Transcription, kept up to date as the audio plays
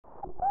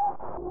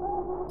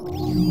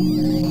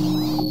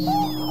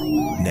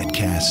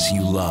podcasts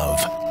you love.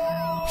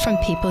 From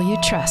people you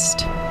trust.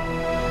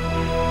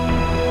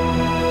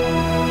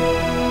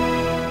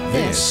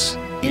 This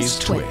is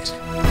Twit.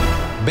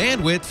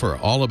 Bandwidth for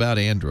All About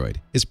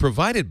Android is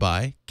provided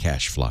by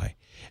Cachefly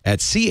at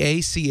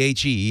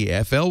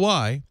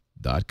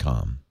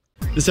CACHEFLY.com.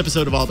 This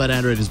episode of All About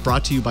Android is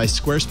brought to you by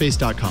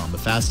Squarespace.com, the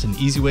fast and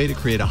easy way to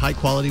create a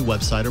high-quality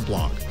website or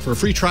blog. For a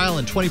free trial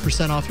and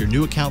 20% off your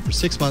new account for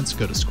 6 months,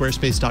 go to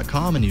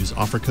Squarespace.com and use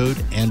offer code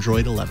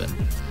Android11.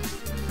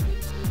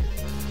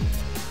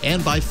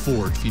 And by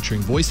Ford,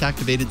 featuring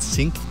voice-activated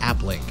Sync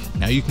App Link.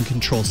 Now you can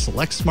control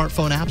select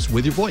smartphone apps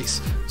with your voice,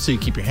 so you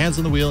keep your hands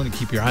on the wheel and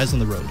keep your eyes on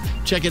the road.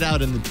 Check it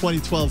out in the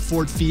 2012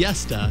 Ford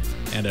Fiesta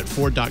and at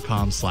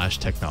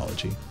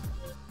Ford.com/technology.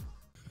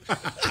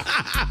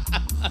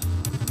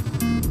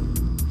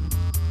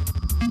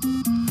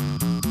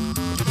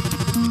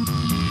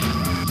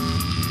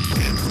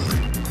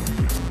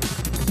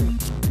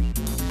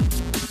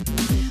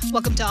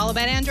 Welcome to All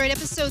About Android,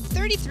 episode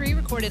 33,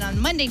 recorded on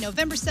Monday,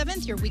 November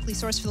 7th, your weekly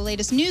source for the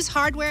latest news,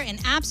 hardware, and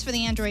apps for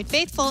the Android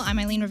faithful. I'm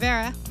Eileen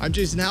Rivera. I'm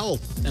Jason Howell.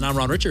 And I'm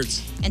Ron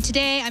Richards. And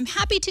today, I'm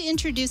happy to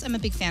introduce, I'm a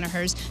big fan of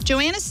hers,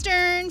 Joanna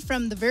Stern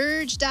from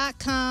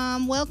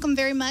TheVerge.com. Welcome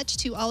very much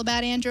to All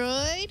About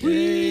Android.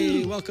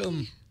 Hey,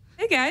 welcome.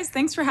 Hey guys,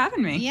 thanks for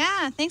having me.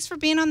 Yeah, thanks for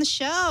being on the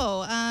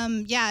show.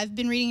 Yeah, I've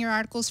been reading your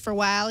articles for a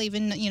while,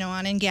 even,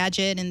 on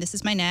Engadget, and This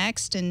Is My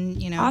Next,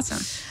 and, Awesome.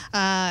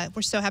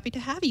 We're so happy to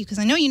have you, because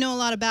I know you know a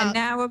lot about... And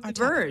now of The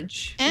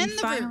Verge. And we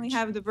The finally Verge.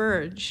 have The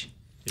Verge.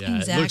 Yeah,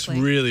 Exactly. It looks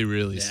really,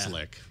 really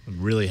slick. I'm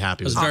really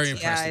happy I was with very it.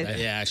 impressed.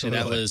 Yeah, actually,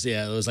 that was,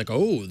 it was like,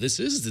 oh, this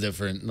is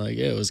different. Like,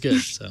 yeah, it was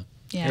good. So,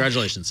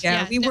 congratulations.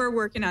 Yeah, we were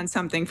working on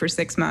something for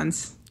 6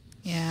 months.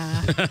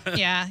 Yeah.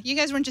 Yeah. You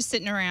guys weren't just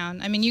sitting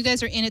around. I mean, you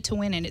guys are in it to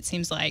win it, it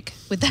seems like,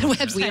 with that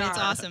website. It's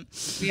awesome.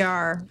 We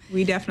are.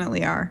 We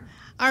definitely are.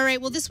 All right.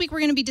 Well, this week we're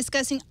going to be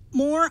discussing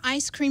more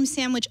ice cream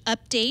sandwich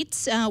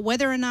updates.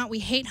 Whether or not we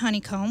hate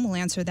honeycomb, we'll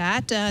answer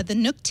that. The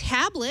Nook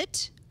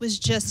tablet was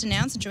just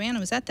announced, and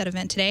Joanna was at that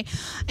event today.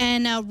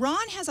 And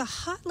Ron has a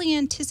hotly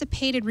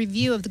anticipated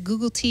review of the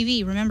Google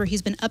TV. Remember,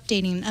 he's been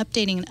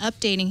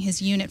updating his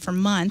unit for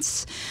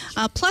months.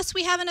 Plus,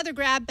 we have another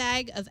grab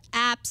bag of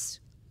apps.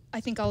 I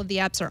think all of the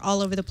apps are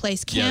all over the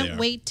place. Can't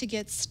wait to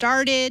get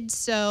started.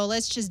 So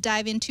let's just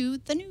dive into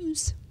the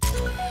news.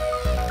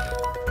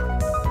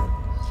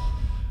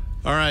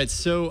 All right,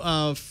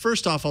 so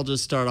first off, I'll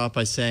just start off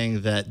by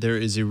saying that there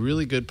is a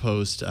really good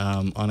post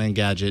on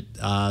Engadget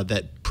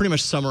that pretty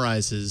much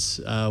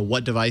summarizes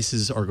what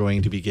devices are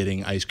going to be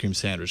getting ice cream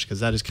sandwich, because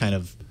that is kind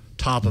of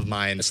top of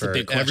mind for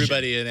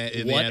everybody in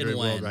the Android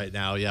world right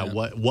now. Yeah,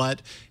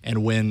 what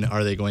and when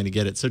are they going to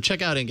get it? So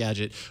check out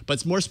Engadget.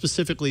 But more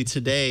specifically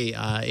today,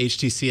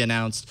 HTC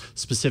announced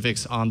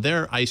specifics on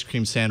their ice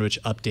cream sandwich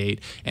update.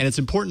 And it's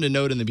important to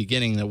note in the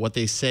beginning that what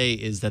they say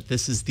is that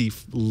this is the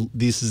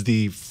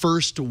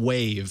first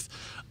wave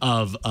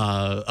of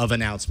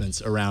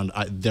announcements around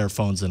their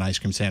phones and ice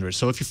cream sandwich.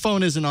 So if your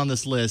phone isn't on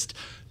this list,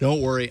 don't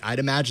worry. I'd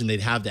imagine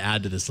they'd have to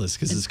add to this list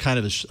because it's kind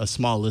of a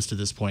small list at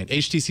this point.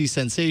 HTC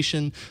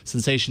Sensation,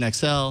 Sensation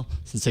XL,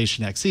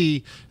 Sensation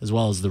XE, as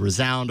well as the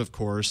Rezound, of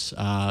course,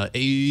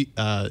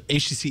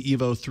 HTC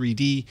Evo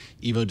 3D,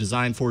 Evo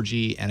Design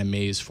 4G, and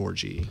Amaze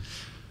 4G.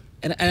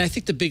 And I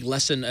think the big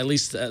lesson, at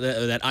least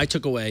that I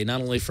took away,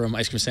 not only from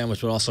Ice Cream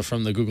Sandwich, but also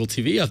from the Google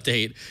TV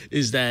update,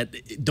 is that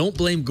don't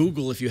blame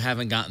Google if you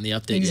haven't gotten the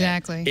update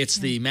Exactly. yet. It's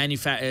the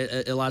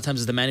a lot of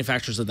times it's the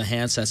manufacturers of the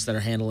handsets that are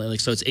handling it. Like,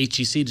 so it's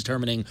HTC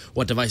determining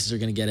what devices are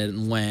going to get it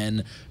and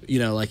when.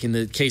 Like in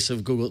the case of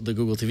the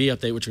Google TV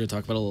update, which we're going to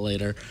talk about a little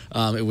later,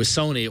 it was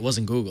Sony, it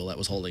wasn't Google that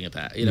was holding it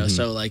back.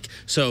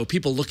 So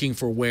people looking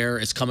for where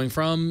it's coming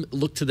from,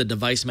 look to the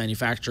device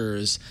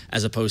manufacturers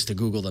as opposed to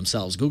Google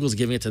themselves. Google's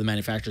giving it to the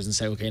manufacturers and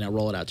say, okay, now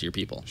roll it out to your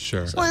people.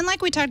 Sure. Well, and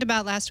like we talked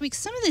about last week,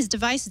 some of these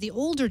devices, the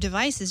older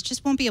devices,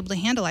 just won't be able to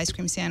handle ice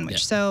cream sandwich. Yeah.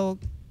 So,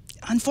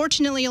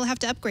 unfortunately, you'll have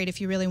to upgrade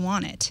if you really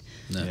want it.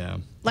 No. Yeah.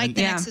 Like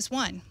the Nexus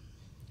 1.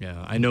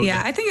 Yeah, I know.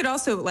 Yeah, I think it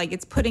also,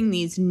 it's putting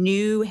these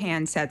new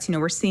handsets.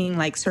 We're seeing,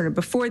 sort of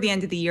before the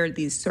end of the year,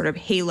 these sort of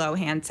halo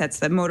handsets.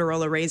 The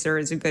Motorola Razr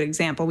is a good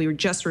example. We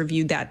just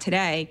reviewed that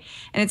today.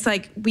 And it's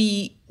like,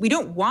 we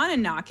don't want to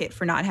knock it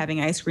for not having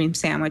ice cream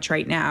sandwich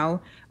right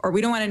now, or we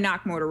don't want to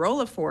knock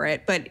Motorola for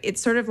it, but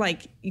it's sort of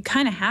like you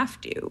kind of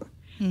have to.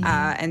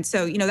 And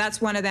so,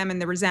 that's one of them.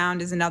 And the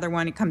Rezound is another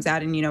one. It comes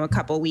out in, a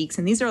couple of weeks.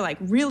 And these are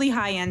really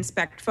high-end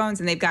spec phones,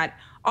 and they've got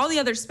all the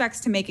other specs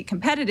to make it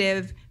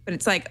competitive. But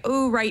it's like,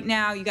 oh, right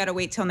now you got to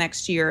wait till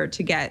next year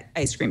to get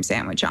ice cream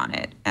sandwich on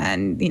it.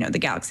 And, the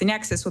Galaxy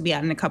Nexus will be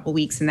out in a couple of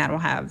weeks, and that'll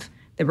have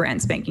the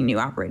brand spanking new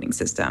operating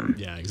system.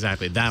 Yeah,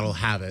 exactly. That'll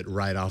have it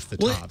right off the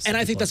Well, top. So and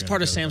I think people are that's gonna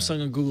part of go with that.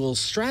 Samsung and Google's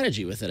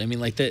strategy with it. I mean,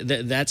 like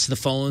that's the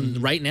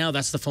phone right now.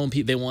 That's the phone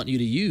they want you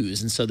to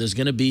use, and so there's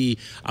going to be.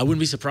 I wouldn't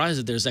be surprised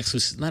if there's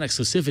not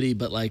exclusivity,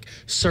 but like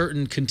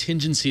certain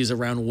contingencies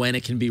around when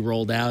it can be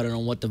rolled out and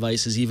on what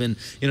devices. Even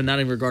not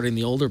even regarding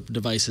the older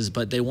devices,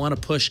 but they want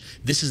to push.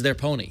 This is their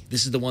pony.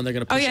 This is the one they're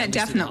going to push. Oh yeah,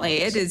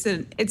 definitely. It is.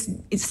 It's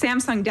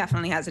Samsung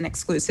definitely has an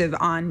exclusive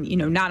on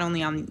not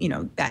only on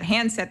that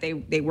handset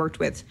they worked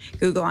with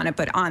Google on it,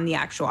 but on the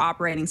actual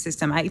operating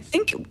system. I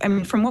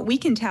mean, from what we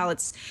can tell,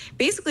 it's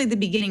basically the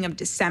beginning of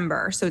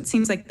December. So it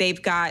seems like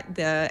they've got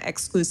the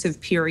exclusive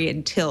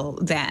period till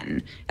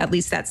then. At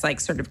least that's like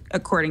sort of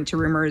according to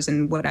rumors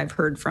and what I've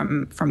heard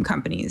from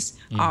companies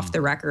off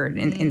the record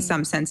in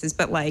some senses.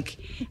 But like,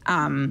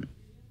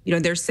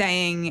 they're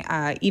saying,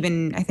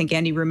 even I think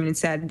Andy Ruman had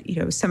said,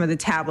 some of the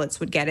tablets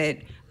would get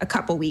it a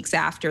couple weeks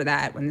after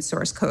that when the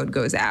source code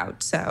goes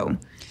out. So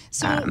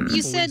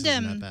you said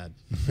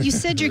you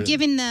said you're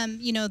giving them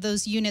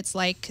those units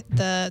like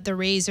the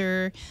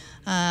Razer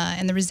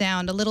and the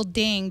Rezound a little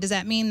ding. Does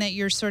that mean that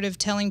you're sort of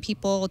telling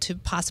people to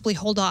possibly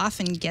hold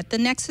off and get the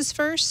Nexus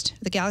first,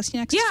 the Galaxy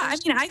Nexus? Yeah,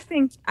 first? I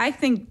mean, I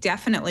think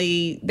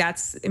definitely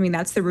that's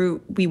the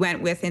route we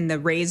went with in the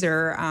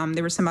Razer.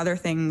 There were some other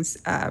things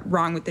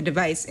wrong with the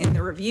device in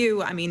the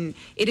review. I mean,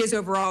 it is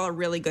overall a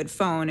really good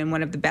phone and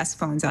one of the best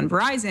phones on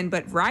Verizon,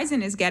 but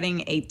Verizon is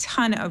getting a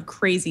ton of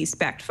crazy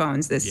spec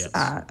phones this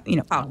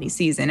holiday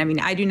season. I mean,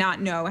 I do not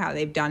know how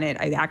they've done it.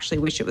 I actually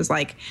wish it was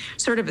like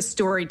sort of a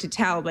story to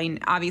tell. I mean,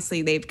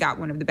 obviously they've got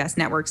one of the best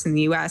networks in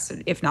the US,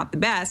 if not the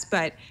best,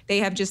 but they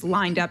have just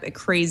lined up a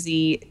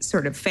crazy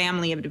sort of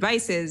family of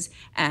devices.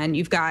 And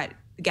you've got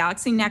the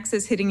Galaxy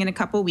Nexus hitting in a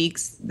couple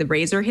weeks. The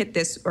Razer hit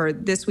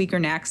this week or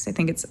next. I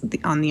think it's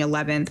on the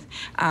 11th.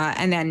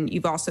 And then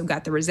you've also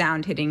got the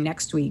Rezound hitting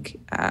next week.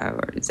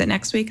 Or is it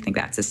next week? I think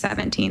that's the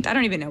 17th. I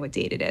don't even know what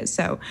date it is.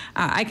 So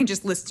I can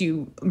just list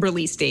you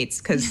release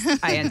dates because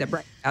I end up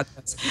writing out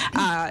those.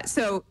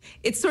 So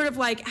it's sort of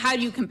like, how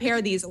do you compare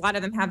these? A lot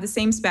of them have the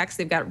same specs.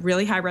 They've got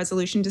really high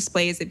resolution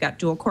displays. They've got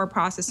dual core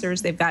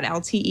processors. They've got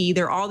LTE.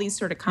 There are all these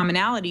sort of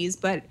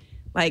commonalities, but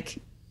like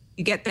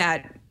you get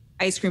that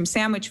ice cream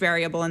sandwich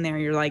variable in there.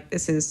 You're like,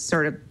 this is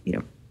sort of,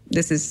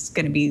 this is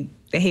going to be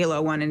the Halo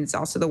one, and it's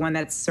also the one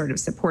that's sort of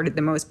supported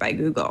the most by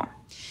Google.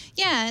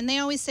 Yeah, and they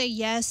always say,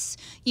 yes,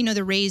 the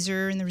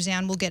Razer and the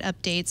Rezound will get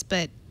updates,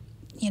 but,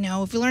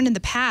 if we learned in the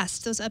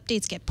past, those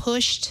updates get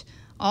pushed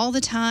all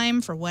the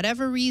time for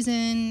whatever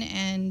reason,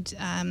 and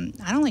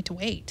I don't like to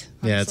wait.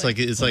 Honestly.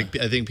 Yeah, it's like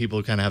I think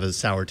people kind of have a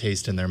sour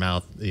taste in their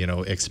mouth,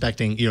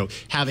 expecting,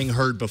 having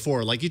heard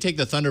before. Like you take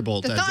the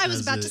Thunderbolt I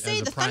was about to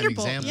say the prime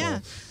Thunderbolt,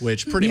 example,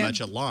 which pretty much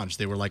at launch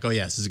they were like, oh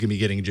yes, this is gonna be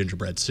getting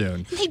gingerbread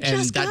soon,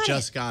 and that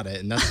just got it,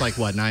 and that's like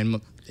what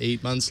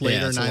 8 months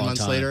later, 9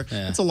 months later.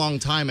 Yeah. It's a long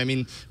time. I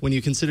mean, when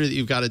you consider that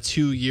you've got a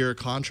 2-year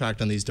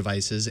contract on these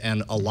devices,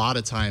 and a lot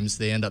of times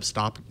they end up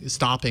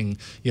stopping,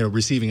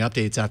 receiving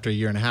updates after a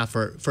year and a half.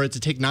 For it to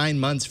take 9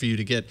 months for you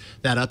to get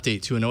that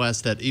update to an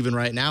OS that even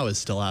right now is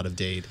still out of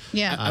date,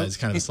 is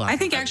kind of a slap. I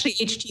think actually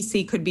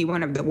HTC could be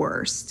one of the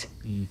worst.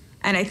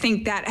 And I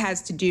think that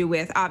has to do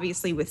with,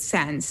 obviously, with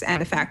Sense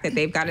and the fact that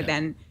they've got to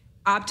then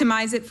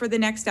optimize it for the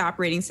next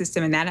operating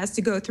system, and that has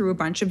to go through a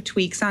bunch of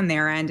tweaks on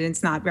their end, and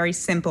it's not very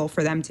simple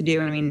for them to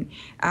do. I mean,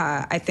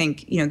 I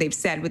think they've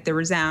said with the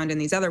Rezound and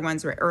these other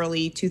ones were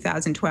early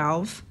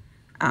 2012,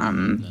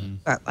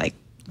 but like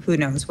who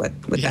knows what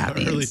that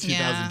means. Early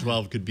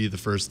 2012 could be the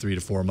first 3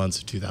 to 4 months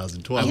of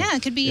 2012. Yeah,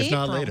 it could be if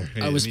April. not later.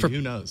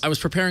 Who knows? I was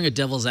preparing a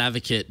devil's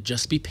advocate.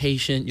 Just be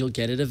patient. You'll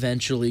get it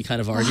eventually. Kind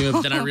of argument.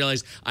 But then I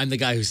realized I'm the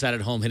guy who sat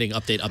at home hitting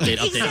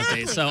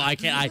update. So I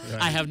can't.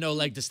 I have no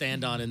leg to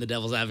stand on in the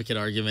devil's advocate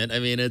argument. I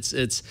mean,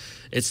 it's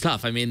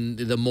tough. I mean,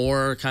 the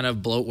more kind of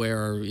bloatware,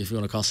 or if you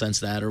want to call Sense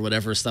that, or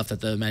whatever stuff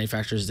that the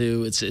manufacturers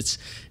do, it's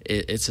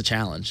a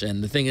challenge.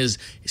 And the thing is,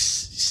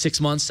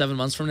 6 months, 7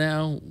 months from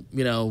now,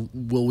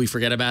 will we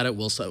forget about it?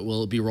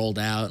 Will it be rolled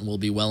out and we'll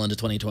be well into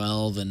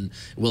 2012? And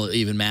will it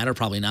even matter?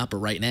 Probably not. But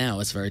right now,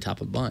 it's very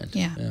top of mind.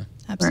 Yeah.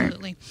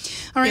 Absolutely.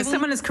 Right. All right.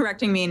 Someone is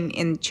correcting me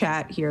in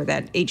chat here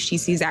that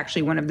HTC is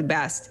actually one of the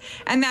best,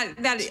 and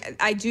that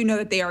I do know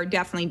that they are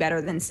definitely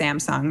better than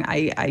Samsung.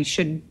 I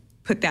should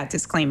put that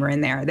disclaimer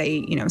in there.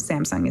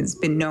 Samsung has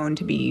been known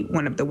to be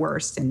one of the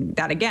worst, and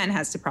that again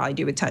has to probably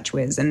do with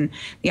TouchWiz and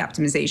the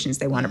optimizations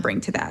they want to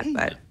bring to that.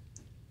 But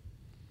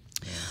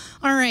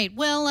all right.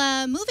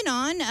 Well, moving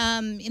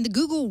on, in the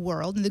Google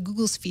world, in the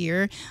Google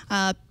sphere,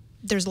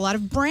 there's a lot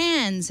of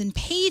brands and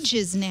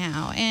pages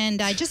now,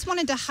 and I just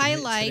wanted to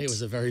highlight. Today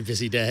was a very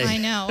busy day. I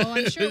know. Oh,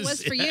 I'm sure it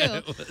was for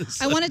you.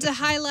 I wanted to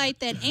highlight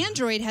that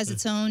Android has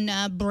its own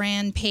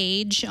brand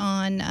page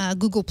on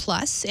Google+,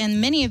 and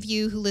many of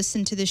you who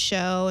listen to the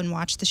show and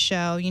watch the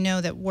show, you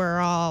know that we're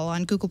all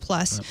on Google+,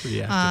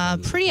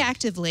 pretty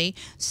actively.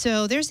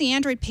 So there's the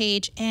Android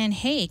page, and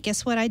hey,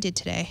 guess what I did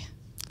today?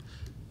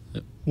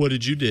 What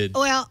did you do?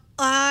 Well,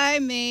 I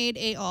made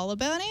a all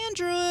about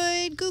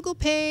Android Google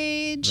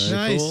page.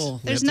 Very cool.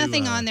 There's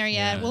nothing on there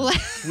yet. yeah. Well,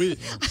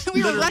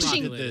 we were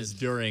rushing. Did this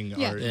during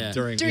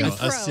During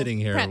us sitting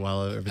here prep.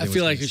 while everything I was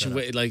feel like being we set should up.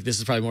 wait. Like, this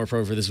is probably more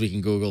pro for This Week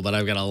in Google, but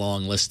I've got a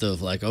long list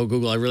of like, oh,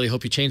 Google, I really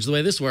hope you change the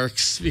way this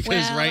works, because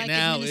Well, right like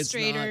now it's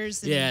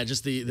administrators not. Yeah,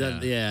 just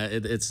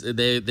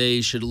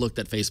they should look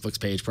at Facebook's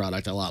page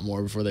product a lot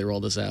more before they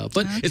roll this out.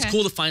 But it's Okay.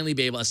 cool to finally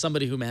be able, as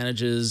somebody who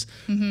manages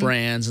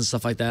brands and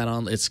stuff like that,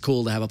 it's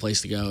cool to have a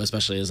place to go,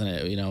 especially isn't it?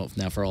 You know,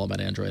 now for All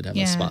About Android, have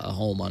a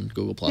home on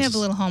Google Plus. We have a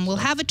little home. We'll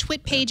have a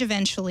Twit page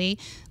eventually.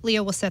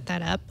 Leo will set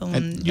that up.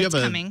 And you have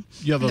coming.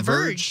 You have And a The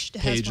Verge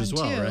has page one as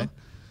well, too. right?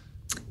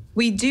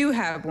 We do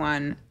have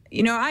one.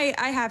 You know, I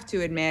have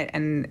to admit,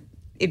 and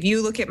if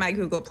you look at my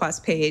Google Plus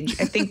page,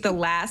 I think the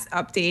last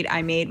update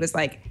I made was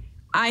like,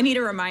 I need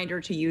a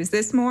reminder to use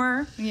this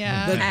more.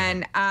 Yeah.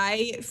 And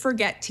I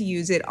forget to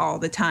use it all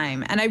the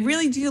time. And I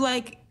really do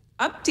like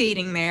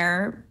updating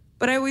there,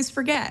 but I always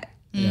forget.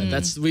 Yeah,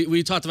 that's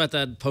we talked about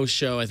that post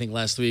show I think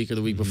last week or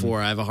the week before.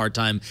 I have a hard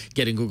time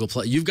getting Google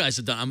Plus. You guys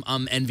have done.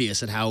 I'm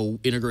envious at how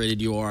integrated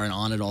you are and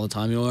on it all the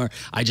time you are.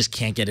 I just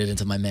can't get it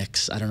into my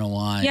mix. I don't know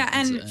why. Yeah,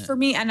 and for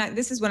me,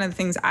 this is one of the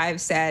things I've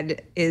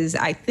said is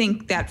I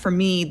think that for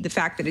me, the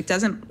fact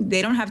that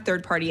they don't have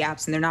third-party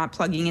apps and they're not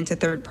plugging into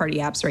third-party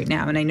apps right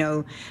now. And I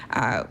know,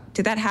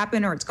 did that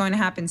happen or it's going to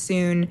happen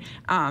soon?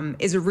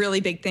 Is a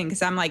really big thing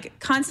because I'm like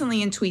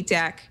constantly in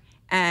TweetDeck.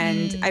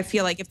 And I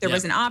feel like if there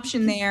was an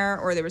option there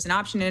or there was an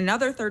option in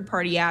another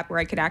third-party app where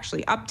I could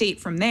actually update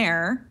from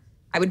there,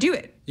 I would do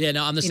it. Yeah,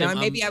 no, I'm the same. And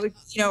maybe I would,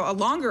 a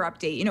longer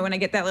update. When I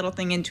get that little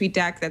thing in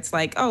TweetDeck that's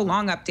like, oh,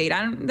 long update,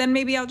 then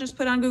maybe I'll just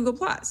put on Google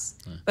Plus.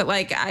 But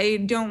like, I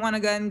don't want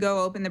to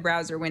go open the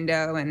browser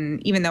window.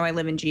 And even though I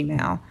live in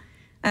Gmail,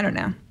 I don't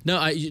know.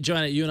 No,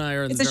 Joanna, you and I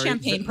are in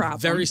champagne problem,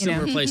 very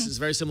similar places,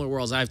 very similar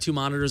worlds. I have two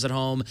monitors at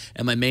home,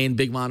 and my main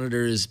big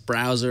monitor is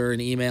browser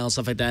and email and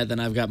stuff like that. Then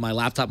I've got my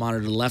laptop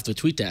monitor to the left with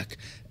TweetDeck,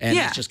 and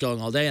it's just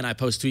going all day. And I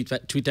post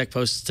TweetDeck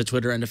posts to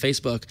Twitter and to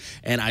Facebook,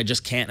 and I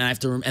just can't. And I have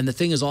to. And the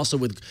thing is also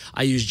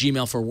I use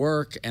Gmail for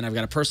work, and I've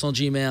got a personal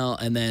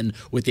Gmail, and then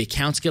with the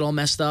accounts get all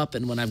messed up,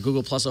 and when I have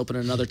Google Plus open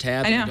in another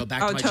tab, and I go back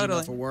to my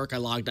Gmail for work,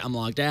 I'm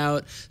logged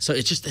out. So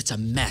it's a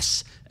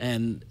mess.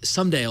 And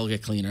someday it'll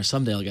get cleaner.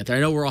 Someday it'll get there. I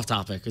know we're off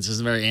topic. This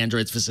isn't very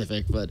Android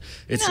specific, but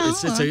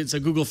it's a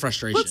Google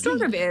frustration. Well, it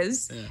sort of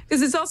is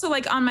because it's also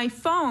like on my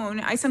phone.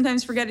 I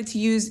sometimes forget it to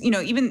use.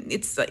 Even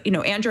it's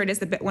Android is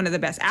one of the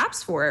best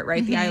apps for it,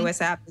 right? The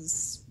iOS app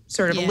is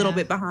sort of a little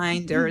bit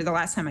behind, or the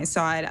last time I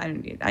saw it,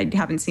 I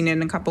haven't seen it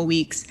in a couple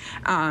weeks.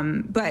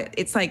 But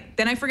it's like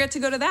then I forget to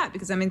go to that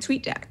because I'm in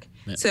TweetDeck.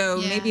 Yeah. So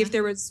maybe if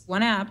there was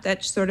one app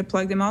that sort of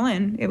plugged them all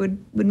in, it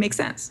would make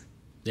sense.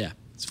 Yeah.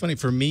 It's funny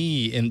for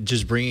me, and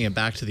just bringing it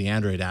back to the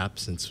Android app,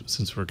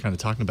 since we're kind of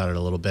talking about it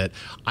a little bit,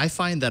 I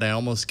find that I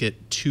almost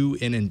get too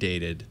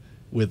inundated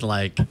with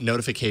like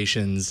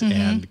notifications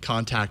and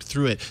contact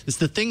through it. It's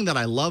the thing that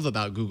I love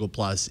about Google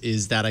Plus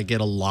is that I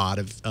get a lot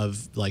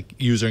of like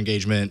user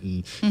engagement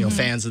and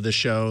fans of the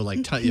show. Like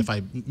if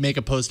I make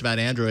a post about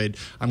Android,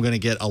 I'm going to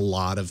get a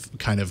lot of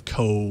kind of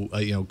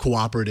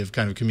cooperative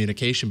kind of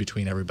communication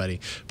between everybody.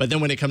 But then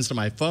when it comes to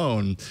my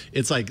phone,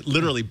 it's like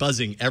literally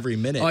buzzing every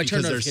minute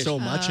because there's so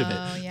much of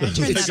it. Yeah, It's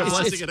like a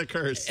blessing and a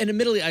curse. And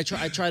admittedly, I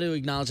try to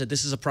acknowledge that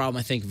this is a problem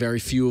I think very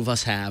few of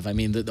us have. I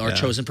mean, our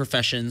chosen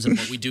professions and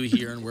what we do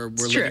here, and we're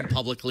living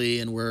publicly,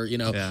 and we're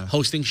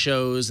hosting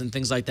shows and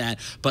things like that.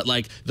 But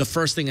like the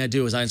first thing I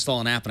do is I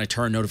install an app and I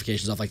turn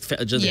notifications off, like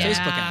just the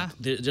Facebook app,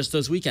 just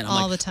those weekends. I'm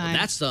all like, the time.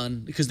 That's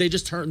done because they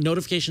just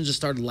notifications just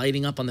started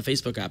lighting up on the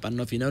Facebook app. I don't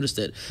know if you noticed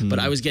it, but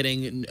I was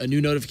getting a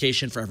new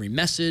notification for every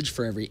message,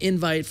 for every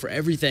invite, for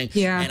everything.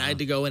 Yeah. And I had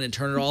to go in and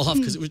turn it all off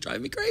because it was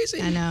driving me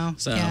crazy. I know.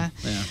 So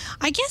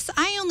I guess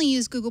I only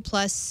use Google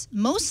Plus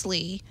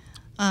mostly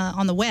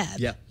on the web.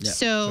 Yeah.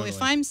 So totally. if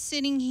I'm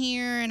sitting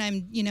here and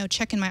I'm,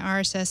 checking my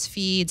RSS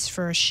feeds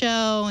for a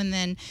show, and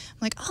then I'm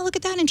like, oh, look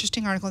at that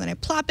interesting article. Then I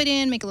plop it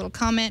in, make a little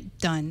comment,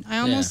 done.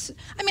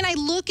 I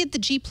look at the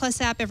G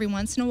Plus app every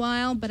once in a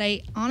while, but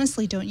I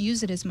honestly don't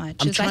use it as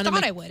much as I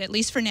thought I would, at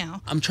least for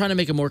now. I'm trying to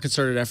make a more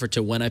concerted effort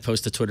to, when I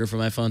post to Twitter from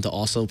my phone, to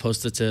also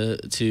post it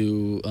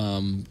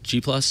to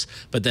G Plus,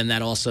 but then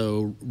that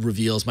also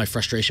reveals my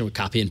frustration with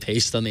copy and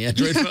paste on the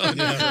Android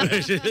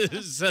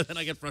phone. So then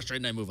I get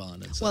frustrated and I move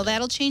on. Well,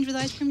 that'll change with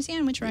ice cream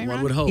sandwich, right?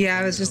 One would hope. Yeah,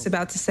 I was just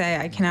about to say,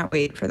 I cannot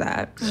wait for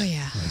that. Oh,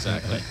 yeah.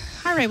 Exactly.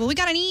 All right, well, we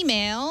got an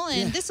email,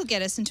 and this will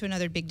get us into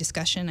another big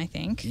discussion, I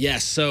think.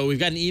 Yes, so we've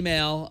got an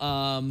email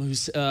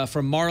who's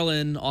from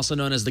Marlon, also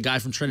known as the guy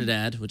from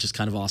Trinidad, which is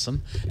kind of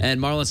awesome. And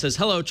Marlon says,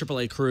 hello,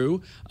 AAA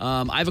crew.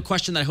 I have a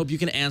question that I hope you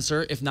can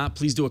answer. If not,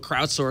 please do a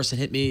crowdsource and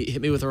hit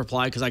me with a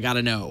reply, because I got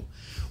to know.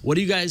 Why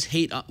do you guys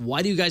hate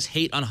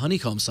on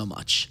Honeycomb so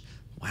much?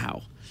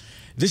 Wow.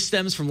 This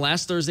stems from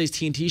last Thursday's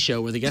TNT show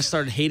where the guest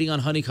started hating on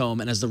Honeycomb,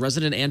 and as the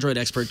resident Android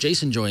expert,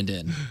 Jason joined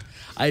in.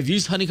 I have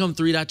used Honeycomb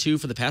 3.2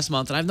 for the past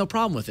month, and I have no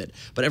problem with it.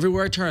 But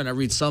everywhere I turn, I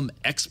read some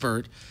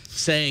expert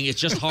saying it's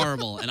just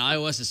horrible, and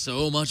iOS is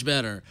so much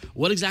better.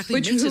 What exactly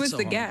makes it so horrible? Who is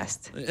the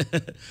guest?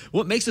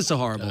 What makes it so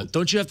horrible?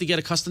 Don't you have to get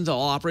accustomed to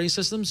all operating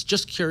systems?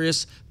 Just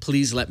curious.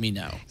 Please let me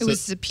know. It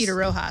was Peter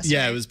Rojas.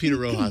 Yeah, right? it was Peter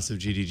Rojas of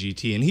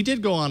GDGT, and he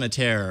did go on a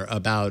tear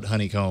about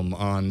Honeycomb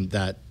on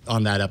that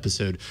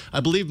episode. I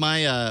believe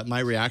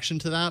my reaction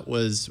to that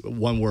was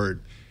one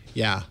word,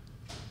 yeah.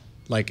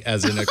 Like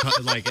as in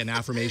like an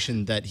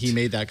affirmation that he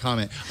made that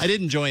comment. I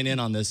didn't join in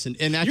on this, and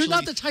actually, you're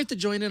not the type to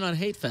join in on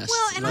hate fest.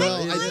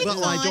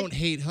 Well, I don't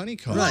hate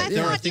Honeycomb. Right.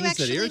 There are things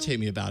that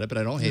irritate me about it, but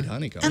I don't hate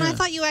Honeycomb. And I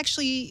thought you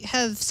actually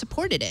have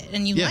supported it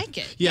and you like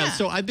it. Yeah.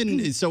 So I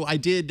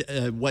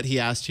did what he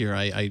asked here.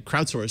 I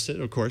crowdsourced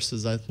it, of course,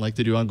 as I like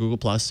to do on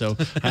Google+. So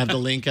I have the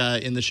link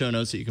in the show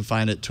notes that you can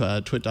find at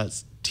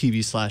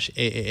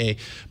twit.tv/AAA.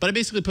 But I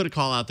basically put a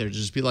call out there to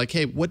just be like,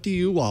 hey, what do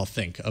you all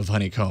think of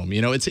Honeycomb?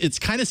 You know, it's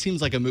kind of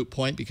seems like a moot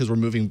point because we're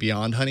moving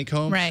beyond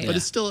Honeycomb. Right. But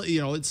it's still,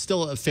 it's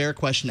still a fair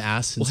question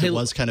asked since it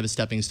was kind of a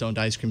stepping stone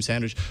to ice cream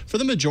sandwich. For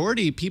the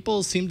majority,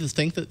 people seem to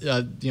think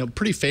that,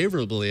 pretty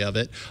favorably of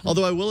it.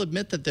 Although I will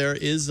admit that there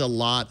is a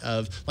lot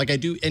of, like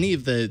any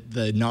of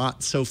the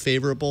not so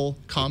favorable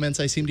comments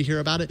I seem to hear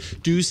about it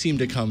do seem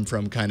to come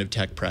from kind of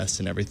tech press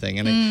and everything.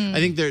 And I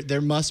think there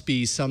must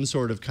be some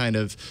sort of kind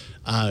of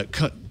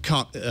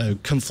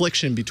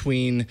confliction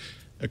between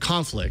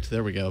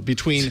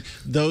between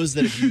those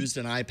that have used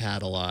an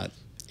iPad a lot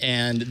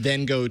and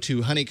then go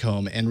to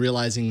Honeycomb and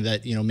realizing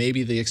that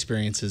maybe the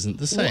experience isn't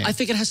the same. Well, I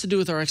think it has to do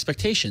with our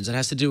expectations. It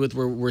has to do with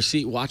we're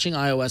watching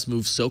iOS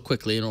move so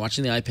quickly and we're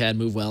watching the iPad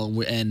move well.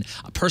 And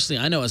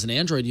personally, I know as an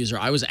Android user,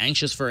 I was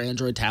anxious for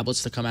Android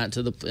tablets to come out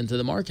into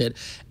the market,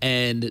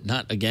 and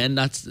not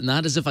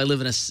as if I live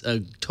in a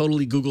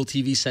totally Google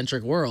TV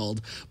centric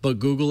world, but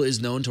Google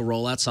is known to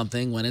roll out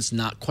something when it's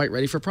not quite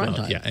ready for prime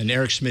time. Yeah, and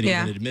Eric Schmidt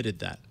even admitted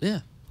that. Yeah.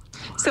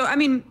 So, I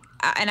mean,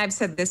 and I've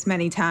said this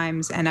many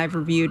times, and I've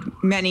reviewed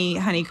many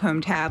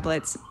Honeycomb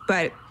tablets,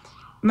 but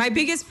my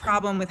biggest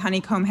problem with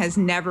Honeycomb has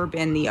never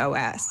been the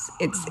OS.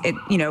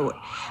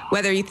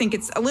 Whether you think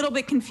it's a little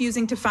bit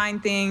confusing to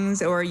find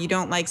things or you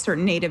don't like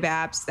certain native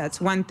apps, that's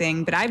one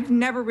thing, but I've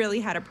never really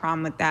had a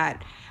problem with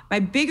that.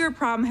 My bigger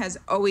problem has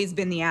always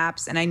been the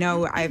apps, and I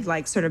know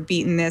I've sort of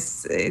beaten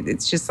this.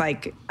 It's just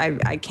like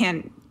I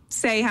can't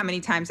say how many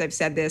times I've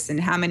said this and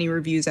how many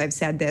reviews I've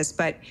said this,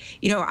 but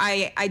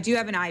I do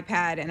have an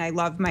iPad and I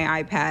love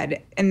my iPad,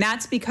 and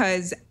that's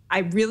because I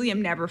really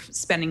am never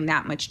spending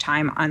that much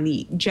time on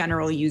the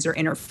general user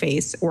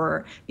interface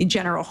or the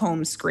general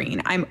home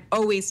screen. I'm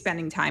always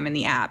spending time in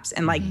the apps,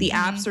 and the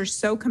apps are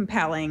so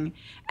compelling,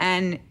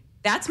 and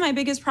that's my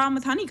biggest problem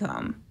with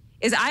Honeycomb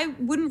is I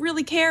wouldn't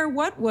really care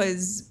what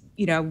was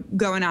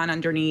going on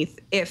underneath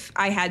if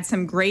I had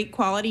some great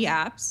quality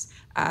apps.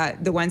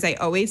 The ones I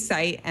always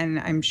cite, and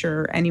I'm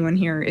sure anyone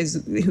here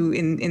who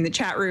in the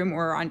chat room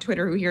or on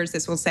Twitter who hears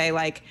this will say,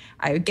 I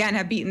again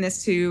have beaten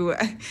this to,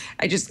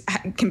 I just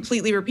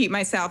completely repeat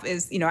myself,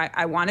 is,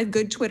 I want a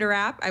good Twitter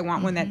app. I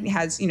want one that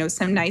has,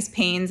 some nice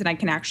panes and I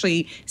can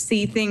actually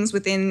see things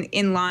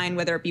inline,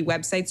 whether it be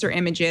websites or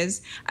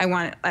images. I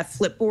want a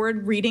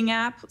Flipboard reading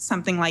app,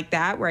 something like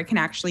that, where I can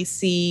actually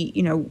see,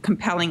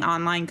 compelling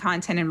online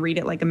content and read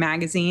it like a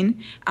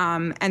magazine.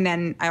 And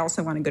then I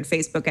also want a good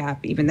Facebook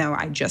app, even though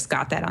I just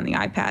got that on the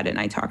iPad and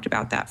I talked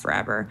about that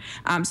forever.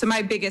 So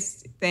my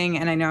biggest thing,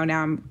 and I know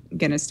now I'm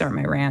going to start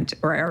my rant,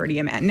 or I already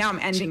am. Now I'm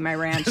ending my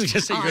rant. I was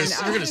going to say,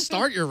 you're going to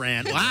start your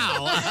rant.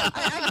 Wow.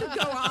 I could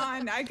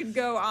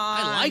go on.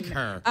 I like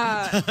her.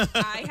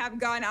 I have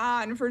gone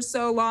on for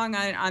so long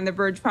on the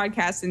Verge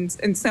podcast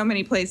and so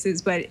many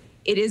places, but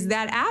it is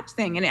that app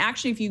thing. And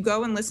actually, if you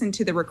go and listen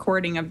to the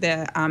recording of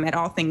the at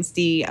All Things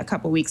D a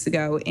couple weeks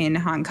ago in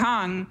Hong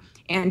Kong,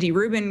 Andy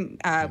Rubin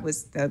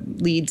was the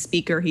lead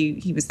speaker.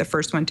 He was the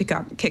first one to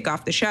kick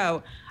off the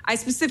show. I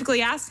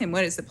specifically asked him,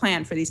 what is the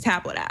plan for these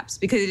tablet apps?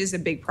 Because it is a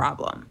big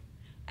problem.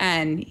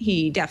 And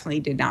he definitely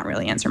did not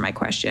really answer my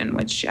question,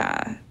 which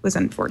was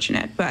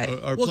unfortunate. But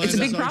it's a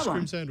big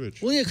problem.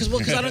 Well, yeah,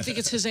 because I don't think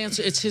it's his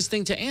answer. It's his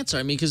thing to answer.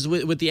 I mean, because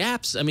with the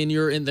apps, I mean,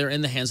 they're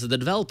in the hands of the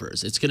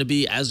developers. It's going to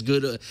be as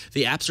good.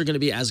 The apps are going to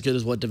be as good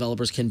as what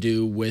developers can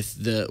do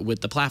with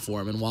the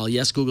platform. And while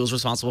yes, Google's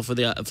responsible for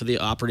the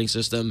operating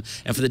system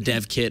and for the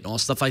dev kit and all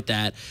stuff like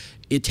that,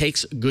 it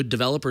takes good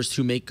developers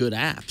to make good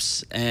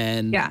apps.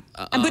 And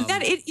but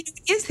that it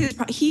is his.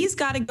 He's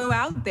got to go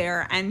out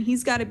there and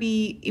he's got to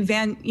be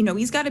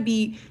he's got to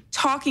be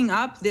talking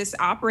up this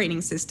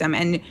operating system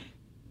and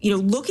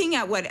looking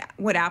at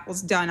what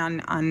Apple's done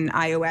on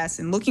iOS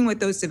and looking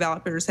what those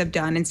developers have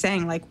done and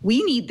saying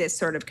we need this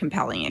sort of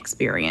compelling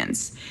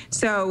experience.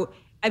 So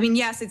I mean,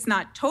 yes, it's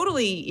not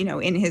totally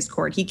in his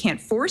court. He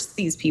can't force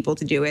these people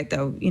to do it,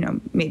 though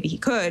maybe he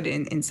could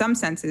in some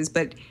senses,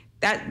 but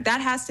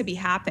that has to be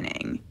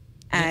happening.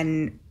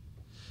 And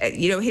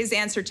his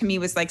answer to me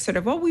was like sort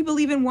of, well, we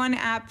believe in one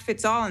app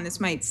fits all. And this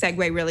might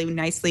segue really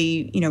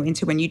nicely,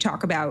 into when you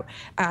talk about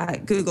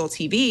Google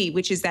TV,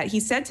 which is that he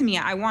said to me,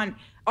 I want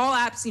all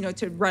apps,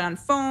 to run on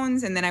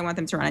phones, and then I want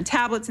them to run on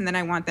tablets, and then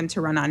I want them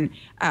to run on,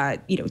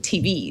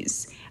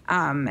 TVs,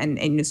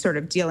 and sort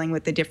of dealing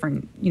with the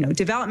different,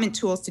 development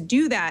tools to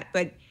do that.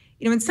 But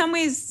in some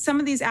ways, some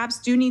of these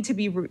apps do need to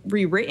be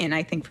rewritten,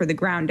 I think, for the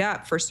ground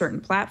up for certain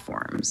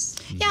platforms.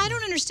 Yeah, I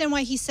don't understand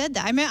why he said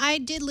that. I mean, I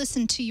did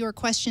listen to your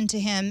question to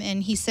him,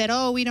 and he said,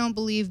 oh, we don't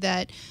believe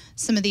that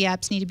some of the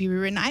apps need to be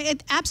rewritten. I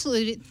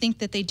absolutely think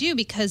that they do,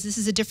 because this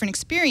is a different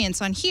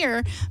experience on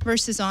here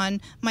versus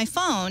on my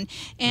phone.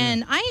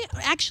 And I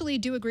actually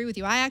do agree with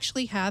you. I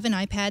actually have an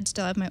iPad,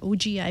 still have my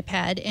OG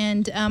iPad,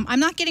 and I'm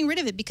not getting rid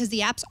of it because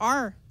the apps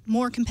are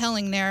more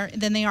compelling there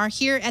than they are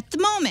here at the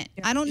moment.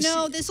 I don't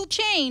know, this will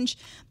change,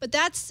 but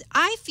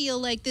I feel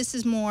like this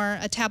is more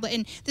a tablet,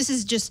 and this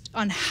is just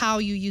on how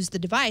you use the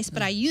device,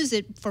 but I use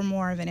it for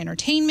more of an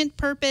entertainment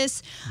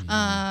purpose.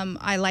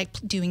 I like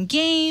doing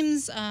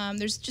games.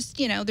 There's just,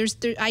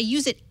 I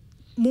use it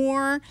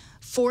more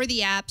for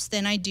the apps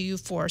than I do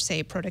for,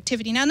 say,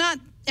 productivity. Now, not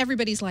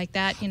everybody's like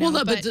that, Well,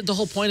 no, but the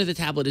whole point of the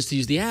tablet is to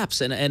use the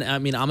apps, and I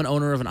mean, I'm an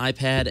owner of an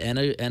iPad and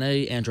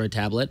a Android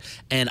tablet,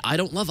 and I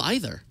don't love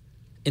either.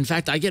 In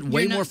fact, I get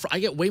way more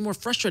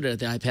frustrated at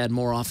the iPad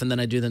more often than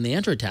I do than the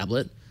Android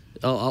tablet.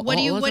 What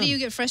do you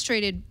get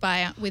frustrated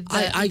by with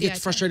the I get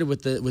iPad? frustrated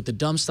with the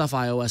dumb stuff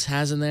iOS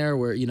has in there,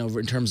 where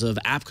in terms of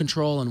app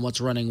control and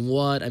what's running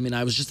what. I mean,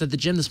 I was just at the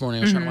gym this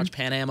morning. I was trying to watch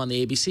Pan Am on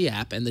the ABC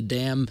app, and the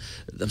darn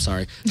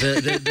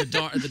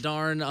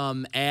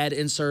ad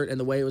insert and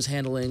the way it was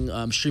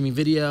handling streaming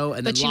video.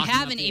 And but then you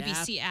have an the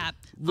ABC app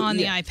on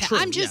the iPad. True,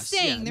 I'm just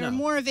saying there are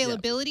more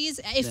availabilities.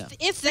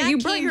 If that you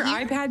brought your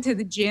iPad to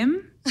the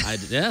gym?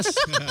 Yes,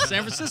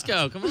 San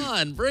Francisco. Come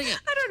on, bring it.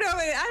 I don't know.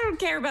 I don't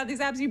care about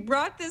these apps. You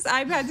brought this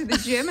iPad to the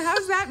gym.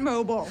 How's that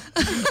mobile?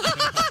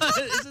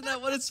 Isn't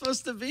that what it's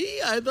supposed to be?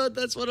 I thought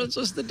that's what I'm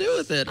supposed to do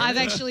with it. I've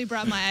actually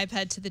brought my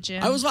iPad to the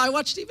gym. I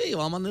watch TV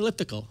while I'm on the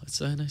elliptical. It's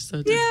nice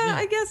to do. Yeah,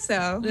 I guess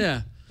so.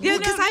 Yeah. Yeah,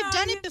 because I've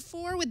done it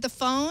before with the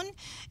phone,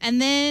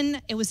 and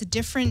then it was a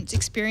different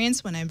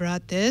experience when I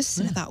brought this,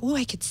 and I thought, oh,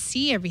 I could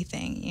see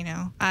everything,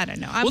 I don't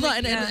know.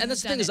 And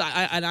that's the thing is,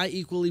 I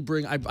equally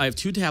bring, I have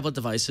two tablet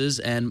devices,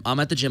 and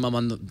I'm at the gym, I'm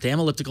on the damn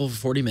elliptical for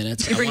 40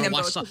 minutes.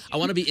 I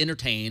want to be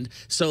entertained.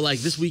 So like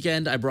this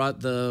weekend, I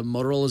brought the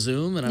Motorola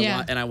Zoom, and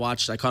I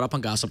caught up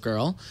on Gossip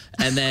Girl,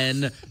 and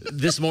then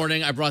this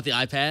morning I brought the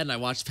iPad, and I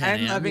watched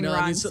Pan Am. I'm loving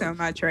Ron so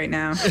much right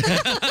now.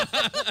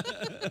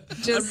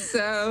 Just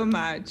so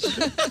much.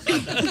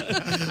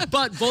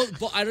 But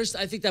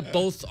I think that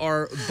both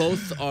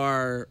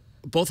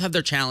have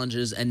their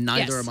challenges, and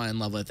neither am I in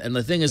love with. And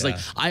the thing is, like,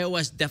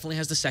 iOS definitely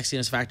has the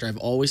sexiness factor. I've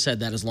always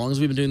said that as long as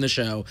we've been doing the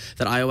show,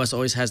 that iOS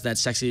always has that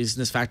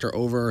sexiness factor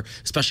over,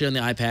 especially on the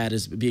iPad,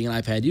 as being an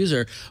iPad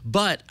user.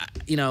 But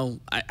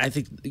I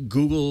think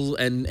Google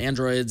and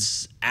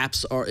Android's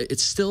apps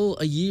it's still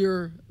a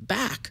year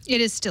back. It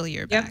is still a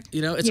year back.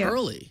 It's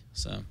early,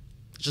 so.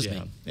 Just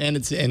me.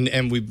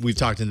 And we've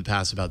talked in the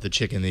past about the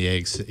chicken and the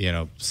eggs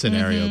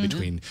scenario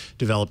between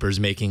developers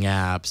making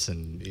apps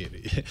and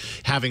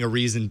having a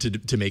reason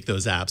to make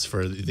those apps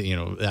for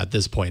at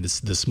this point it's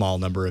the small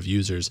number of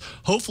users.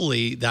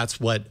 Hopefully that's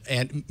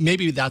and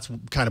maybe that's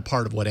kind of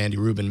part of what Andy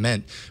Rubin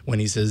meant when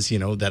he says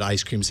that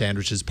ice cream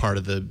sandwich is part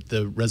of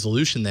the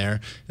resolution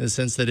there, in the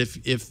sense that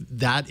if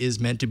that is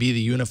meant to be the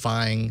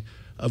unifying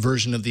a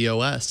version of the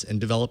OS, and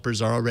developers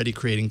are already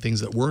creating things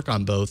that work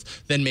on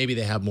both, then maybe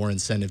they have more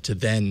incentive to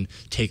then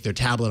take their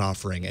tablet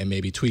offering and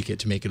maybe tweak it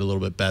to make it a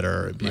little bit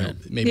better.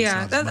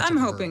 I'm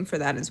hoping for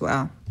that as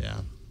well.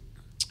 Yeah.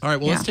 All right,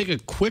 well, let's take a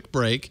quick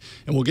break,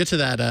 and we'll get to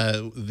that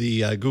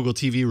the Google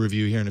TV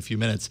review here in a few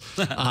minutes.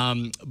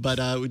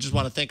 But we just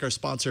want to thank our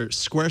sponsor,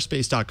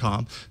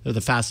 Squarespace.com. They're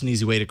the fast and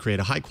easy way to create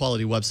a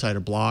high-quality website or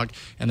blog,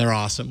 and they're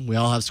awesome. We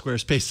all have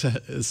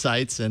Squarespace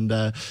sites,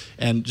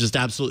 and just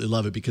absolutely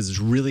love it because it's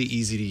really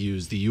easy to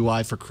use. The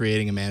UI for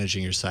creating and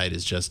managing your site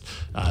is just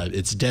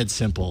it's dead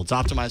simple. It's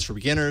optimized for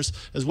beginners,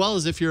 as well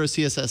as if you're a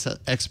CSS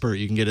expert,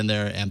 you can get in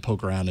there and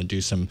poke around and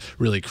do some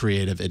really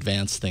creative,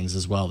 advanced things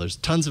as well. There's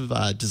tons of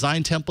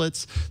design templates.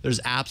 There's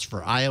apps for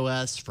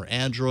iOS, for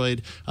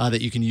Android that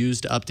you can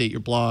use to update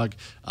your blog,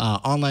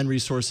 online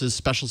resources,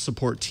 special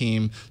support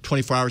team,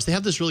 24 hours. They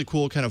have this really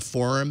cool kind of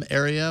forum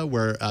area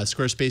where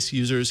Squarespace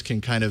users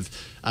can kind of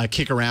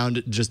kick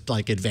around just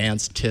like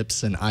advanced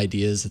tips and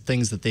ideas,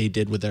 things that they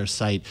did with their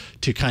site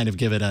to kind of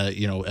give it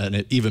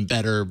an even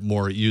better,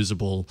 more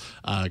usable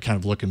kind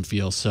of look and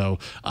feel. So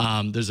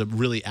there's a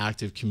really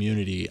active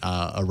community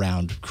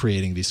around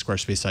creating these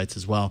Squarespace sites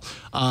as well.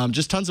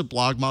 Just tons of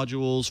blog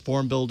modules,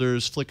 form builders,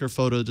 there's Flickr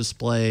photo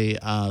display,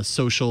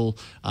 social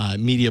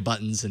media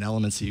buttons and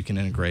elements that you can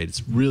integrate.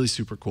 It's really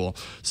super cool.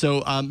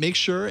 So make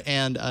sure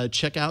and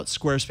check out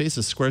Squarespace.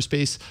 It's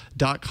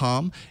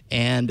squarespace.com,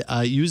 and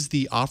use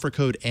the offer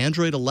code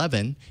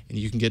Android11, and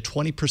you can get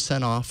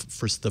 20% off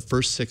for the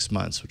first 6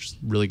 months, which is a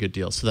really good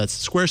deal. So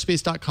that's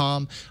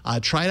squarespace.com.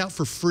 Try it out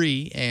for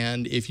free,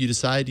 and if you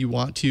decide you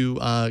want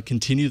to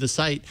continue the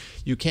site,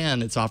 you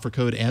can. It's offer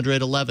code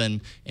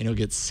Android11, and you'll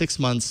get 6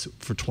 months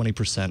for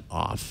 20%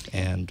 off.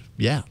 And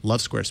yeah,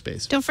 love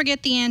Squarespace. Don't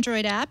forget the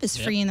Android app is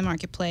free in the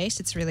marketplace.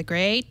 It's really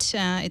great.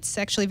 It's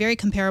actually very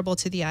comparable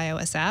to the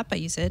iOS app. I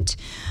use it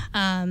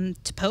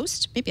to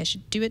post. Maybe I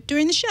should do it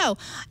during the show.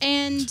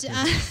 And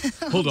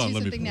hold on,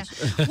 let me now.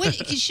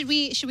 Should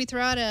we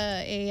throw out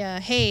a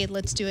hey,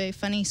 let's do a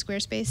funny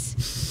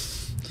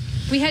Squarespace?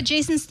 We had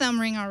Jason's thumb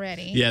ring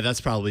already. Yeah,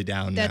 that's probably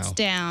down now. That's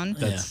down.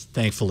 That's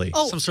thankfully.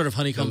 Some sort of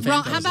honeycomb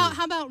Ron, fantasy.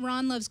 how about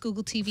Ron loves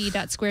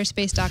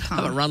GoogleTV.squarespace.com? How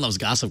about Ron loves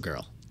Gossip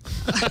Girl?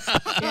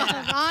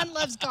 Ron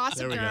loves Gossip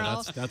There we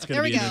Girl. go. That's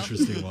going to be an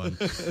interesting one.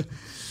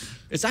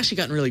 It's actually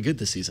gotten really good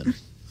this season.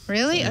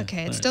 Really?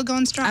 Okay, it's still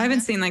going strong. I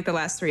haven't seen like the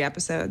last 3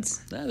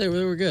 episodes. Yeah, they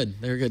were good.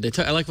 They were good.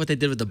 I like what they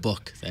did with the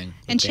book thing.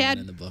 And Dan Chad,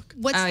 in the book.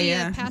 what's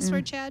the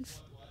password, Chad?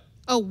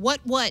 Oh,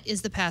 what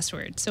is the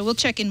password? So we'll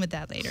check in with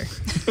that later.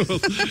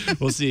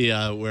 We'll see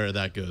where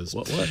that goes.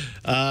 What?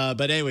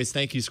 But anyways,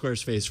 thank you,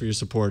 Squarespace, for your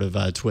support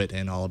of Twit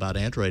and All About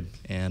Android.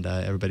 And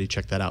everybody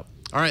check that out.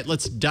 All right,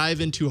 let's dive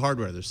into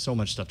hardware. There's so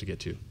much stuff to get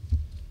to.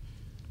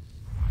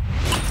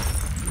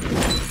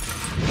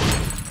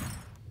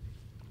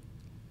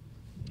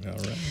 All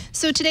right.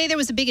 So today there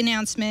was a big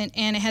announcement,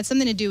 and it had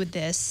something to do with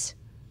this.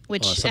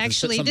 Which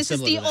something this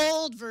is the similar to that.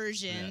 old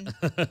version.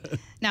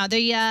 Now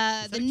the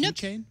Nook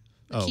keychain?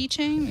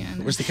 Keychain. Yeah.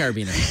 Where's the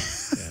carabiner?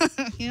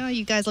 You know,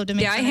 you guys love to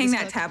make. Yeah, I fun of hang this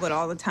that book. tablet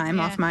all the time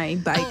off my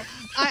bike. Oh,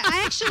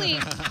 I actually,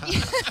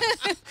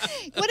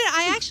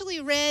 I actually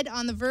read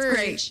on The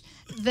Verge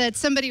that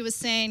somebody was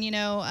saying, you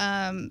know,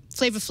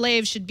 Flavor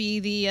Flav should be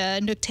the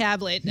Nook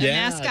tablet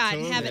mascot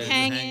and have it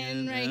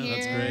hanging right here.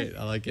 That's great.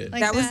 I like it. Like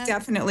that was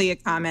definitely a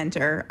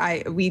commenter.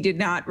 We did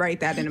not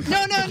write that in a post. No,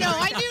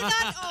 I do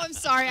not. Oh, I'm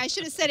sorry. I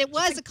should have said it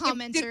was a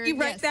commenter. Did you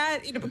write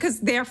that? You know, because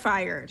they're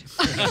fired.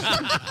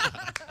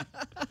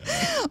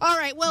 All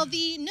right. Well,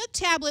 the Nook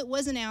tablet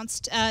was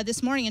announced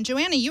this morning, and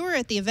Joanna, you were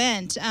at the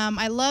event.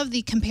 I love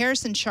the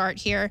comparison chart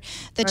here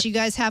that you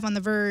guys have on The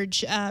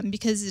Verge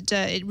because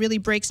it really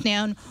breaks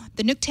down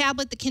the Nook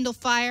tablet, the Kindle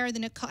Fire, the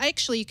Nook.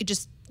 Actually,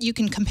 you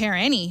can compare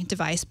any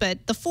device,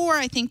 but the 4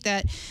 I think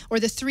that, or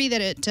the 3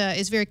 that it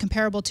is very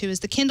comparable to, is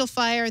the Kindle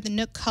Fire, the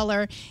Nook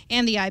Color,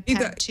 and the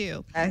iPad 2.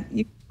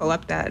 You can pull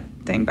up that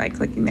thing by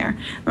clicking there.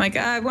 I'm like,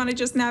 I want to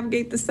just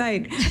navigate the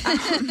site.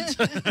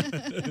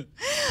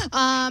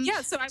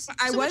 Yeah, so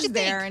I was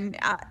there, and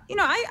you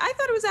know, I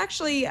thought it was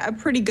actually a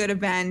pretty good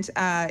event.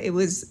 It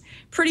was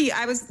pretty.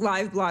 I was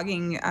live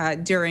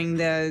blogging during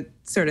the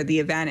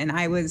event, and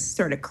I was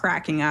sort of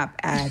cracking up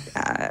at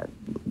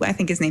I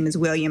think his name is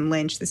William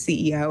Lynch, the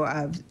CEO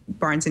of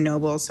Barnes &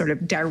 Noble's sort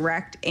of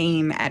direct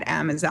aim at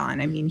Amazon.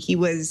 I mean, he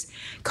was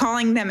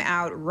calling them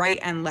out right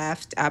and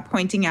left,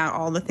 pointing out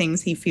all the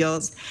things he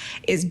feels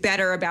is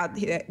better about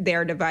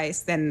their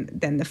device than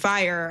the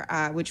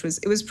Fire, which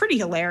was pretty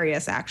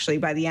hilarious actually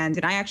by the end.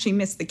 And I actually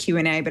missed the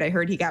Q&A, but I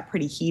heard he got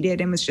pretty heated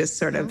and was just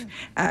sort of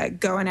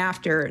going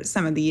after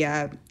some of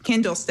the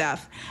Kindle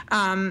stuff.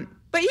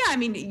 But yeah, I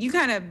mean, you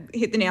kind of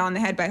hit the nail on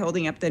the head by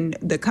holding up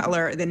the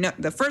color,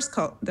 the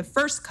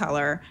first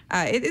color.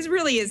 It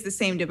really is the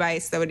same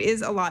device, though it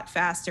is a lot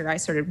faster. I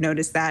sort of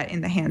noticed that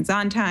in the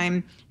hands-on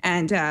time,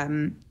 and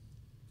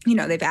you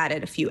know, they've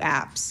added a few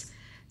apps.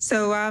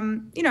 So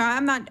you know,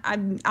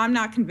 I'm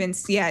not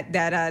convinced yet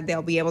that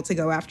they'll be able to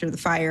go after the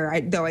Fire.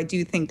 Though I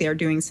do think they're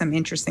doing some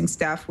interesting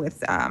stuff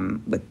with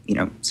you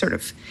know, sort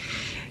of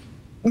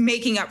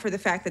making up for the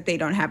fact that they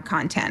don't have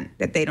content,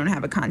 that they don't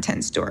have a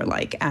content store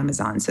like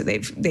Amazon. So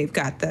they've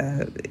got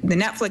the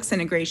Netflix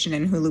integration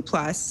and Hulu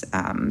Plus,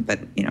 but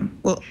you know,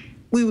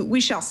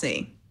 we shall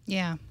see.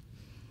 Yeah,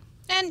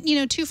 and you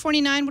know,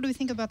 $249. What do we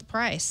think about the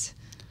price?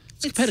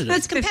 It's competitive.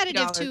 It's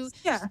competitive to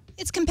yeah.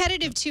 It's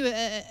competitive to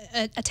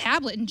a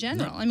tablet in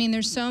general. I mean,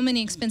 there's so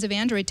many expensive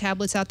Android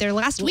tablets out there.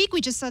 Last week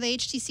we just saw the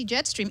HTC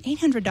Jetstream,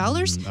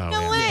 $800. No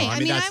way. Well, I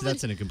mean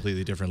that's in a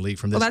completely different league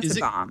from this. Well, that's a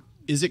bomb.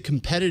 Is it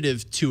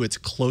competitive to its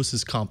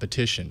closest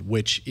competition,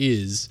 which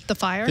is the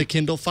Fire? The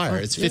Kindle Fire.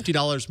 It's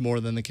 $50 more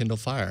than the Kindle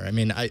Fire. I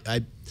mean, I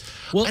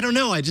don't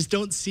know. I just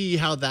don't see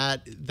how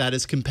that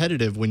is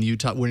competitive when you're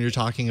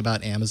talking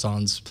about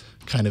Amazon's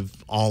kind of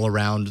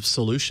all-around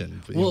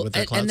solution with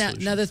their cloud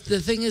solution. Now the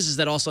thing is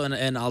that also,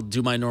 and I'll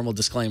do my normal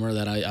disclaimer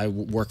that I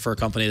work for a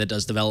company that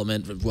does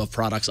development of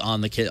products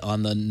on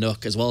the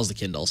Nook as well as the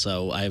Kindle.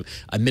 So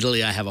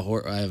admittedly I have a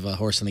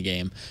horse in the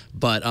game,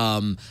 but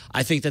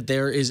I think that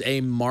there is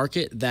a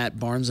market that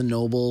Barnes &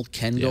 Noble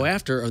can go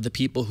after of the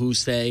people who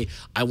say,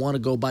 I want to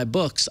go buy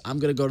books. I'm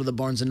going to go to the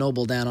Barnes &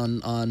 Noble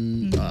down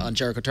on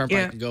Jericho Norfolk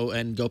Turnpike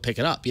and go pick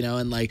it up, you know,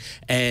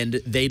 and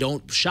they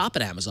don't shop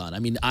at Amazon. I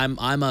mean, I'm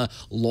a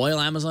loyal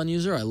Amazon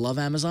user. I love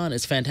Amazon.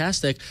 It's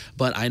fantastic.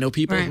 But I know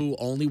people who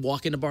only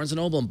walk into Barnes &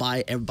 Noble and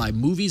buy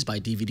movies, buy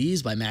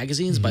DVDs, buy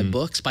magazines, buy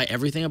books, buy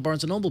everything at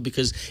Barnes & Noble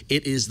because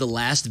it is the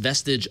last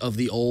vestige of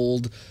the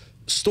old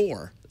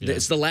store.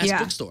 It's the last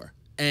bookstore.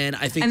 And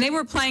I think, and they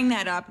were playing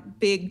that up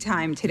big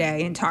time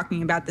today and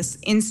talking about this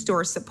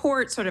in-store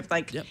support, sort of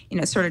like, you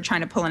know, sort of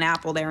trying to pull an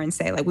Apple there and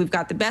say, like, we've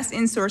got the best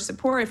in-store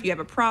support. If you have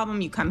a problem,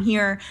 you come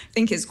here. I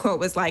think his quote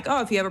was like,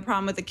 oh, if you have a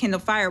problem with the Kindle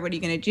Fire, what are you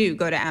going to do?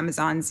 Go to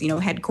Amazon's, you know,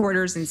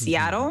 headquarters in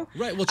Seattle.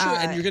 Right. Well, true.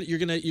 And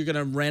you're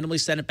gonna randomly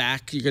send it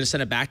back. You're gonna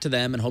send it back to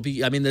them and hope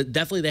I mean,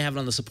 definitely they have it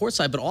on the support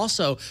side, but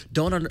also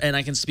and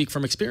I can speak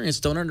from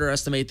experience, don't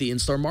underestimate the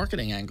in-store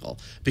marketing angle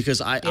because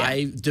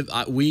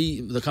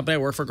the company I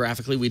work for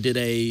graphically, we did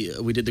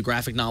the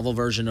graphic novel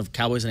version of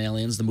Cowboys and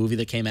Aliens, the movie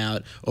that came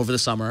out over the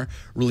summer,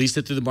 released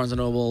it through the Barnes &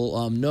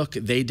 Noble Nook.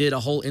 They did a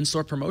whole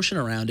in-store promotion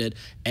around it,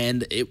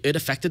 and it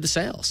affected the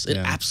sales. It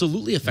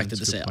absolutely affected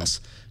the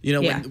sales.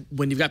 You know,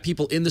 when you've got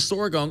people in the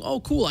store going, oh,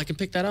 cool, I can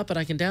pick that up and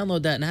I can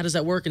download that, and how does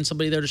that work? And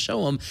somebody there to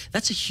show them.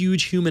 That's a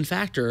huge human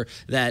factor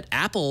that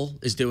Apple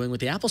is doing with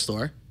the Apple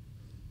Store.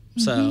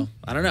 So,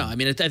 I don't know. I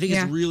mean, I think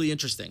it's really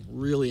interesting,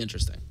 really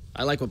interesting.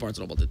 I like what Barnes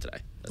 & Noble did today.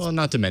 Well,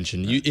 not to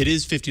mention, it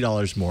is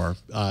 $50 more.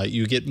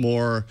 You get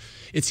more.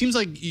 It seems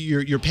like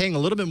you're paying a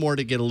little bit more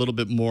to get a little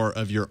bit more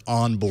of your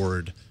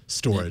onboard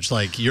storage.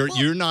 Like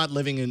you're not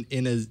living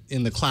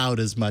in the cloud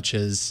as much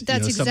as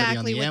somebody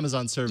on the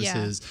Amazon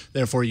services.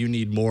 Therefore, you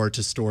need more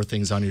to store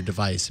things on your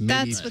device.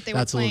 Maybe that's what they were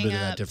that's a little bit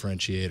playing of that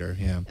differentiator.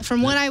 Yeah.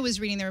 From what I was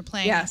reading, they were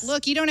playing.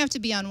 Look, you don't have to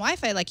be on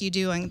Wi-Fi like you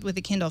do with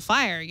the Kindle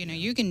Fire. You know,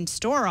 you can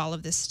store all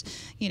of this,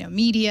 you know,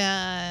 media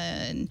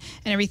and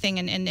everything,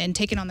 and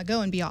take it on the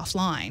go and be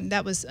offline.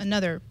 That was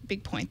another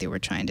big point they were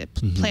trying to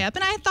play up.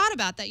 And I thought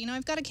about that. You know,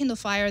 I've got a Kindle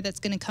Fire that's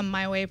going to come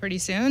my way pretty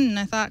soon, and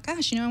I thought,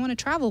 gosh, you know, I want to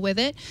travel with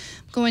it.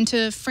 I'm going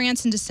to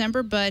France in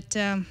December, but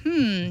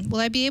will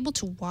I be able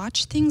to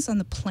watch things on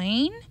the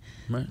plane?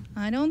 Right.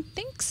 I don't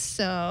think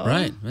so.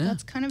 Right. Yeah.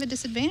 That's kind of a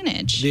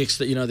disadvantage. The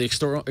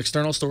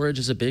external storage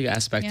is a big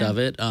aspect of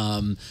it.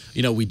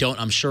 You know,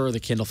 I'm sure the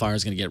Kindle Fire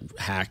is going to get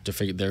hacked.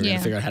 They're going to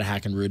figure out how to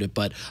hack and root it.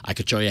 But I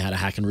could show you how to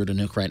hack and root a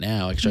Nook right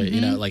now. I could show you,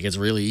 you know, like it's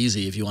really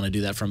easy if you want to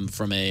do that from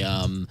a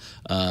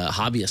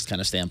hobbyist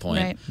kind of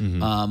standpoint.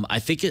 Right. I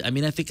think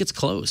it's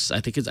close.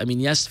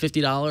 Yes,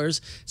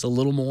 $50. It's a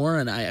little more,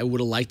 and I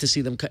would have liked to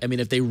see them. I mean,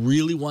 if they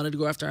really wanted to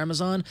go after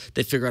Amazon,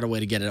 they'd figure out a way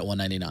to get it at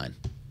 $199.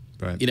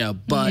 Right. You know,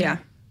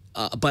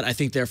 but I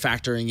think they're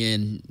factoring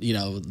in, you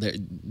know,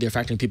 they're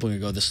factoring people who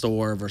go to the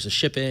store versus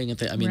shipping.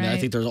 And I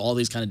think there's all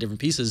these kind of different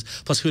pieces.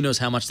 Plus, who knows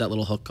how much that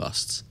little hook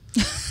costs.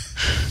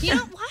 You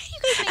know, why are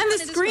you guys and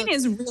the screen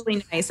is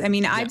really nice. I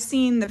mean, I've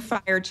seen the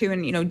Fire too,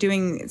 and, you know,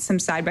 doing some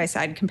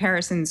side-by-side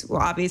comparisons will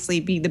obviously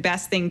be the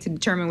best thing to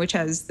determine which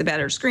has the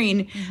better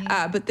screen.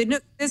 But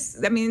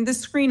the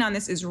screen on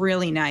this is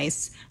really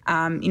nice.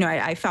 You know,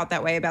 I felt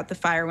that way about the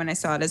Fire when I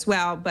saw it as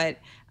well. But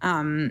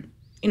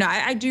you know,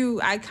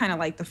 I kind of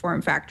like the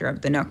form factor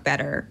of the Nook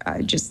better.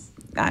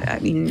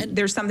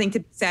 There's something to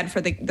be said for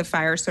the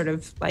Fire sort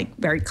of like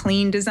very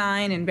clean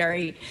design and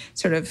very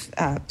sort of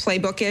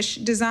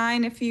playbookish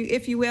design, if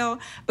you will.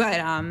 But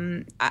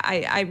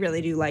I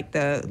really do like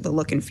the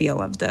look and feel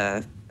of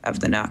the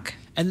Nook.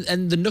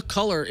 And the Nook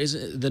color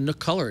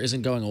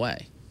isn't going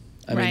away.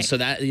 I mean, so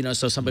that, you know,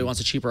 so somebody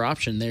wants a cheaper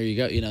option, there you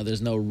go. You know,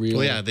 there's no real.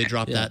 Well, yeah, they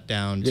dropped that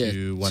down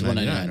to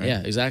 $199. Right?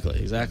 Yeah,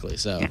 exactly.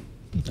 So. Yeah.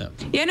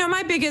 Yeah, no,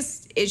 my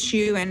biggest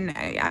issue, and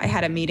I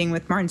had a meeting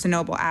with Barnes &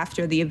 Noble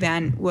after the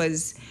event,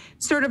 was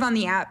sort of on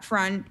the app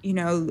front. You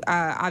know,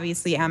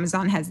 obviously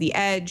Amazon has the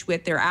edge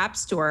with their app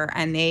store,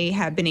 and they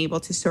have been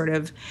able to sort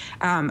of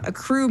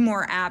accrue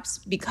more apps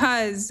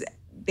because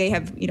they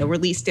have, you know,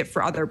 released it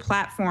for other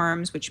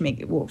platforms, which make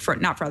it,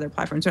 not for other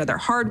platforms, but other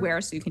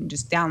hardware, so you can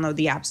just download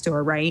the App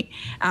Store, right?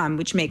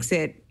 Which makes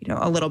it, you know,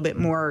 a little bit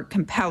more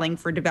compelling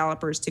for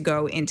developers to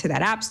go into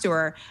that App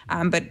Store.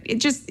 But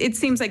it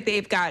seems like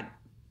they've got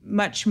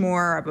much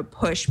more of a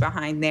push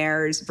behind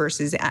theirs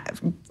versus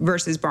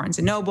Barnes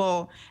 &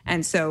 Noble.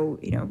 And so,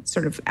 you know,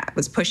 sort of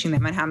was pushing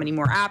them on how many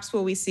more apps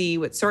will we see,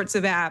 what sorts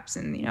of apps.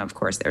 And, you know, of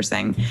course, they're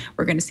saying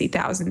we're going to see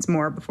thousands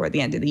more before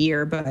the end of the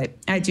year. But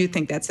I do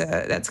think that's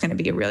going to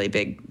be a really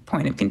big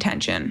point of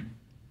contention.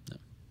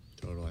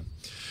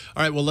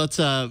 All right, well, let's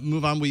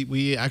move on.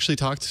 We actually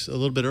talked a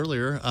little bit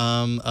earlier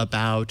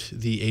about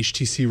the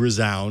HTC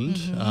Rezound,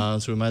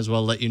 so we might as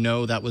well let you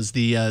know that was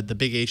the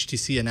big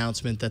HTC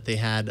announcement that they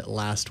had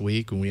last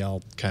week, and we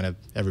all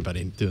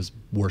everybody, it was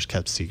worst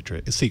kept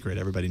secret.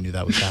 Everybody knew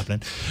that was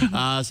happening.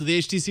 So the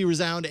HTC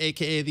Rezound,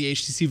 aka the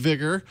HTC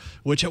Vigor,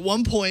 which at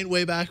one point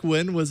way back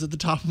when was at the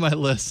top of my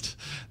list.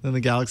 Then the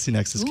Galaxy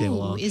Nexus came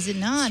along. Is it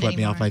not? Swept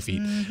me anymore? off my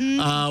feet.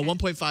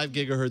 1.5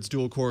 gigahertz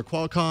dual core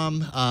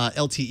Qualcomm,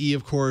 LTE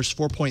of course,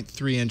 4.3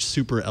 6.3-inch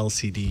Super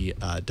LCD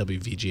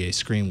WVGA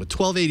screen with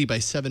 1280 by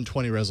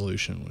 720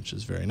 resolution, which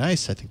is very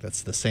nice. I think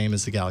that's the same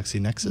as the Galaxy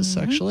Nexus,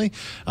 actually.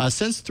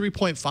 Sense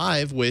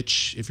 3.5,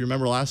 which, if you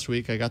remember last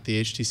week, I got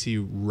the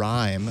HTC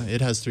Rime.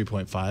 It has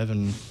 3.5,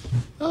 and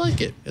I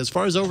like it. As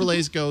far as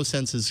overlays go,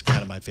 Sense is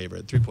kind of my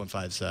favorite.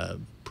 3.5 is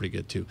pretty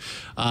good, too.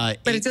 But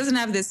it doesn't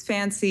have this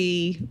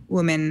fancy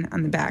woman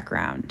on the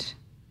background.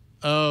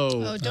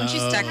 Oh, don't you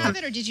still have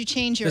it, or did you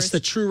change yours? That's the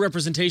true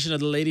representation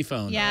of the lady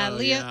phone. Yeah,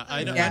 Leah. Yeah,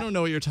 I don't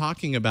know what you're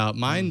talking about.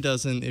 Mine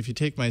doesn't, if you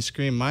take my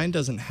screen, mine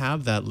doesn't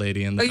have that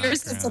lady in the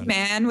background. Yours is a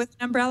man with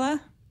an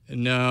umbrella?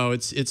 No,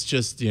 it's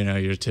just, you know,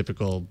 your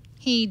typical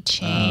He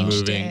changed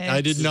moving. it.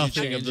 I did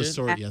nothing change of the it?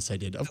 sort. Yes, I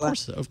did. Of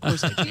course I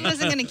did. He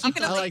wasn't going to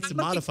keep I like to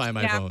modify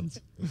my phones.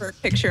 For a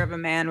picture of a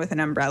man with an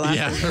umbrella.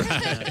 Yeah,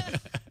 right.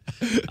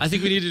 I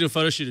think we need to do a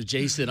photo shoot of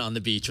Jason on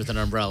the beach with an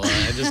umbrella.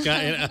 I just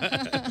got.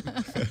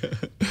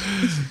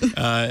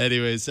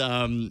 Anyways,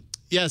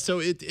 yeah, so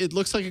it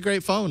looks like a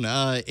great phone.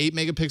 8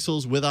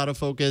 megapixels with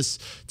autofocus,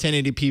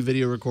 1080p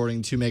video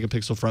recording, 2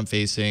 megapixel front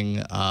facing,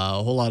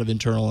 a whole lot of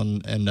internal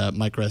and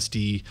micro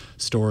SD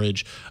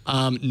storage.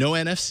 No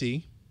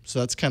NFC. So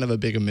that's kind of a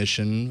big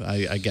omission,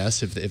 I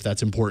guess, if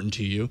that's important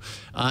to you.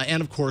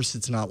 And of course,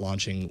 it's not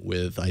launching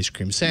with ice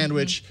cream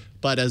sandwich.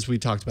 But as we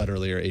talked about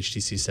earlier,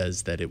 HTC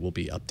says that it will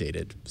be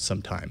updated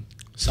sometime.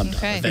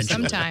 Okay,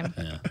 eventually. sometime.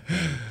 Yeah.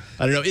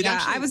 I don't know.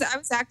 Yeah, I was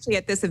actually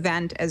at this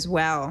event as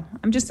well.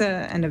 I'm just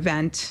an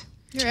event.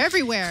 You're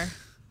everywhere.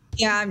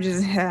 Yeah, I'm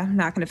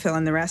not going to fill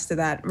in the rest of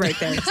that right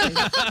there.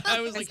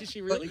 I was like, is she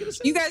really going to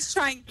say You guys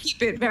try and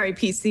keep it very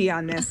PC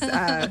on this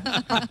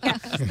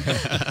podcast.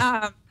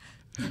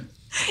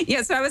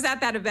 Yeah, so I was at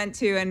that event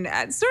too, and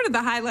sort of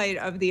the highlight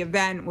of the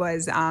event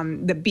was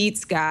the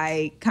Beats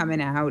guy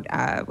coming out.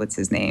 What's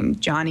his name?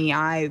 Johnny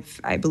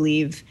Ive, I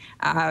believe,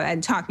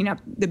 and talking up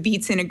the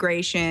Beats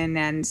integration.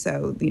 And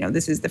so, you know,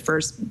 this is the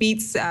first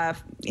Beats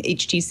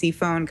HTC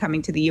phone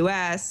coming to the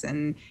U.S.,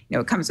 and you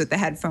know, it comes with the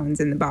headphones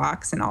in the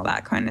box and all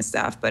that kind of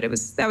stuff. But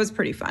that was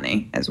pretty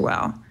funny as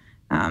well.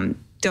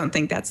 Don't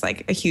think that's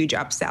like a huge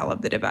upsell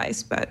of the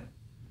device, but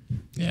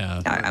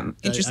yeah, I'm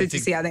interested to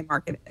see how they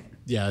market it.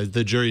 Yeah,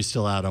 the jury's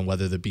still out on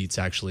whether the Beats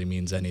actually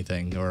means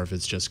anything, or if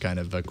it's just kind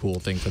of a cool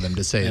thing for them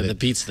to say. Yeah, that the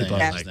Beats thing.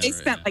 Yeah, like they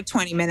spent like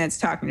 20 minutes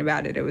talking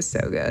about it. It was so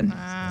good.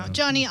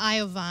 Johnny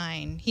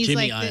Iovine. He's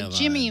Jimmy like the Iovine.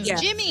 Jimmy. Yeah.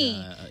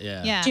 Jimmy.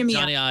 Yeah. Jimmy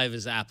Johnny Ive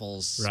is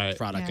Apple's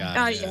product Oh,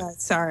 guy. yeah,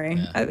 sorry.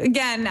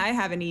 Again, I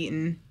haven't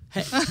eaten.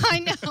 I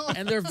know.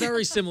 And they're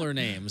very similar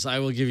names. I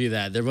will give you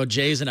that. They're both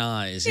J's and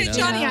I's. You know?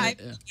 Johnny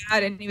Ive,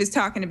 and he was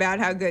talking about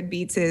how good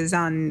Beats is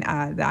on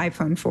the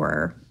iPhone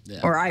 4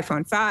 or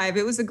iPhone 5.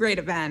 It was a great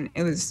event.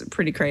 It was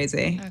pretty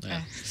crazy. Okay.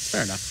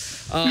 Fair enough.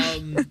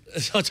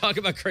 So talk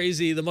about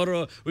crazy. The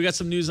Motorola. We got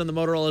some news on the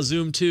Motorola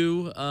Zoom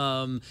 2.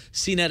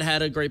 CNET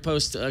had a great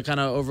post, kind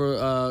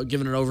of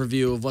giving an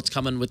overview of what's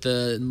coming with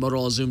the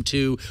Motorola Zoom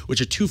 2,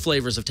 which are 2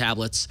 flavors of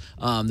tablets.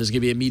 There's going to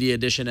be a media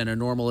edition and a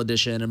normal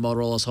edition, and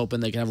Motorola's hoping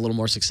they can have a little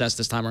more success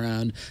this time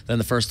around than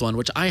the first one,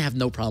 which I have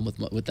no problem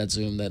with that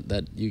Zoom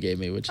that you gave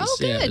me, which is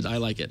good. I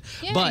like it.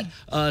 Yay.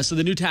 But so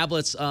the new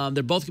tablets,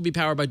 they're both going to be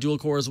powered by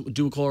dual-core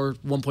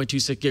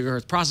 1.26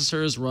 gigahertz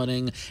processors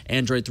running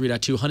Android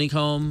 3.2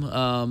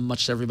 Honeycomb.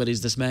 Much to everybody's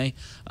dismay.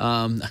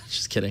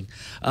 Just kidding.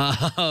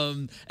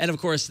 And of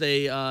course,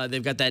 they've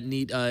got that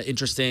neat,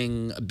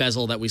 interesting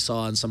bezel that we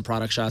saw in some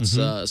product shots,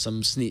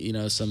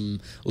 some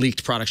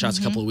leaked product shots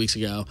a couple of weeks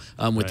ago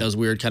with those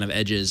weird kind of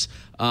edges.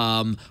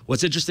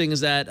 What's interesting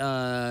is that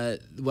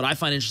what I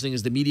find interesting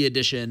is the media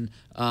edition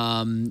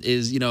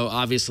is, you know,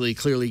 obviously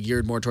clearly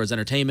geared more towards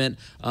entertainment.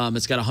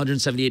 It's got a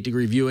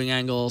 178-degree viewing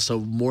angle, so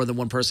more than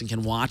one person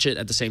can watch it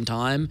at the same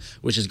time,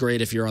 which is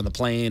great if you're on the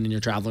plane and you're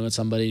traveling with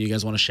somebody and you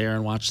guys want to share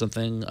and watch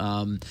something.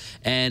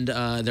 And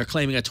they're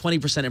claiming a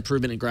 20%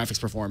 improvement in graphics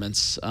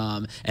performance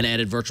and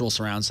added virtual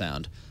surround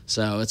sound.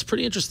 So it's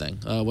pretty interesting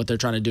what they're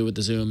trying to do with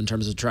the Zoom in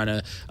terms of trying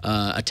to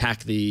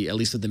attack at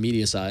least with the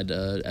media side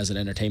as an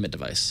entertainment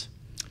device.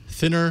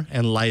 Thinner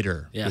and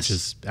lighter, Yes. which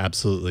is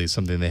absolutely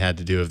something they had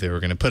to do if they were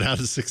going to put out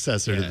a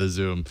successor to the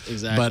Zoom.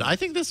 Exactly. But I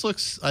think this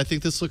looks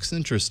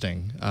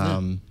interesting.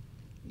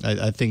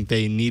 I think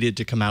they needed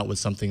to come out with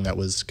something that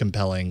was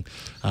compelling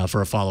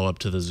for a follow-up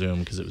to the Zoom,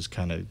 because it was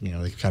kind of, you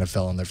know, they kind of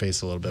fell on their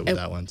face a little bit with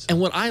that one. So. And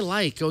what I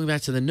like, going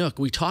back to the Nook,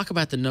 we talk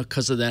about the Nook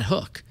because of that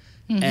hook.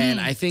 And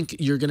I think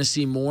you're going to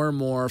see more and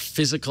more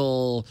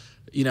physical,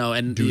 you know,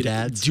 and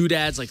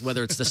doodads, like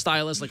whether it's the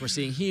stylus like we're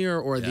seeing here,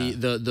 or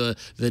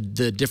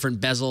the different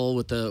bezel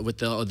with the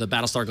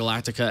Battlestar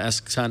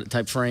Galactica-esque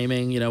type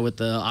framing, you know, with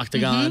the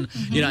octagon.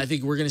 You know, I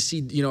think we're going to see,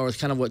 you know,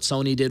 kind of what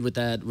Sony did with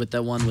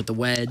that one with the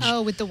wedge.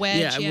 Oh, with the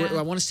wedge. Yeah,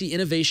 I want to see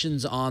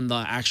innovations on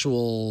the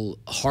actual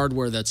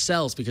hardware that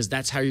sells, because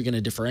that's how you're going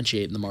to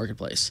differentiate in the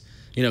marketplace.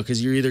 You know,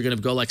 because you're either going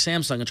to go like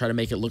Samsung and try to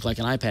make it look like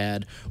an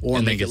iPad, or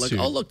And then make it get like, sued.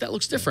 oh look, that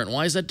looks different.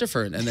 Why is that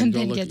different? And then And go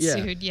then look. get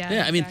sued, yeah,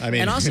 Yeah. I mean, exactly.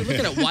 and also look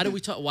at it. Why do we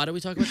talk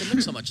about the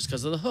Nook so much? It's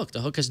because of the hook.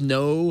 The hook has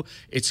no.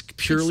 It's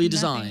purely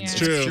It's nothing, designed. yeah. It's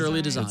True.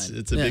 purely designed.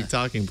 It's a big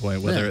talking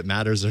point, whether it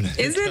matters or not.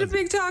 Is it a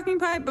big talking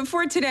point?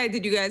 Before today,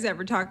 did you guys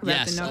ever talk about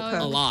Yes, the Nook Oh, a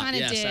hook? lot. kinda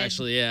Yes, did.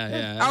 actually,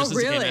 yeah. Oh, Ever since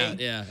it came really? out,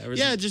 yeah. Ever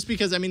Yeah, since- just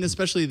because, I mean,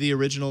 especially the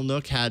original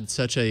Nook had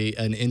such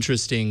an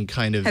interesting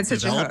kind of Had such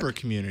a developer hook.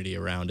 community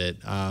around it,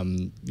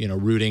 you know,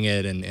 rooting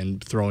it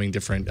and throwing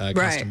different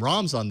custom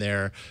ROMs on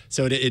there.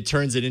 So it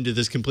turns it into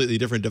this completely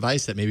different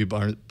device that maybe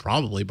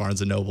probably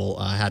Barnes & Noble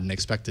hadn't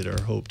expected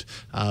or hoped.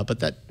 But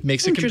that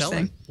makes it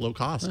compelling, low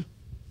cost.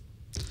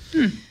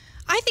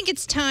 I think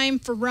it's time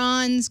for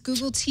Ron's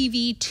Google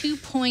TV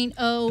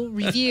 2.0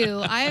 review.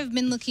 I have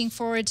been looking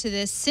forward to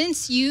this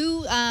since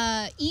you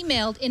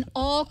emailed in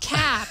all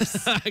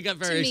caps I got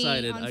very to me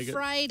excited. on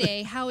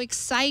Friday how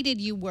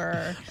excited you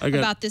were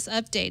about this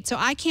update. So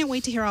I can't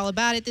wait to hear all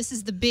about it. This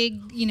is the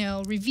big,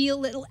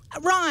 reveal.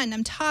 Ron,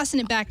 I'm tossing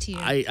it back to you.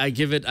 I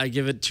give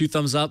it 2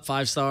 thumbs up,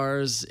 5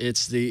 stars.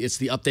 It's the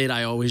update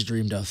I always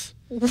dreamed of.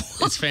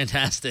 It's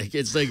fantastic.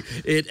 It's like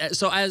it.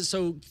 So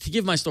to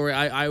give my story,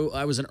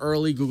 I was an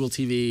early Google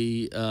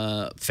TV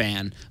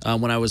fan.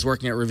 When I was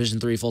working at Revision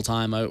 3 full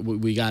time,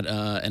 we got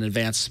an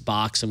advanced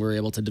box and we were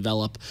able to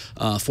develop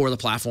for the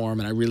platform.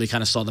 And I really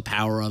kind of saw the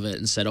power of it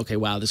and said, okay,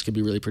 wow, this could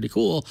be really pretty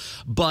cool.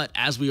 But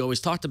as we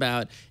always talked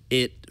about,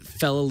 it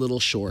fell a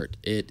little short.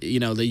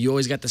 You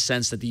always got the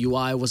sense that the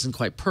UI wasn't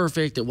quite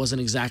perfect. It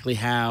wasn't exactly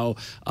how,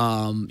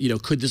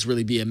 could this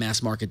really be a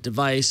mass market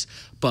device?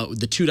 But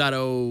the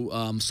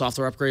 2.0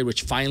 software upgrade,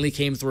 which finally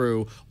came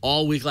through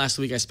all week last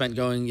week, I spent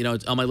going,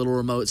 on my little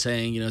remote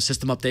saying,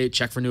 system update,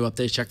 check for new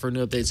updates, check for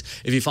new updates.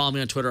 If you follow me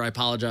on Twitter, I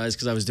apologize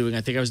because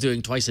I think I was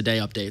doing twice a day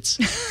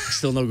updates.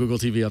 Still no Google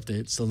TV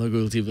update. Still no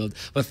Google TV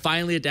update. But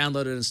finally it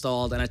downloaded and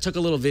installed, and I took a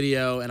little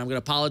video, and I'm going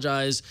to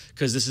apologize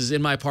because this is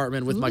in my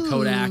apartment with my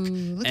Kodak.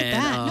 Look at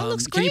that. No, it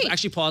looks Can great. you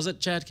actually pause it,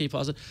 Chad? Can you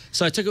pause it?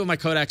 So I took it with my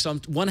Kodak. So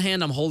one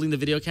hand I'm holding the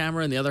video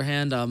camera, and the other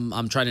hand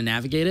I'm trying to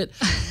navigate it.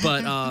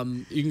 But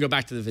you can go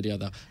back to the video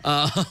though.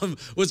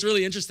 What's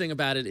really interesting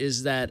about it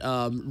is that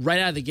right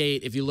out of the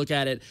gate, if you look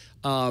at it,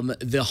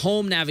 the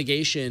home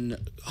navigation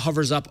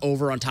hovers up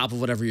over on top of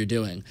whatever you're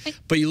doing.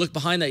 But you look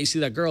behind that, you see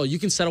that girl. You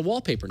can set a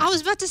wallpaper now. I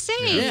was about to say.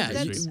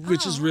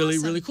 Which is really,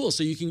 awesome. really cool.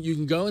 So you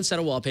can go and set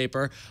a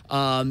wallpaper.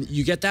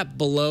 You get that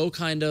below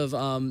kind of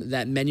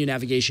that menu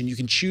navigation. You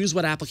can choose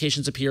what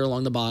applications appear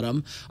along the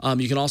bottom.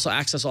 You can also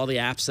access all the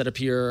apps that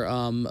appear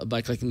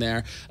by clicking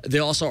there.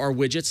 There also are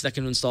widgets that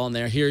can install in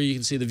there. Here you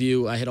can see the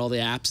view. I hit all the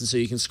apps, and so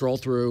you can scroll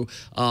through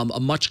a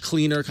much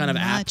cleaner kind of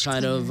app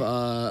kind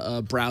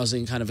of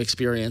browsing kind of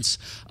experience.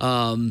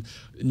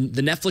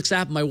 The Netflix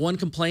app, my one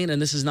complaint, and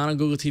this is not on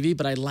Google TV,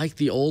 but I like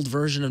the old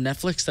version of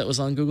Netflix that was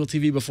on Google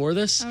TV before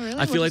this. Oh, really?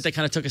 I feel like they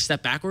kind of took a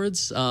step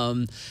backwards.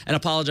 And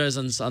apologize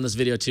on this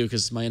video too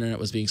because my internet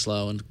was being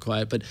slow and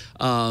quiet. But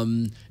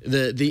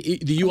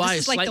the UI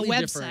is like the slightly website.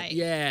 different.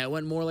 Yeah, it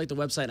went more like the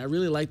website. And I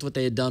really liked what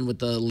they had done with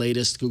the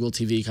latest Google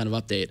TV kind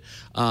of update.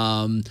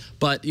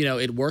 But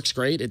it works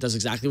great. It does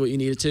exactly what you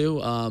need it to.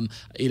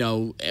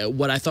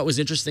 What I thought was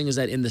interesting is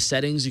that in the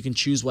settings you can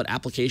choose what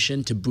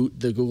application to boot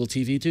the Google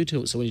TV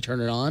to. So when you turn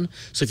it on,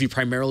 so if you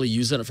primarily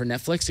use it for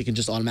Netflix, it can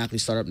just automatically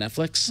start up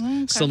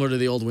Netflix, similar to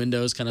the old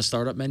Windows kind of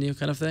startup menu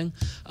kind of thing.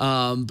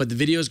 But the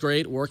video is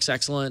great, works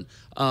excellent.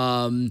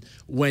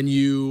 When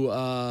you,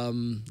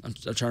 I'm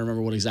trying to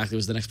remember what exactly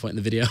was the next point in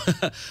the video.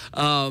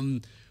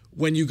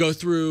 When you go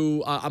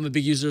through, I'm a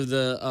big user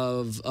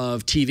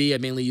of TV. I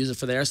mainly use it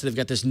for there. So they've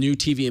got this new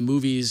TV and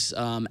movies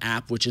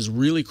app, which is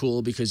really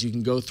cool because you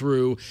can go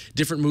through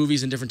different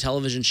movies and different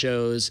television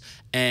shows,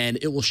 and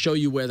it will show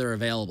you where they're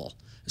available.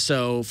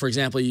 So, for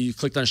example, you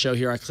clicked on a show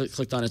here. I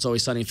clicked on It's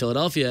Always Sunny in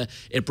Philadelphia.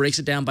 It breaks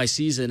it down by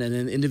season, and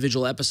then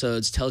individual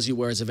episodes tells you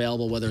where it's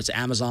available, whether it's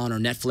Amazon or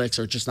Netflix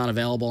or just not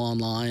available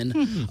online.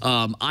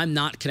 I'm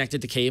not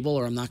connected to cable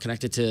or I'm not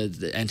connected to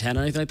the antenna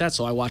or anything like that,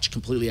 so I watch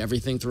completely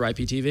everything through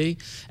IPTV.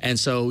 And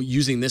so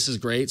using this is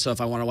great. So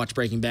if I want to watch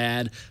Breaking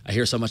Bad, I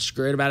hear so much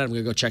great about it, I'm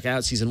going to go check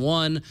out season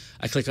 1.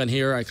 I click on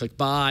here, I click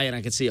buy, and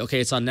I can see,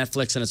 okay, it's on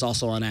Netflix and it's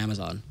also on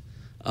Amazon.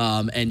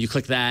 And you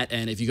click that,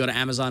 and if you go to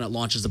Amazon, it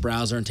launches the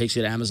browser and takes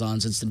you to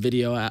Amazon's instant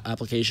video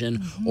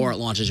application, or it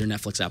launches your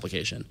Netflix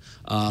application.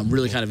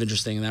 Really kind of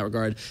interesting in that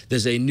regard.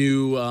 There's a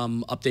new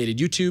updated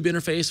YouTube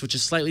interface, which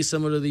is slightly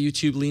similar to the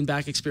YouTube lean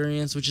back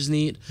experience, which is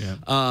neat.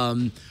 Yeah.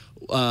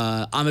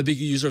 I'm a big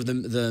user of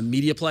the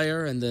media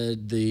player and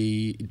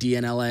the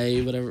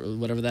DNLA,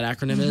 whatever that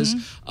acronym is.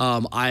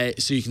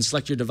 So you can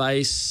select your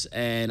device,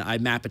 and I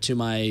map it to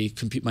my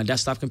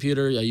desktop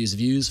computer. I use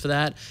Views for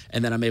that,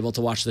 and then I'm able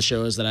to watch the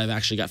shows that I've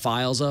actually got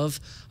files of.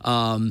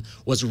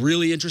 What's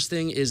really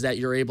interesting is that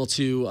you're able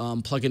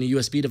to plug in a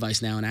USB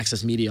device now and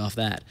access media off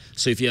that.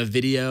 So if you have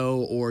video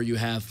or you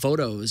have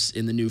photos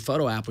in the new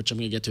photo app, which I'm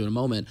going to get to in a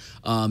moment,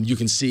 you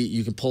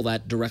can pull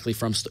that directly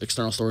from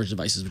external storage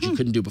devices, which you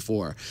couldn't do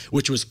before,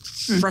 which was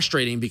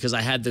frustrating because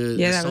I had the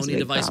Sony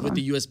device with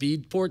the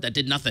USB port that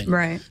did nothing.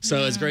 Right.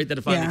 So it's great that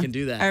it finally can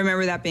do that. I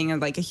remember that being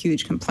like a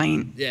huge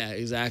complaint. Yeah,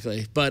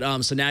 exactly.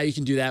 But so now you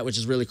can do that, which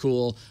is really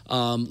cool.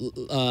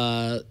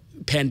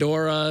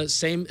 Pandora,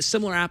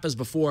 similar app as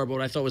before, but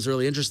what I thought was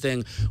really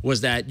interesting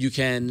was that you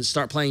can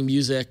start playing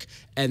music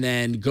and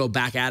then go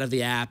back out of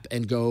the app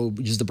and go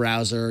use the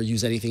browser,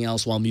 use anything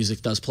else while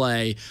music does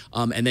play.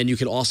 And then you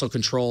can also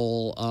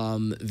control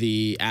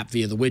the app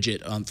via the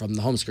widget from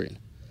the home screen.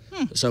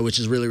 So, which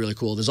is really, really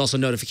cool. There's also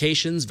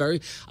notifications.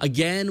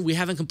 Again, we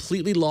haven't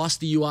completely lost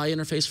the UI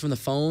interface from the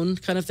phone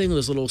kind of thing.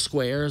 Those little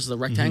squares, the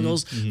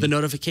rectangles, the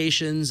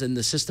notifications and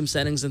the system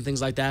settings and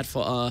things like that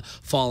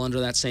fall under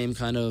that same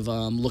kind of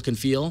look and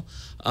feel.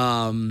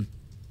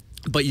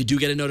 But you do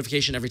get a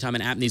notification every time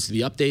an app needs to be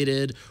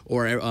updated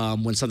or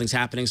when something's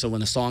happening. So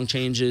when a song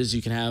changes,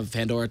 you can have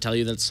Pandora tell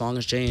you that the song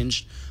has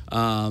changed.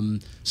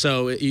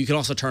 So you can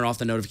also turn off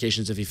the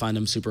notifications if you find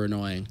them super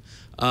annoying.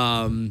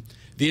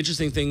 The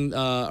interesting thing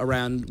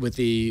around with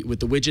the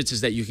widgets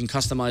is that you can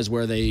customize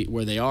where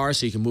they are,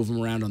 so you can move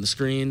them around on the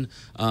screen.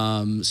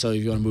 So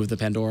if you want to move the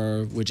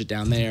Pandora widget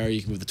down there, you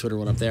can move the Twitter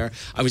one up there.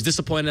 I was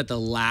disappointed at the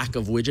lack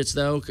of widgets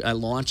though. At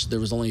launch, there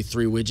was only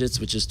 3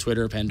 widgets, which is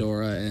Twitter,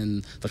 Pandora,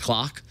 and the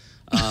clock.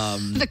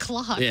 The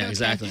clock. Yeah,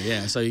 exactly.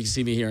 Yeah, so you can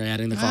see me here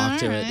adding the clock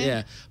to it.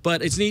 Yeah,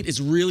 but it's neat. It's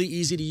really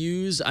easy to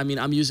use. I mean,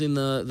 I'm using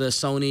the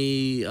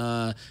Sony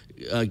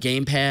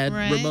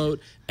gamepad remote,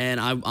 and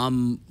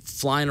I'm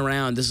flying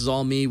around. This is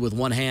all me with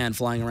one hand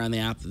flying around the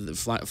app,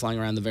 flying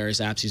around the various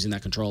apps using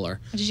that controller.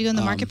 Did you go in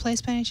the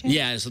marketplace by any chance?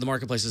 Yeah, so the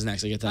marketplace is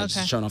next. I get that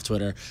just shown off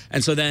Twitter.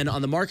 And so then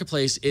on the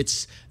marketplace,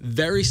 it's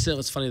very similar.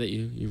 It's funny that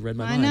you read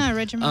my mind. I know, I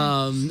read your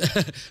mind.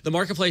 The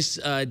marketplace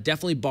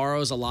definitely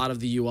borrows a lot of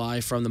the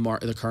UI from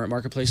the current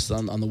marketplace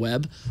on the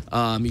web. You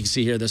can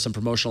see here there's some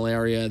promotional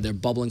area. They're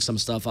bubbling some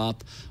stuff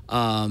up.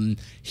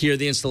 Here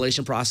the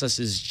installation process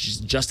is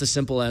just as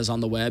simple as on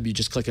the web. You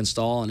just click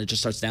install and it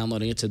just starts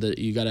downloading it to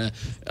you gotta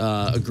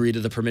agree to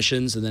the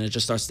permissions, and then it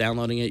just starts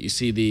downloading it. You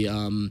see the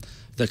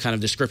kind of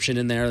description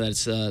in there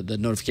that's the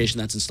notification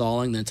that's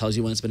installing, then it tells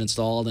you when it's been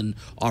installed and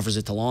offers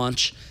it to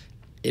launch.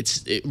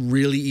 It's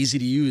really easy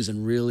to use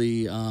and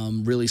really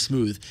really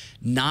smooth.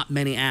 Not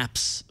many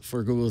apps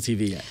for Google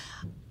TV yet.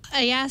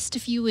 I asked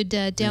if you would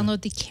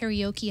download the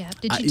karaoke app.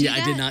 Did you do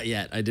that? I did not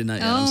yet.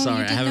 Oh, I'm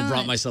sorry. I haven't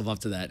brought myself up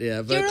to that.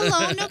 Yeah, but you're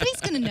alone.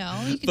 Nobody's going to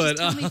know. You can just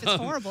tell me if it's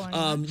horrible or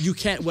not. You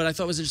can't. What I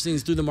thought was interesting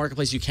is through the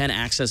marketplace, you can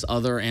access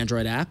other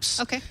Android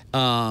apps. Okay.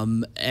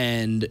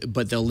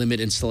 But they'll limit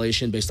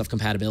installation based off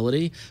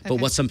compatibility.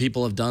 But what some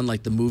people have done,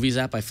 like the Movies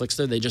app by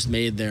Flickster, they just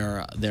made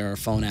their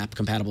phone app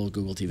compatible with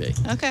Google TV.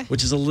 Okay.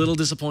 Which is a little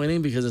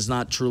disappointing because it's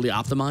not truly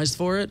optimized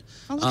for it.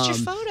 Oh, look at your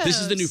photos.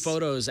 This is the new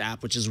Photos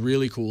app, which is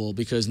really cool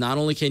because not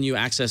only can you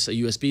access a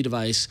USB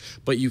device,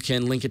 but you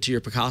can link it to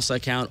your Picasa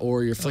account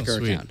or your Flickr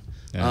account.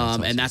 Yeah,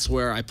 awesome. And that's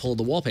where I pulled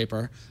the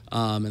wallpaper,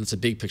 and it's a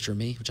big picture of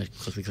me, which I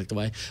quickly clicked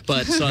away.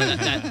 But so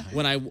that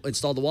when I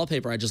installed the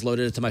wallpaper, I just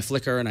loaded it to my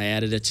Flickr and I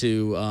added it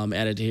to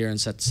here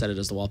and set it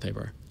as the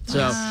wallpaper. So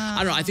I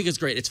don't know. I think it's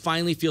great. It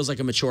finally feels like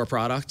a mature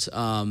product.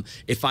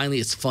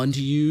 It's fun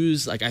to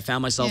use. Like I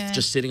found myself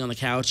just sitting on the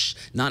couch,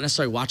 not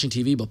necessarily watching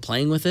TV, but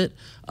playing with it.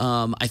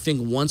 I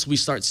think once we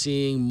start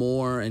seeing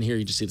more, and here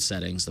you just see the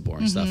settings, the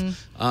boring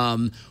stuff.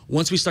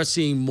 Once we start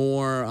seeing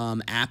more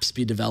apps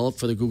be developed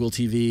for the Google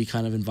TV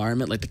kind of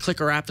environment, like the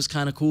Clicker app is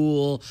kind of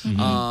cool.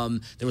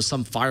 There was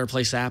some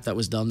Fireplace app that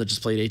was done that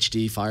just played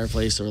HD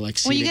Fireplace or like.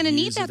 Well, you're gonna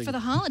need that for the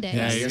holidays.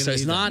 Yeah, so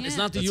it's not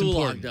the Yule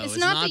log though. It's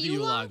not the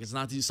Yule log. It's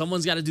not the.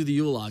 Someone's got to do the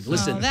Yule log.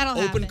 Listen,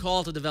 open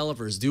call to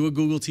developers. Do a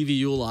Google TV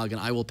Yule log, and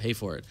I will pay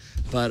for it.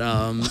 But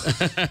I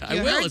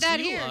will. It's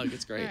the Yule log.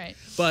 It's great. Right.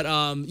 But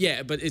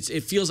but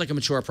it feels like a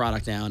mature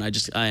product now,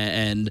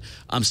 and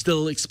I'm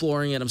still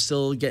exploring it. I'm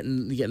still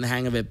getting the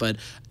hang of it. But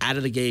out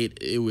of the gate,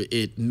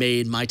 it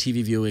made my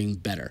TV viewing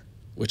better,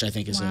 which I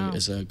think is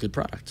a good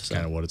product. So,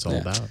 kind of what it's all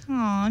about. Oh,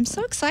 I'm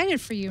so excited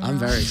for you, Ron. I'm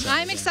very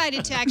excited. I'm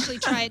excited to actually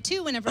try it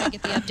too whenever I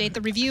get the update.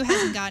 The review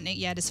hasn't gotten it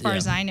yet as far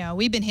as I know.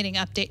 We've been hitting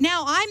update.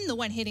 Now I'm the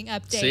one hitting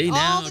update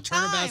all the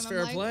time. Turnabout's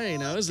fair play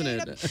now, isn't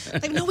it?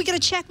 Like, no, we got to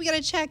check. We got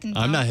to check. And,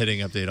 I'm not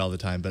hitting update all the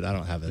time, but I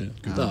don't have a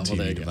Google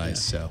TV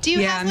device. So. Do you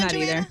have one, not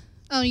Joanna? either.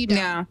 Oh, you don't?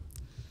 No.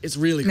 It's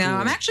really cool. No,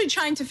 I'm actually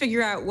trying to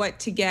figure out what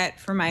to get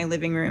for my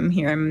living room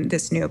here in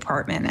this new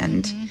apartment.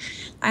 And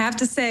I have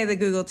to say the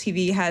Google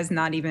TV has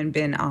not even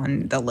been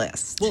on the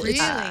list. Well, really?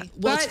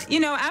 But,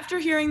 after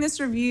hearing this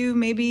review,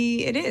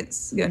 maybe it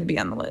is going to be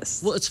on the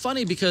list. Well, it's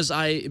funny because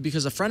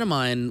a friend of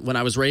mine, when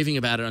I was raving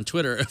about it on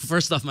Twitter,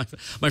 first off,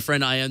 my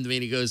friend IM'd me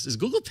and he goes, "Is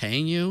Google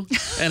paying you?"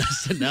 And I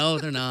said, "No,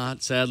 they're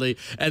not, sadly."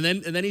 And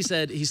then he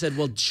said,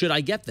 "Well, should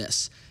I get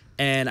this?"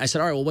 And I said,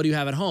 "All right, well, what do you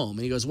have at home?"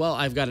 And he goes, "Well,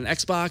 I've got an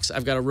Xbox,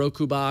 I've got a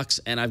Roku box,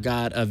 and I've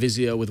got a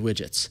Vizio with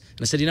widgets."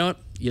 And I said, "You know what?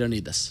 You don't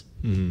need this."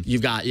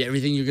 You've got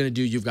everything you're going to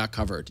do. You've got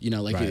covered. You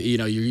know, like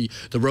the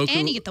Roku.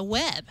 And you get the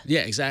web.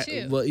 Yeah,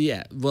 exactly. Too. Well,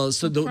 yeah. Well,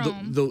 so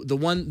the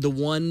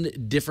one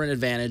different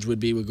advantage would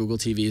be with Google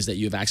TV is that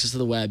you have access to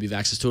the web, you have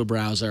access to a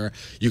browser.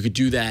 You could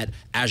do that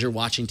as you're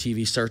watching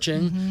TV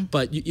searching.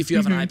 But if you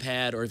have an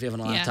iPad or if you have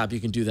a laptop, you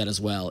can do that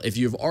as well. If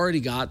you've already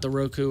got the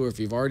Roku or if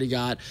you've already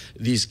got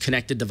these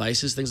connected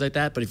devices, things like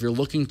that. But if you're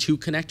looking to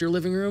connect your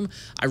living room,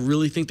 I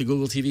really think the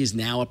Google TV is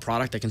now a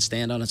product that can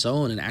stand on its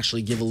own and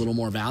actually give a little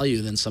more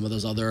value than some of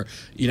those other,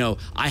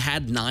 I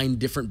had 9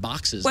 different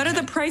boxes. What are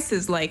the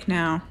prices like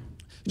now?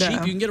 Cheap. You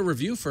can get a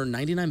review for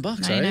 $99,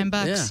 right?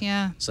 $99,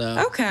 yeah.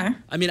 So okay.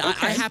 I mean, I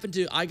happened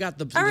to. I got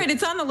the. All right,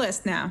 it's on the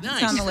list now.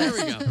 Nice. It's on the list.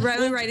 There we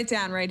go. Write it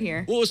down right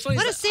here. Well, it was funny.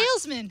 What a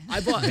salesman!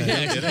 I bought.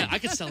 I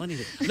could sell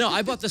anything. No,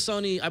 I bought the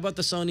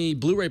Sony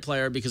Blu-ray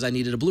player because I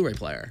needed a Blu-ray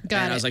player,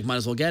 I was like, might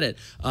as well get it.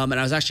 And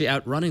I was actually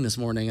out running this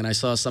morning, and I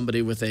saw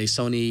somebody with a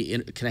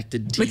Sony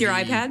connected TV with your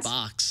iPads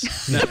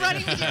box.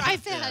 Running with your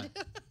iPad.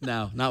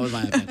 No, not with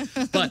my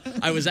iPad. But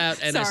I was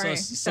out and I saw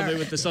somebody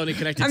with the Sony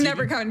connected TV. I'm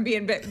never going to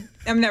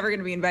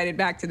be invited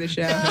back to the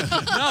show.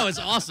 No, it's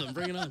awesome.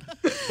 Bring it on.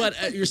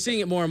 But you're seeing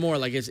it more and more.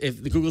 Like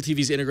if the Google TV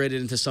is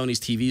integrated into Sony's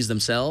TVs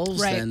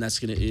themselves, then that's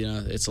gonna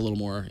it's a little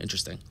more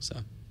interesting. So.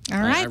 All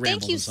right.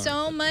 Thank you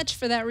so much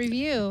for that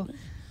review.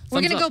 We're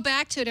going to go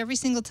back to it every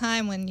single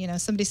time when,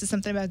 somebody says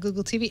something about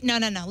Google TV. No.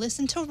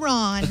 Listen to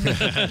Ron.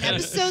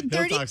 Episode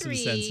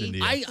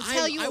 33.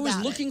 I was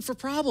looking for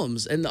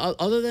problems. And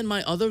other than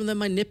my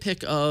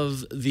nitpick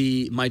of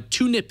my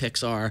 2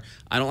 nitpicks are,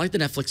 I don't like the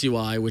Netflix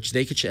UI, which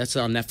that's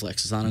on Netflix.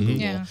 It's not on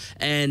Google. Yeah.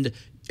 And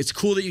it's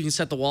cool that you can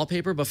set the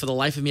wallpaper, but for the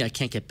life of me, I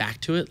can't get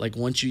back to it. Like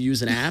once you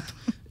use an app,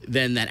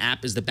 then that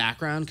app is the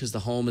background because the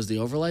home is the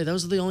overlay.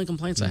 Those are the only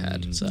complaints I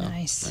had. So,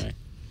 nice. All right.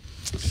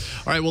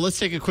 All right, well, let's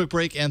take a quick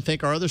break and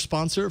thank our other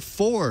sponsor,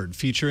 Ford,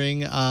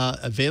 featuring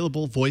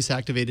available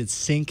voice-activated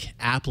Sync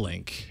App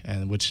Link,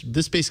 and which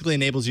this basically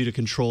enables you to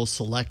control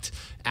select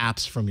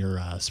apps from your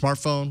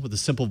smartphone with a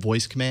simple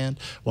voice command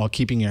while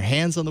keeping your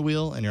hands on the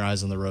wheel and your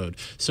eyes on the road.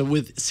 So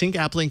with Sync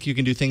App Link, you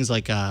can do things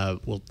like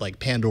like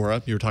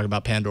Pandora. You were talking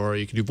about Pandora.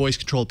 You can do voice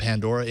control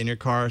Pandora in your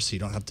car, so you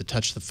don't have to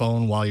touch the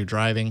phone while you're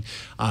driving.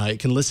 You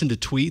can listen to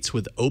tweets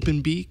with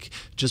OpenBeak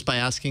just by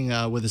asking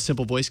with a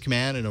simple voice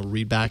command, and it'll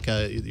read back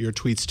your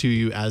tweets to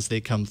you as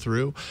they come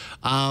through.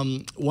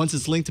 Once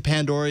it's linked to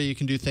Pandora, you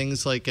can do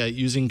things like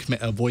using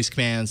voice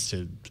commands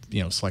to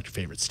select your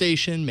favorite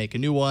station, make a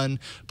new one,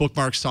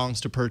 bookmark songs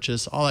to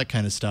purchase, all that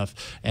kind of stuff,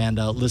 and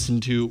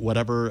listen to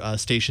whatever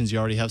stations you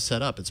already have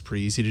set up. It's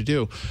pretty easy to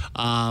do.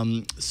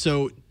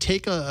 So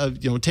take a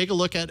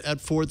look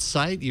at Ford's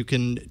site. You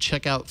can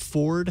check out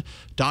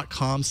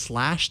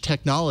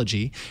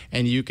ford.com/technology,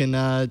 and you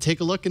can take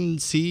a look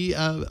and see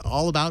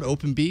all about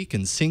OpenBeak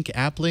and Sync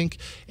App Link,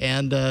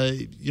 and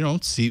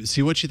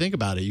see what you think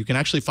about it. You can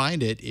actually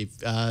find it if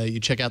you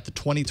check out the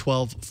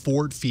 2012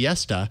 Ford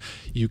Fiesta.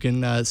 You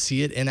can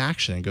see it in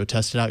action and go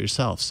test it out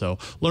yourself. So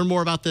learn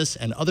more about this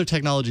and other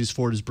technologies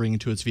Ford is bringing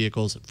to its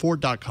vehicles at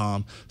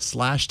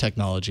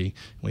ford.com/technology.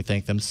 We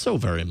thank them so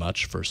very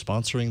much for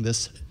sponsoring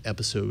this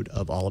episode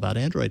of All About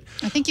Android.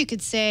 I think you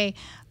could say,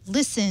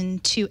 listen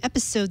to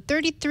episode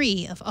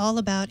 33 of All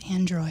About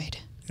Android.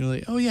 You're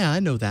like, oh yeah, I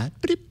know that.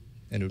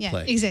 And it would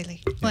play.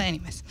 Exactly. Yeah. Well,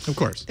 anyways. Of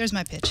course. There's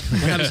my pitch.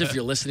 What happens if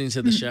you're listening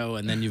to the show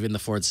and then you're in the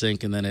Ford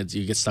Sync and then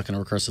you get stuck in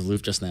a recursive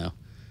loop just now?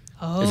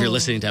 Oh. If you're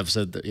listening to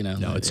episode,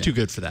 No, it's too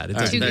good for that. It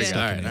doesn't get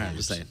stuck in I'm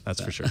just saying.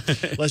 That's for sure.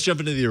 Let's jump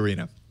into the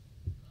arena.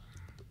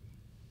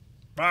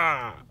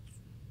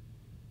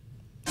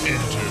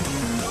 Enter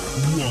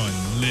One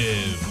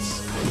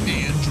Lives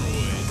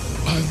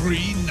Android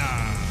Arena.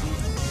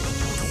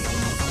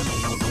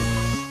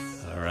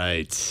 All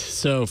right.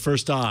 So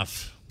first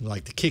off, I'd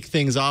like to kick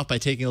things off by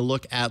taking a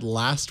look at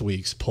last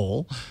week's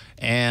poll.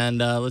 And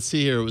let's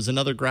see here. It was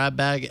another grab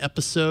bag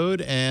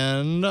episode,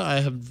 and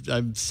I've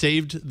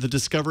saved the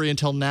discovery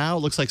until now. It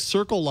looks like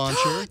Circle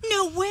Launcher.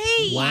 No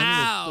way!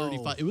 Wow.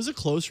 35. It was a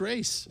close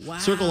race. Wow.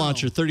 Circle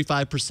Launcher,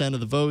 35% of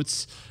the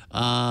votes.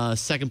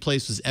 Second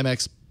place was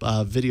MX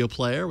Video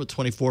Player with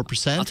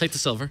 24%. I'll take the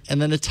silver.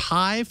 And then a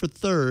tie for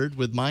third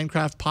with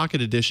Minecraft Pocket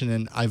Edition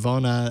and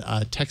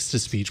Ivona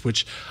Text-to-Speech,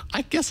 which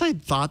I guess I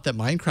thought that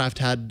Minecraft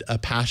had a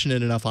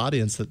passionate enough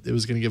audience that it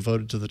was going to get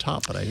voted to the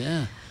top. But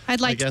I'd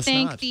like to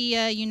thank the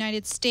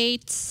United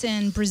States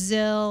and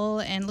Brazil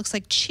and looks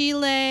like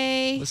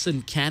Chile.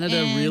 Listen,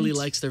 Canada really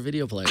likes their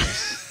video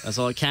players. That's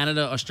all.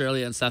 Canada,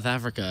 Australia, and South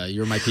Africa.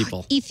 You're my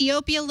people.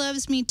 Ethiopia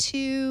loves me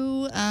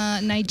too.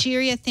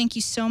 Nigeria, thank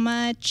you so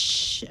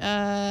much.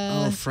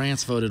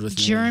 France voted with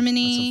Germany.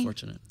 me.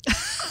 That's unfortunate.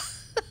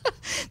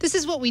 This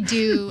is what we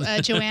do,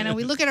 Joanna.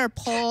 We look at our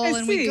poll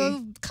and we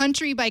go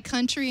country by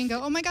country and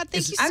go, oh my God,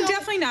 thank you so much. I'm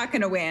definitely not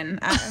going to win.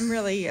 I'm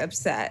really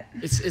upset.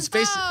 It's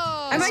basically.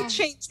 I might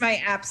change my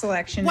app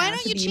selection. Why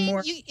don't you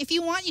change? If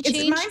you want, you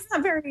change.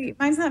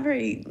 Mine's not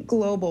very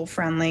global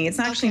friendly. It's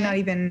actually not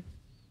even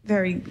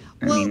very.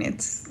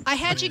 I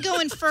had you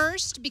going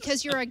first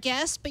because you're a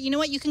guest, but you know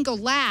what? You can go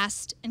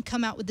last and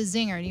come out with the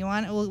zinger. Do you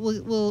want?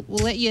 We'll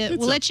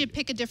let you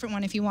pick a different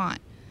one if you want.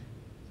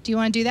 Do you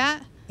want to do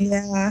that?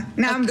 Yeah.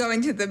 Now I'm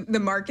going to the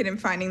market and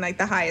finding like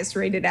the highest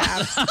rated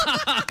apps.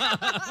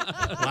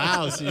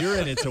 Wow, so you're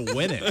in it to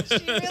win it.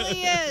 She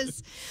really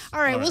is.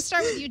 All right, we'll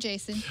start with you,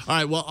 Jason. All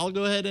right, well, I'll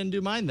go ahead and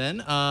do mine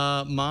then.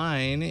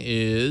 Mine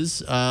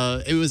is,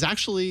 it was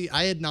actually,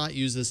 I had not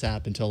used this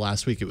app until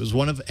last week. It was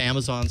one of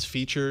Amazon's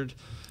featured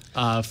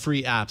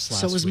free apps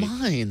last week. So was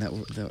mine.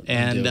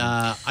 And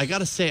I got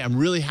to say, I'm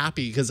really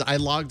happy because I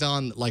logged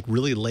on like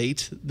really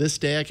late this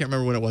day. I can't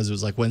remember when it was. It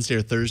was like Wednesday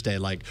or Thursday.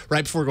 Like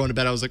right before going to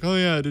bed, I was like, oh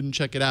yeah, I didn't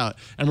check it out.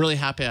 I'm really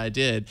happy I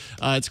did.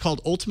 It's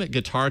called Ultimate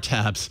Guitar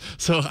Tabs.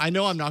 So I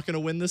know I'm not going to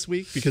win this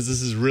week because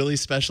this is really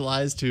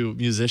specialized to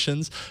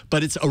musicians,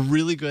 but it's a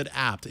really good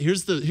app.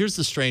 Here's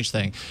the strange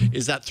thing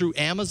is that through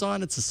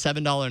Amazon, it's a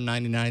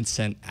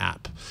 $7.99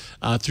 app.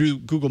 Through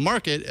Google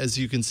Market, as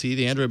you can see,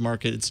 the Android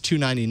market, it's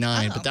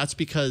 $2.99, but that's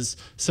because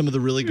some of the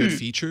really good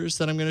features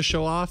that I'm going to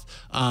show off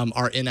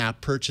are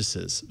in-app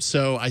purchases.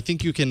 So I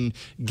think you can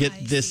get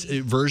this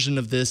version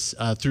of this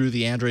through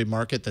the Android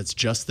market. That's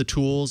just the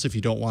tools. If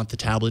you don't want the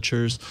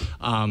tablatures,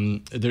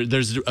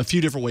 there's a few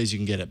different ways you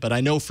can get it. But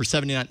I know for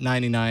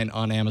 $7.99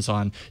 on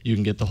Amazon, you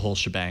can get the whole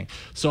shebang.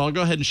 So I'll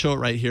go ahead and show it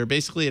right here.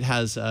 Basically, it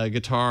has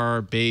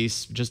guitar,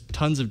 bass, just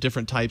tons of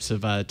different types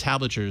of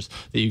tablatures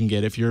that you can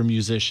get. If you're a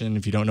musician,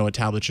 if you don't know what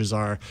tablatures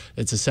are,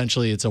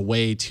 it's a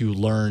way to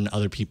learn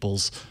other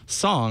people's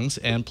songs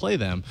and play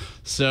them.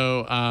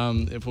 So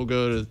if we'll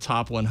go to the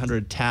top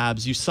 100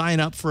 tabs, you sign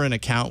up for an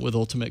account with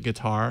Ultimate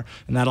Guitar,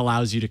 and that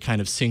allows you to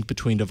kind of sync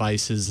between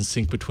devices and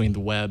sync between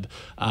the web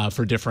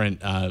for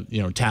different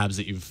tabs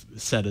that you've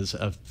set as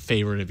a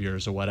favorite of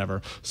yours or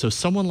whatever. So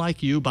Someone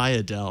Like You by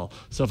Adele.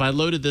 So if I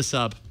loaded this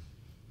up,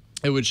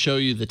 it would show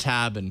you the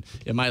tab, and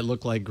it might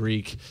look like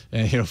Greek,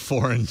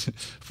 foreign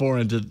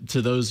to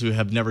those who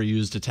have never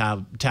used a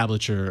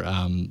tablature,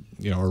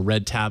 or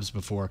read tabs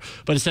before.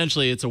 But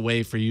essentially, it's a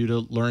way for you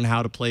to learn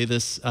how to play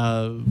this,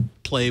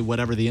 play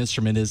whatever the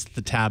instrument is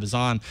the tab is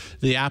on.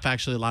 The app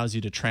actually allows you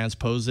to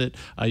transpose it.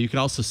 You can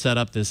also set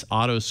up this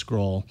auto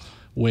scroll,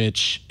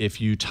 which if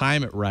you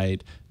time it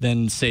right,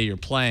 then say you're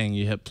playing,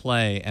 you hit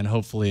play, and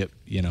hopefully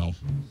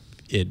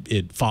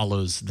it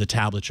follows the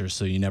tablature,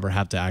 so you never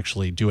have to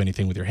actually do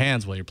anything with your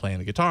hands while you're playing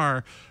the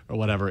guitar or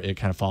whatever. It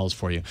kind of follows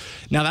for you.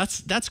 Now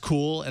that's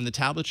cool, and the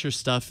tablature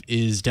stuff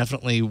is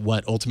definitely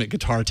what Ultimate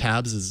Guitar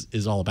Tabs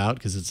is all about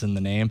because it's in the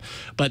name.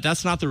 But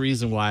that's not the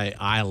reason why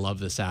I love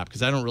this app,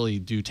 because I don't really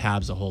do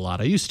tabs a whole lot.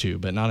 I used to,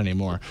 but not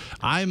anymore.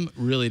 I'm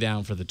really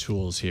down for the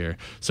tools here.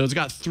 So it's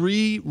got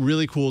 3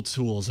 really cool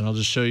tools, and I'll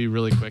just show you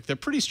really quick. They're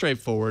pretty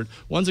straightforward.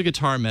 One's a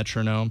guitar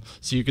metronome,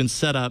 so you can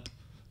set up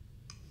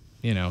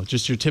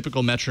just your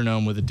typical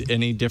metronome with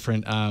any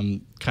different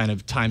kind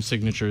of time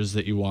signatures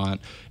that you want.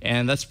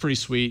 And that's pretty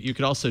sweet. You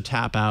could also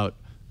tap out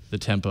the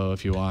tempo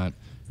if you want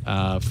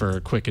for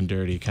quick and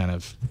dirty kind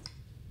of,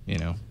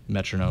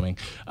 metronoming.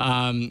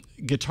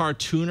 Guitar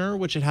tuner,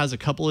 which it has a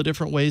couple of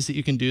different ways that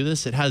you can do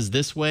this. It has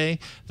this way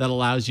that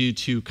allows you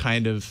to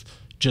kind of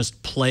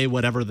just play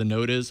whatever the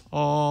note is.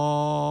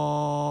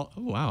 Oh,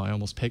 wow, I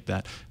almost picked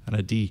that on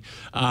a D.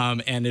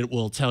 And it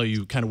will tell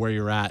you kind of where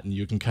you're at, and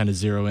you can kind of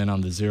zero in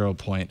on the 0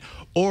 point.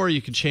 Or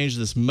you can change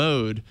this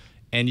mode,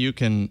 and you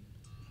can,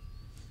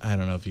 I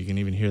don't know if you can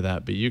even hear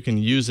that, but you can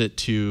use it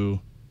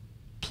to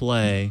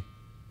play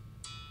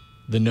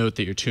the note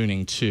that you're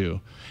tuning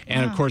to.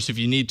 And of course, if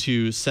you need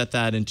to set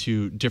that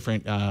into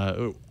different,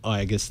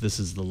 I guess this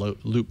is the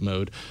loop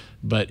mode,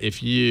 but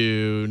if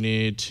you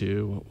need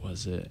to, what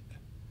was it?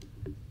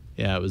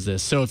 Yeah, it was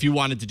this. So if you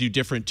wanted to do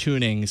different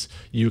tunings,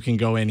 you can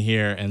go in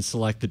here and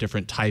select the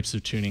different types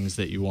of tunings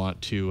that you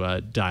want to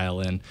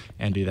dial in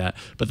and do that.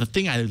 But the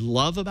thing I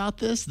love about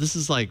this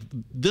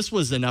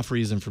was enough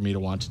reason for me to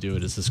want to do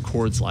it, is this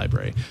chords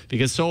library.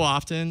 Because so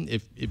often,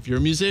 if you're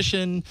a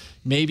musician,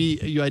 maybe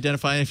you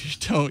identify, and if you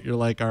don't, you're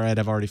like, all right,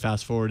 I've already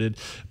fast forwarded.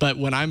 But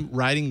when I'm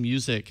writing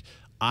music,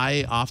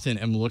 I often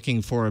am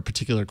looking for a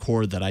particular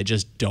chord that I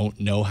just don't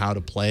know how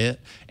to play it.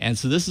 And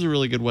so this is a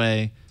really good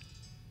way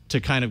to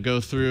kind of go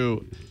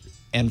through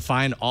and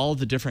find all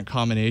the different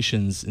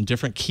combinations and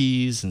different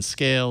keys and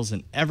scales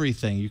and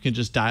everything. You can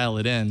just dial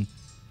it in,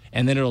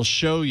 and then it'll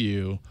show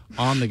you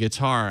on the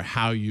guitar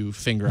how you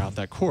finger out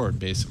that chord,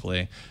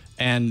 basically.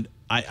 And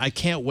I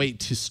can't wait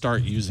to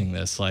start using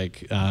this.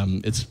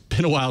 It's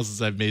been a while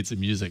since I've made some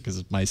music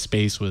because my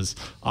space was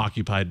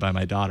occupied by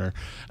my daughter.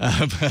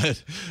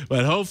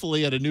 But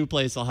hopefully at a new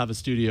place, I'll have a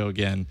studio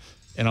again,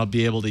 and I'll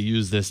be able to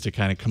use this to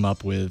kind of come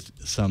up with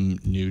some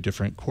new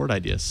different chord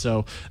ideas.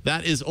 So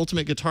that is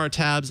Ultimate Guitar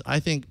Tabs.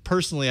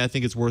 Personally, I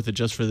think it's worth it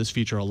just for this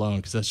feature alone,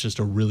 because that's just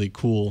a really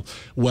cool,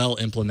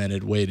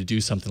 well-implemented way to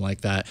do something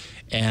like that.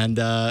 And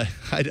I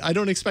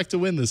don't expect to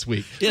win this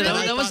week. Yeah,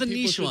 that was a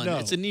niche one.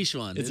 It's a niche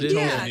one. It's a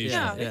total niche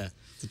one. Yeah.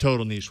 It's a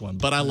total niche one,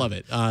 but I love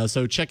it.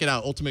 So check it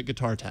out, Ultimate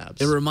Guitar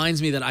Tabs. It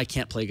reminds me that I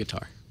can't play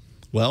guitar.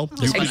 Well,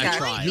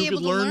 Exactly. you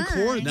could learn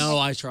chords. No,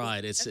 I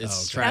tried. It's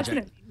That's tragic.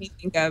 what it made me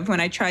think of when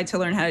I tried to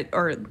learn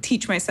or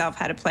teach myself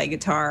how to play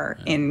guitar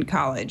in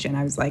college. And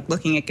I was like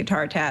looking at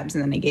guitar tabs,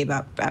 and then I gave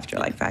up after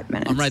like 5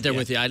 minutes. I'm right there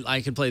with you.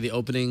 I could play the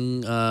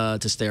opening to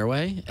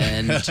Stairway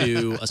and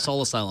to a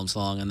Soul Asylum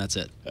song, and that's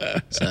it.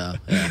 So,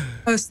 yeah.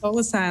 Oh, Soul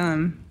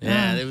Asylum.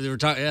 Yeah, they were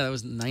talking. Yeah, that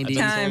was 90.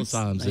 Soul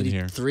Asylum's in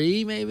here.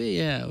 93 maybe.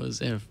 Yeah, it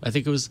was. Yeah, I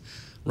think it was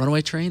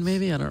Runaway Train.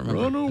 Maybe I don't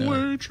remember.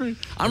 Runaway Train.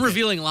 I'm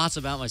revealing lots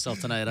about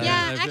myself tonight.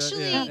 Yeah,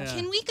 actually,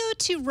 can we go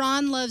to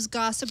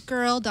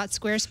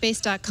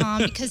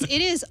ronlovesgossipgirl.squarespace.com because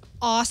it is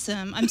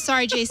awesome. I'm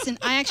sorry, Jason.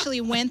 I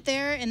actually went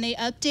there and they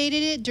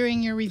updated it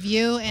during your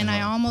review, and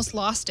I almost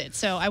lost it.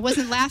 So I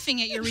wasn't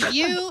laughing at your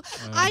review.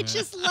 I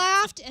just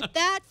laughed at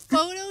that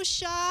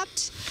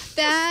photoshopped.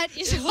 That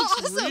is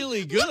awesome.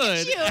 Really good. Look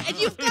at you. And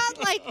you've got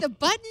like the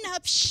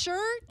button-up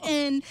shirt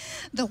and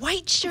the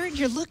white shirt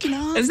you're looking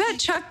on. Is that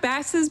Chuck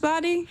Bass's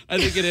body? I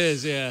think it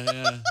is.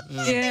 Yeah.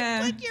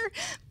 Yeah. Put your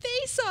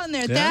face on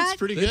there. Yeah, that's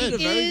pretty They good. did a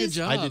very good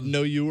job. I didn't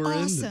know you were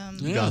awesome.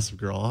 in Gossip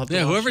Girl. I'll have to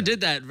Yeah, watch whoever it.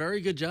 did that,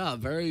 very good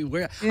job. I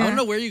don't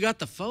know where you got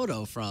the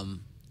photo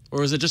from.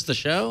 Or was it just the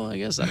show? I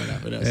guess. I don't know.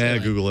 Who knows? Yeah,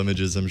 Anyway. Google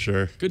Images, I'm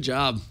sure. Good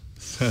job.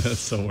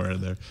 Somewhere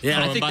in there. Yeah,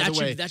 Oh, I and think by the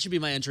way, that should be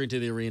my entry into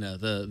the arena,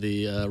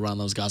 the Ron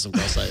Love's Gossip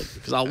Girl site,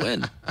 because I'll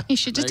win. You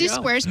should just do There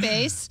you go.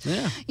 Squarespace,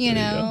 Yeah. you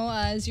know,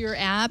 as your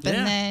app, Yeah,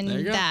 and there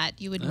you then go. that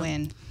you would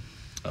win.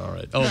 all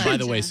right. Oh, by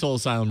the way, Soul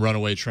Asylum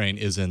Runaway Train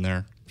is in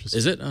there. Just-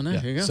 Is it? Oh, no,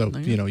 Yeah. here you go. So,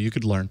 There you know, you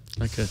could learn.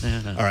 Okay.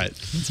 Yeah. All right,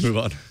 let's move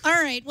on. All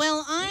right.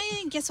 Well,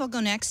 I guess I'll go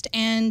next.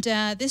 And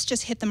this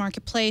just hit the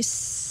marketplace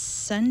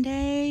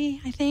Sunday,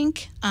 I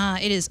think.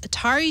 It is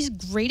Atari's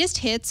Greatest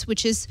Hits,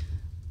 which is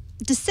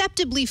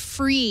deceptively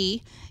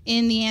free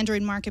in the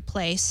Android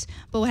marketplace.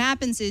 But what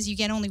happens is you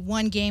get only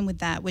one game with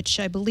that, which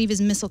I believe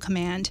is Missile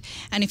Command.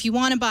 And if you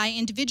want to buy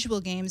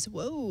individual games,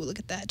 whoa, look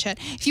at that chat.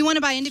 If you want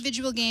to buy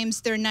individual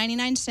games, they're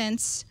 99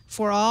 cents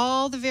for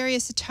all the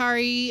various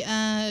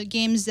Atari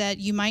games that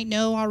you might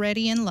know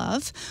already and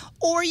love.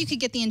 Or you could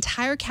get the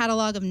entire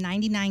catalog of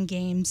 99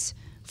 games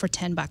for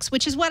 $10,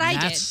 which is what I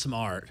did. That's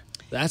smart.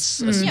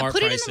 That's a smart Yeah,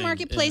 put it in pricing. the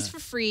marketplace Yeah. for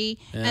free,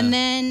 Yeah. and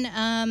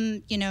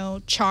then you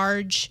know,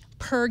 charge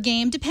per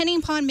game, depending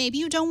upon maybe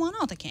you don't want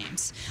all the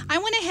games. I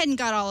went ahead and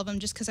got all of them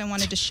just because I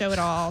wanted to show it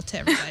all to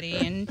everybody,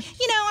 and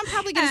you know, I'm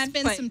probably going to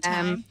spend some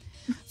time.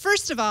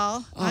 First of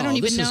all, I don't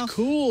even know. This is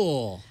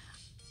cool.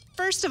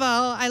 First of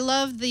all, I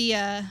love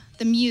the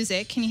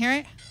music. Can you hear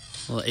it?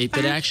 A little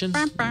 8-bit action.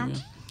 Bam, bam.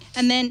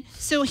 And then,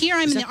 so here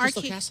I'm Is in that the Crystal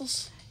arcade.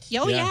 Castles?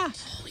 Oh yeah.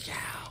 Holy cow.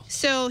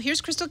 So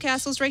here's Crystal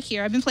Castles right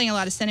here. I've been playing a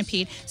lot of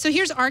Centipede. So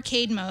here's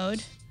arcade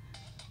mode.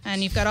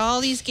 And you've got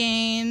all these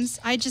games.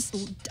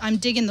 I'm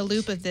digging the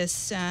loop of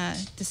this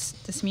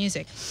this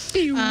music.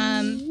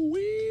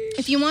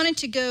 If you wanted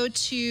to go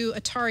to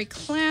Atari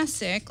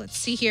Classic, let's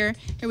see here.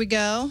 Here we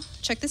go.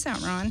 Check this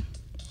out, Ron.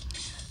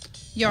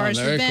 Yara's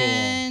very cool.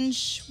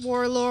 Revenge,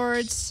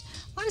 Warlords,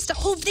 a lot of stuff.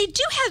 Oh, they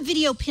do have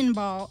video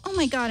pinball. Oh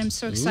my God, I'm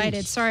so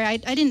excited. Sorry, I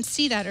didn't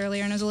see that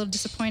earlier, and I was a little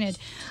disappointed.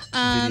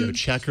 Video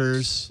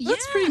checkers.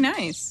 That's pretty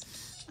nice.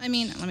 I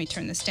mean, let me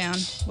turn this down.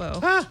 Whoa.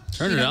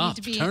 Turn You it don't up.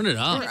 need to be- Turn it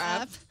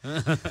up.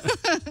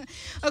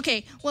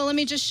 Okay, well, let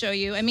me just show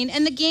you. I mean,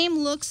 and the game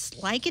looks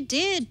like it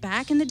did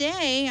back in the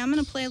day. I'm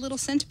going to play a little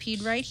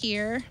Centipede right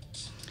here.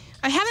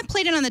 I haven't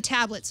played it on the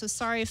tablet, so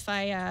sorry if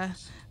I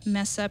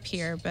mess up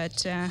here,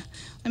 but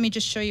let me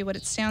just show you what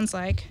it sounds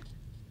like.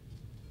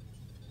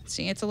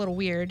 See, it's a little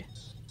weird.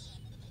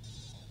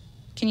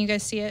 Can you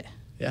guys see it?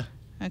 Yeah,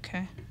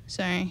 Okay,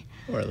 sorry.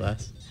 more or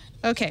less.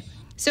 Okay,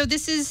 so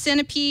this is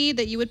Centipede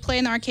that you would play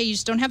in the arcade. You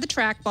just don't have the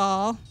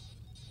trackball.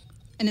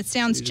 And it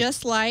sounds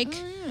just like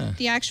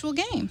the actual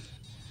game.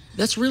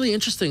 That's really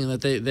interesting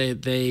that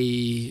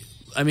they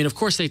I mean, of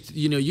course,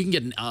 you can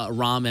get a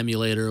ROM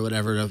emulator or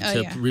whatever to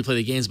replay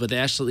the games, but they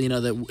actually,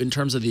 that in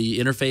terms of the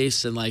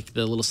interface and like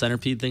the little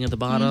centipede thing at the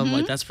bottom,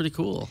 like that's pretty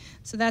cool.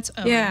 So that's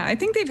Yeah, I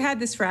think they've had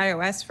this for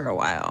iOS for a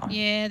while.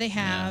 Yeah, they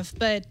have.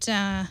 But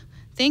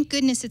thank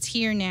goodness it's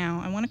here now.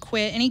 I want to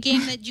quit. Any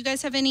game that you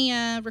guys have any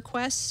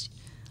requests?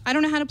 I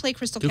don't know how to play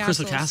Crystal Castles.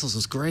 Crystal Castles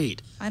is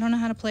great. I don't know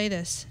how to play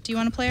this. Do you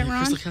want to play it,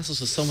 Ron? Crystal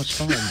Castles is so much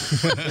fun.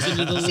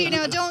 See,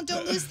 now don't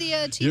lose the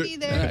TV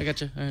there. All right, I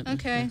got you. All right.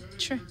 Okay,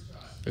 sure.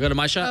 I go to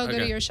my shot? Oh, Okay. go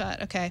to your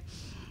shot. Okay.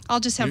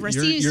 I'll just have You're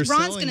Ron's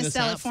selling going to this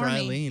sell app it for me.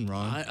 Eileen,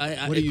 Ron.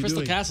 What are you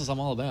Crystal doing? Castles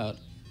I'm all about.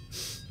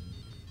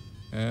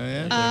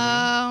 Yeah.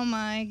 Oh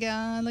my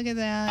God! Look at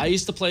that. I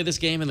used to play this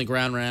game in the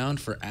ground round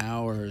for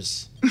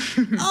hours.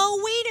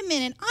 Oh, wait a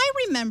minute! I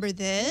remember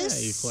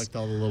this. Yeah, you collect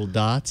all the little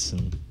dots,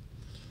 and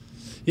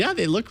yeah,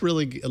 they look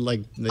really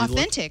like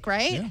authentic,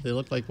 right? Yeah, they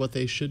look like what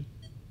they should.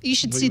 You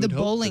should what see you the would hope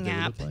that bowling they would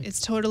app. look like. It's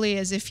totally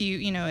as if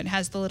it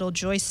has the little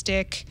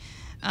joystick,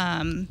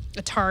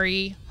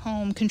 Atari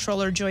home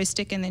controller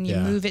joystick, and then you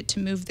move it to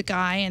move the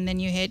guy, and then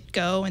you hit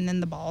go, and then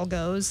the ball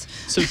goes.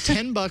 So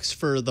 $10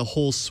 for the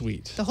whole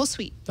suite. The whole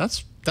suite.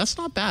 That's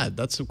not bad.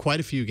 That's quite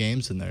a few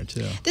games in there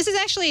too. This is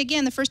actually,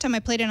 again, the first time I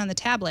played it on the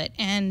tablet,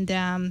 and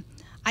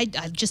I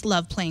just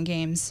love playing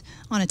games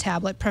on a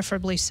tablet,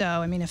 preferably so.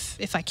 I mean,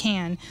 if I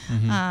can,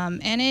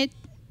 and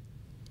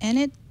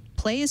it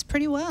plays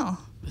pretty well.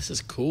 This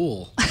is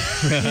cool.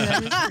 Yeah,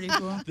 that is pretty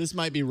cool. This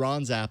might be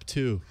Ron's app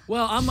too.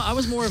 Well, I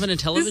was more of an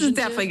Intellivision. This is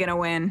definitely going to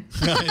win.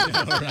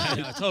 Yeah,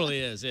 it totally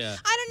is. Yeah.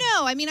 I don't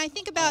know. I mean, I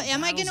think about,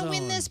 am I going to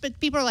win this? But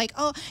people are like,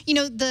 oh, you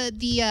know,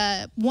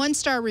 the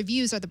 1-star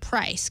reviews are the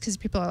price because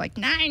people are like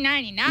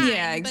 $9.99.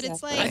 Yeah, But it's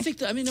exactly. like, I think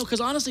that, I mean, no,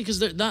 because honestly, because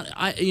they're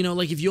not. You know,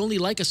 like if you only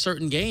like a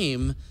certain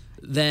game,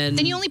 then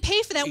you only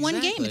pay for that one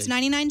game. Exactly. It's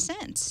 99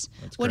 cents.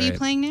 What are you great.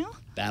 playing now?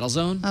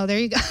 Battlezone. Oh, there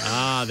you go.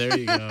 Ah, there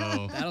you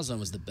go. Battlezone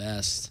was the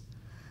best.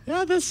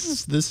 Yeah,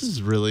 this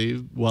is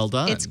really well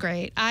done. It's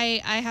great.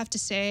 I have to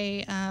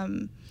say,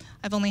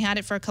 I've only had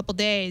it for a couple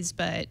days,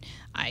 but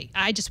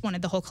I just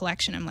wanted the whole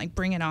collection. I'm like,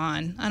 bring it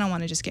on. I don't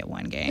want to just get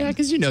one game. Yeah,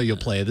 because you know you'll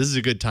play it. This is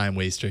a good time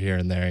waster here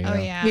and there. You know?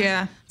 Yeah.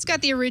 Yeah. It's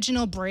got the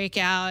original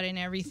Breakout and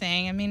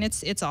everything. I mean,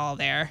 it's all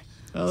there.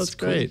 Oh, that's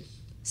great.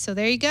 So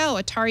there you go.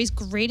 Atari's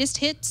greatest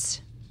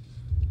hits.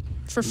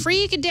 For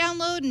free, you can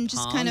download and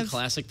just Pong, kind of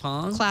classic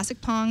Pong. classic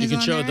Pong. You is can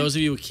on show there. those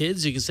of you with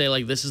kids. You can say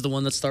like, "This is the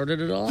one that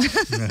started it all."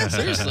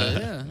 Seriously,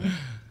 yeah.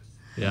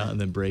 Yeah, and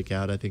then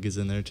Breakout I think is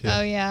in there too.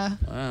 Oh yeah.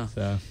 Wow.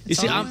 So. You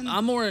see, all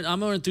I'm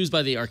more enthused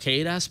by the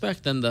arcade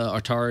aspect than the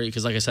Atari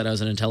because, like I said, I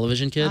was an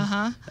Intellivision kid.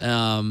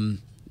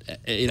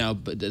 You know,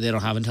 but they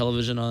don't have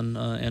Intellivision on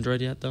Android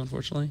yet, though.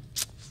 Unfortunately,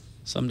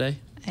 someday.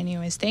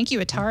 Anyways, thank you,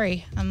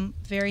 Atari. I'm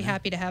very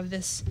happy to have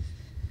this.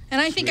 And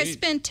I think I Sweet.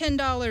 spent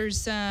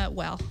 $10.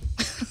 Well,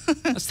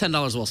 That's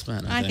 $10 well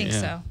spent. I think yeah.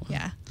 so.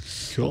 Yeah.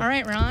 Cool. All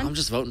right, Ron. I'm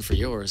just voting for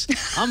yours.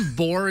 I'm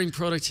boring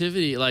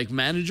productivity, like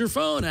manage your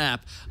phone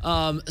app.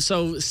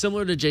 So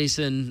similar to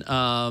Jason,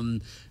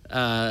 one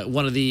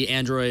of the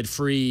Android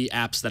free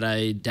apps that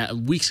I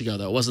weeks ago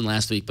though, it wasn't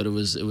last week, but it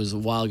was a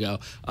while ago.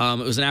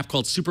 It was an app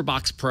called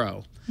Superbox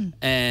Pro.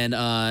 And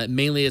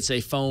mainly it's a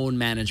phone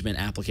management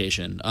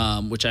application,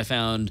 which I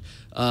found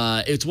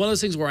it's one of those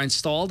things where I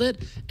installed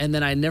it and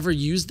then I never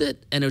used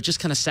it and it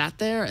just kind of sat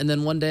there. And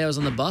then one day I was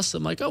on the bus.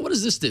 I'm like, oh, what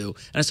does this do?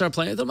 And I started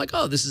playing with it. I'm like,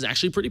 oh, this is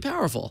actually pretty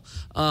powerful.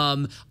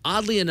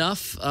 Oddly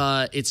enough,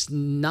 it's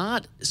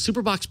not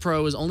Superbox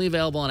Pro is only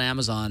available on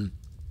Amazon.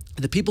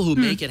 The people who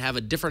make it have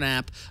a different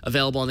app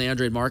available on the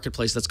Android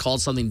marketplace that's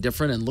called something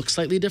different and looks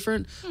slightly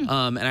different.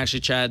 And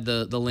actually, Chad,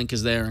 the link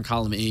is there in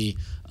column E.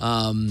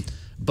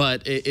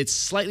 But it's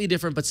slightly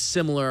different but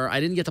similar.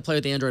 I didn't get to play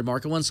with the Android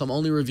market one, so I'm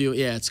only reviewing.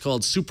 Yeah, it's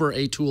called Super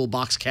A-Tool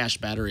Box Cache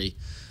Battery.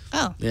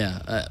 Oh.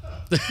 Yeah.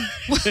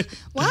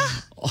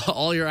 What?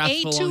 All your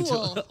apps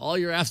A-Tool. all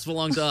your apps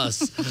belong to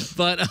us.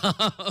 But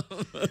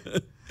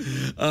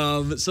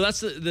so that's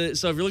so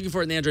if you're looking for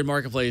it in the Android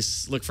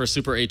marketplace, look for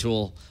Super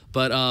A-Tool.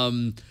 But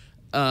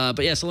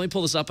yeah, so let me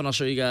pull this up and I'll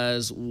show you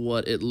guys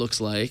what it looks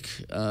like.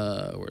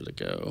 Where'd it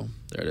go?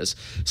 There it is.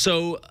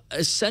 So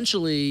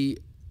essentially,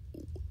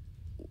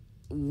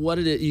 what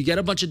it is, you get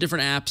a bunch of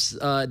different apps,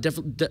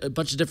 a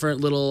bunch of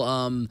different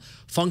little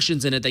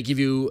functions in it that give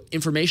you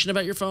information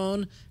about your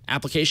phone,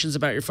 applications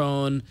about your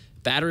phone,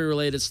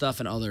 battery-related stuff,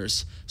 and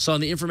others. So on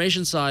the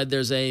information side,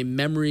 there's a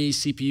memory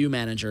CPU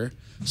manager,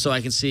 so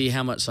I can see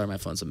how much. Sorry, my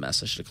phone's a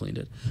mess. I should have cleaned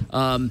it.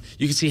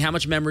 You can see how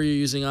much memory you're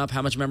using up,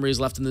 how much memory is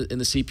left in the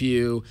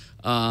CPU,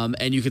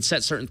 and you could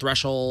set certain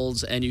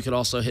thresholds. And you could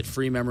also hit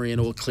free memory,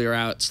 and it will clear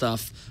out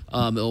stuff.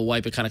 It'll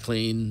wipe it kind of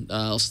clean.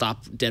 It'll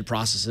stop dead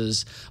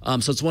processes.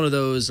 So it's one of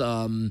those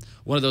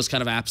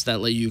kind of apps that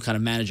let you kind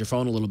of manage your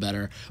phone a little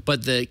better.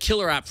 But the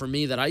killer app for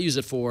me that I use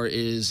it for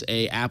is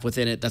a app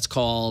within it that's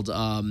called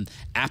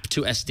App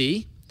to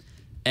SD.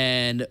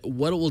 And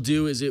what it will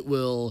do is it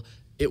will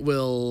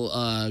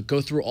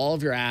go through all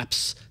of your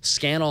apps,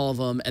 scan all of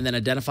them, and then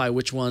identify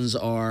which ones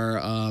are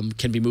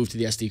can be moved to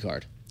the SD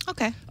card.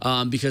 Okay.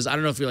 Because I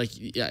don't know if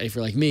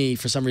you're like me,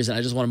 for some reason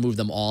I just want to move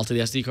them all to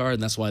the SD card,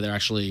 and that's why they're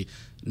actually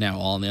now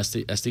all on the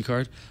SD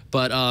card.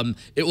 But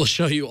it will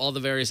show you all the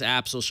various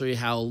apps. It'll show you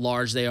how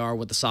large they are,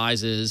 what the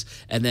size is,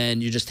 and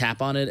then you just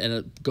tap on it, and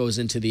it goes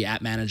into the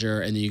app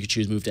manager, and then you can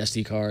choose move to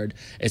SD card.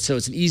 And so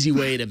it's an easy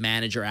way to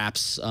manage your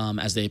apps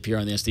as they appear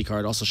on the SD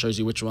card. It also shows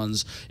you which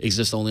ones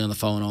exist only on the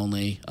phone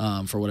only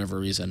for whatever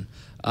reason.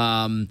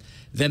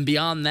 Then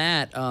beyond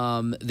that,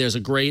 there's a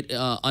great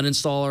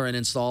uninstaller and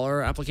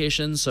installer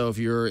application. So if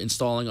you're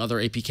installing other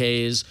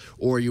APKs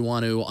or you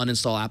want to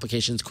uninstall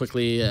applications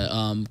quickly,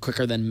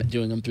 quicker than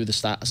doing them through the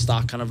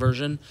stock kind of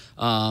version,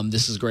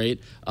 this is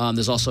great.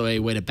 There's also a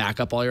way to back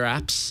up all your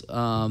apps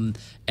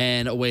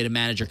and a way to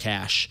manage your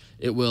cache.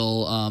 It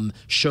will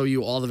show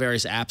you all the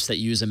various apps that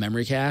use a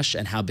memory cache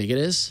and how big it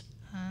is.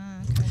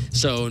 Okay.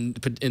 So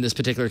in this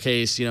particular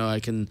case,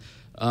 I can...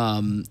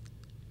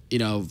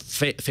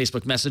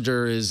 Facebook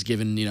Messenger is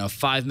given,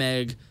 5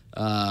 meg.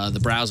 The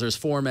browser is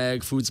 4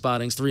 meg. Food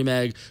Spotting's 3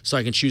 meg. So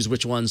I can choose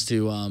which ones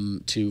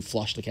to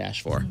flush the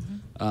cache for.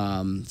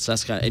 So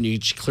that's and you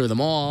clear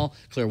them all,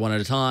 clear one at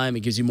a time.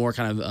 It gives you more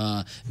kind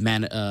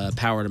of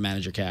power to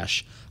manage your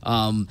cache.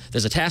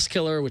 There's a task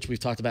killer, which we've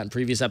talked about in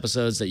previous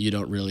episodes, that you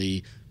don't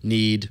really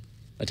need.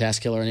 a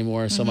task killer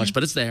anymore so much,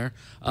 but it's there.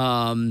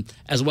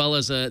 As well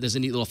as there's a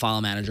neat little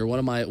file manager. One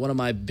of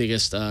my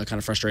biggest kind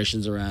of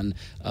frustrations around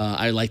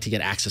I like to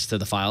get access to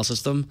the file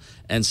system,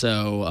 and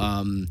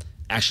so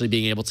actually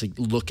being able to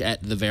look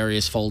at the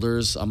various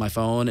folders on my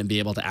phone and be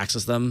able to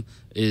access them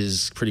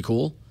is pretty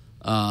cool.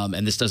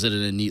 And this does it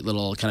in a neat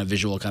little kind of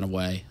visual kind of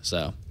way.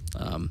 So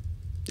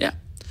yeah.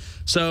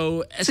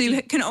 So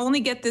you can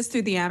only get this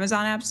through the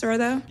Amazon App Store,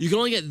 though? You can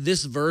only get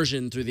this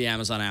version through the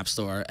Amazon App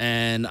Store,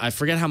 and I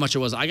forget how much it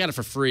was. I got it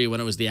for free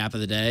when it was the app of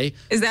the day.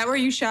 Is that where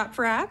you shop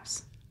for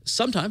apps?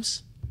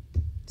 Sometimes.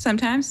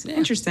 Sometimes? Yeah.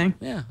 Interesting.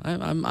 Yeah,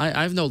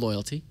 I have no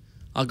loyalty.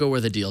 I'll go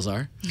where the deals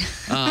are.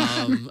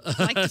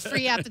 Like the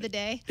free app of the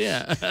day.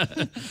 Yeah.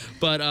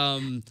 But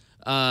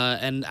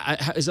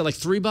is it like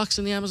 $3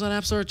 in the Amazon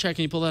App Store? Check,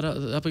 can you pull that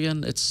up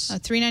again? It's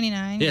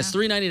 $3.99. Yeah, it's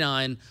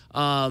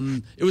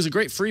 $3.99. It was a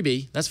great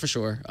freebie, that's for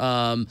sure.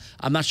 I'm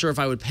not sure if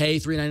I would pay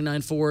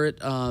 $3.99 for it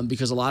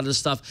because a lot of the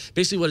stuff,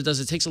 basically what it does,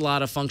 it takes a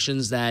lot of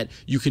functions that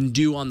you can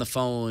do on the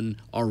phone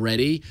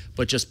already,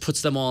 but just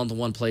puts them all into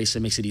one place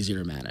and makes it easier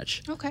to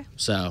manage. Okay.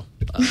 So,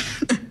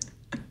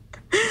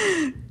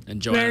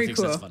 and Joanna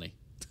thinks that's funny.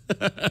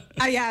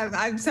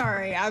 I'm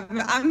sorry.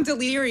 I'm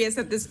delirious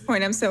at this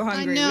point. I'm so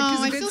hungry. I know.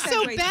 Which is a I good feel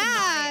so segue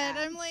bad.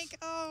 I'm like,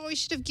 oh, we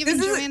should have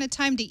given Joanna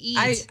time to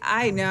eat.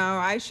 I know.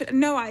 I should.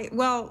 No,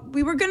 well,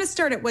 we were going to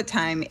start at what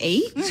time?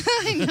 8?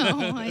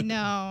 I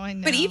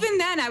know. But even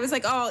then, I was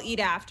like, oh, I'll eat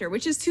after,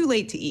 which is too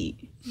late to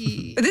eat.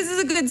 But this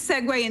is a good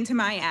segue into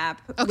my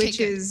app, which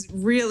is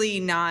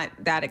really not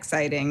that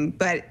exciting.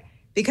 But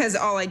because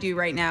all I do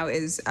right now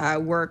is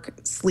work,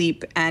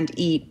 sleep, and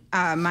eat,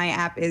 my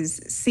app is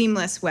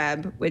Seamless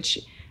Web, which,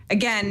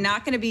 again,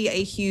 not going to be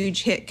a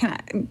huge hit.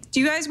 Do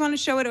you guys want to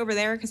show it over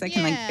there? Because I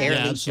can barely show it.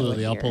 Yeah,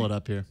 absolutely. I'll here. pull it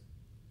up here.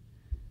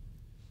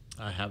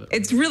 I have it.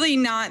 It's really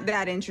not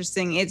that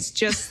interesting. It's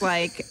just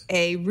like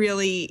a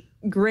really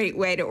great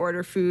way to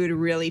order food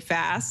really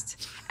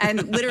fast.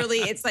 And literally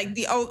it's like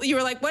you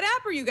were like, what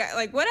app are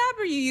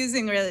you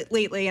using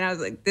lately? And I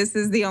was like, this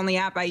is the only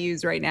app I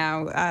use right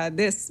now.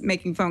 This,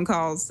 making phone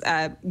calls,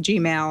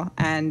 Gmail,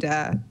 and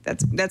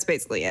that's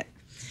basically it.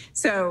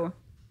 So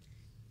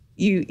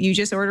you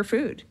just order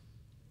food.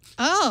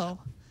 Oh,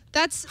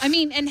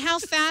 and how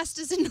fast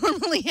does it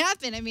normally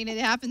happen? I mean, it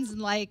happens in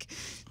like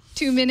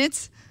 2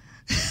 minutes.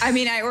 I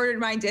mean, I ordered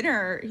my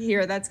dinner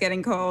here. That's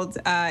getting cold.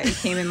 It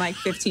came in like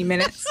 15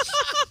 minutes.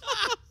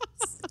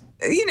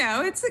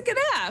 It's a good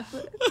app.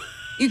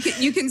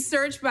 You can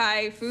search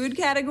by food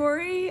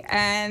category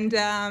and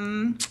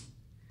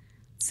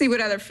see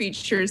what other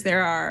features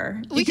there are.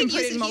 You can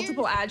put in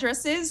multiple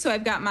addresses. So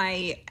I've got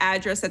my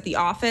address at the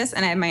office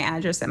and I have my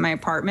address at my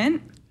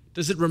apartment.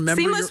 Does it remember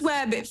Seamless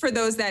Web, for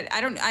those that I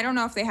don't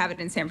know if they have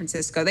it in San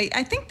Francisco.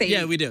 I think they.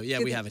 Yeah, we do. Yeah,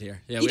 we have it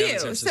here. Yeah, you we do. Have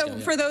it in San Francisco,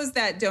 For those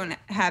that don't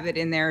have it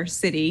in their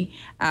city,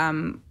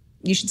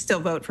 you should still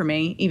vote for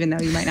me, even though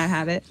you might not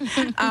have it.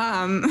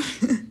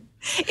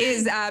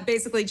 Is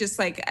basically just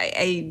like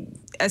a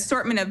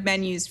assortment of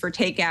menus for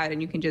takeout, and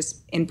you can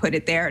just input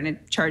it there, and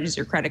it charges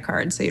your credit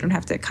card, so you don't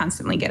have to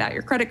constantly get out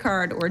your credit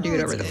card or do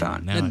it over the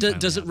phone.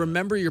 Does it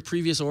remember your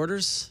previous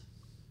orders?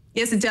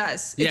 Yes, it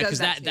does. Yeah, because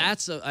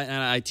that's and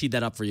I teed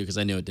that up for you because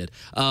I knew it did.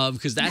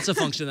 Because that's a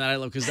function that I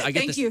love. Because I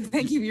get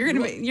Thank you.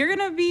 You're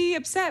gonna be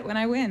upset when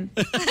I win.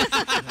 But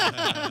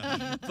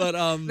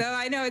though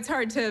I know it's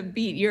hard to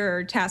beat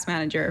your task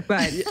manager,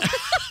 but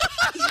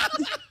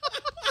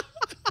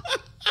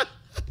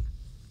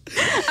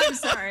I'm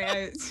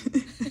sorry.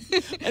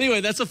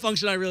 Anyway, that's a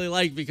function I really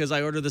like because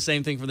I order the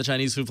same thing from the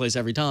Chinese food place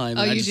every time.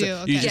 Oh, you do?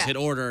 Okay. You just hit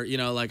order.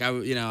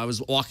 I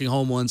was walking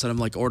home once and I'm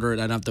like, order it.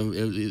 I don't have to.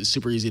 It was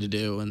super easy to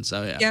do, and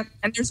so yeah. Yep,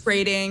 and there's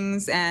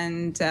ratings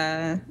and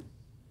I'm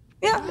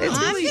gonna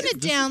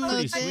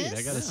download this. Sweet,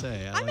 I gotta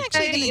say, I'm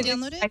actually gonna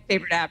download it. It's my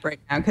favorite app right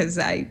now because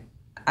I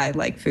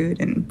like food,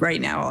 and right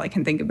now all I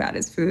can think about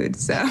is food.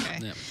 So. Okay.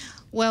 Yeah.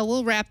 Well,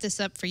 we'll wrap this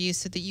up for you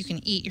so that you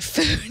can eat your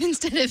food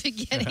instead of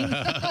getting.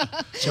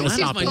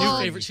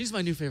 She's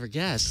my new favorite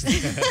guest. I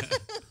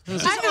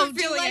have a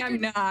feeling I'm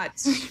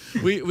not.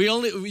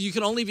 You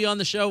can only be on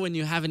the show when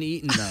you haven't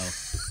eaten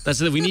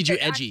though. We need you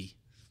edgy.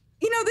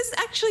 This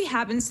actually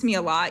happens to me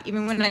a lot,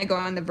 even when I go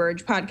on the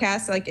Verge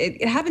podcast. Like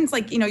it happens,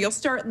 like, you'll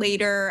start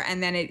later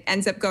and then it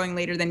ends up going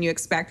later than you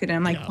expected. And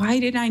I'm like, why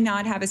did I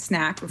not have a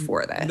snack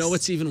before this?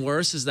 What's even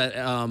worse is that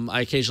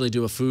I occasionally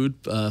do a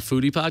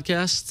foodie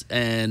podcast.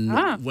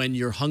 And when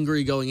you're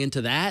hungry going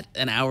into that,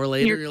 an hour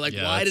later, you're like,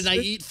 why did I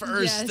eat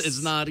first? Yes.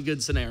 It's not a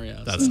good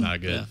scenario. That's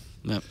not good. Yeah.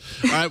 No.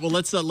 All right, well,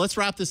 let's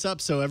wrap this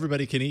up so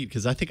everybody can eat,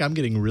 because I think I'm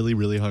getting really,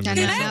 really hungry.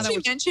 Can I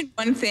actually mention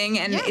one thing?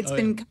 And it's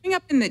been coming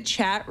up in the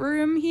chat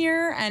room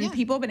here, and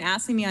people have been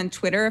asking me on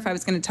Twitter if I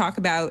was going to talk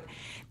about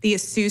the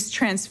Asus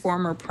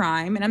Transformer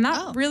Prime, and I'm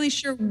not really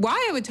sure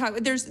why I would talk.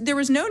 There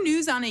was no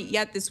news on it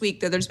yet this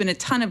week, though. There's been a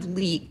ton of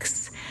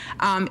leaks.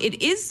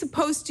 It is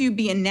supposed to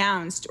be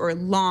announced or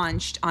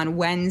launched on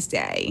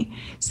Wednesday,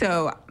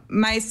 so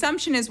my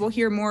assumption is we'll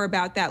hear more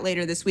about that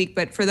later this week.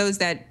 But for those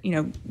that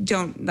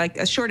don't, like,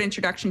 a short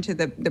introduction to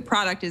the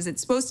product is it's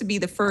supposed to be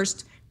the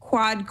first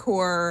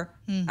quad-core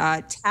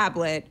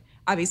tablet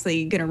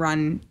obviously going to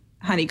run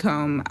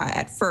honeycomb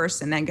at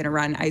first and then going to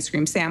run ice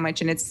cream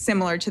sandwich. And it's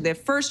similar to the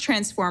first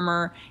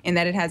transformer in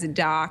that it has a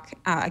dock,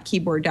 a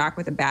keyboard dock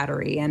with a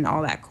battery and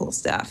all that cool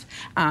stuff.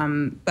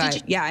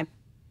 But yeah,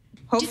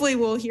 hopefully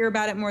we'll hear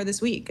about it more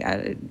this week.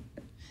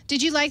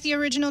 Did you like the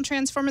original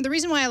Transformer? The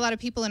reason why a lot of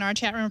people in our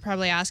chat room are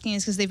probably asking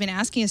is because they've been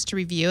asking us to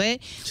review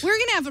it. We're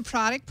going to have a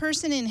product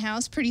person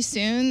in-house pretty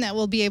soon that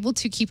will be able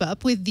to keep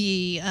up with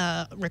the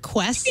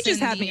requests. You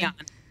just have me on.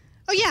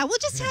 Oh, yeah, we'll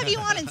just have you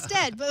on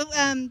instead. But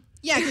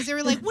yeah, because they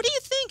were like, what do you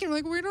think? And I'm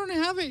like, we don't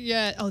have it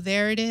yet. Oh,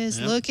 there it is.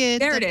 Yep. Look at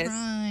there it is.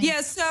 Price.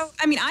 Yeah, so,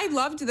 I mean, I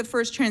loved the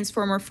first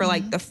Transformer for,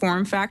 like, the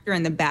form factor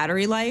and the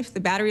battery life.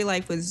 The battery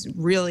life was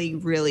really,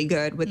 really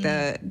good with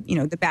the, you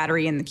know, the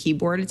battery and the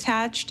keyboard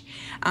attached.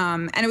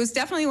 And it was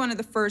definitely one of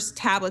the first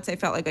tablets I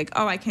felt like,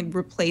 oh, I can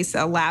replace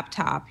a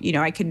laptop. You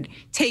know, I could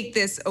take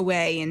this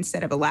away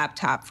instead of a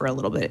laptop for a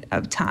little bit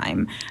of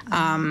time.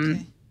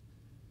 Okay.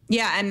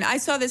 Yeah, and I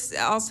saw this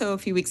also a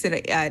few weeks at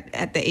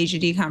the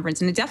AGD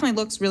conference, and it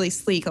definitely looks really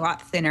sleek, a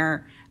lot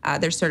thinner.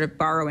 They're sort of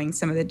borrowing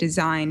some of the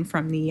design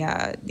from the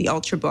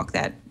Ultrabook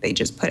that they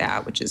just put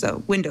out, which is a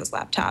Windows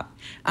laptop.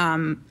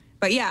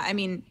 But yeah, I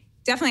mean,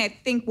 definitely, I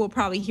think we'll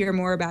probably hear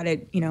more about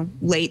it, you know,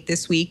 late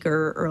this week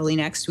or early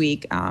next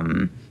week.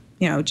 You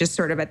know, just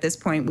sort of at this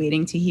point,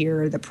 waiting to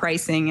hear the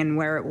pricing and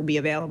where it will be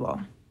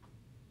available.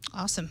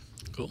 Awesome.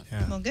 Cool.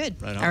 Yeah. Well,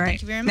 good. Right on. All right.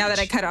 Thank you very much. Now that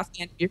I cut off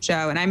the end of your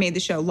show and I made the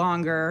show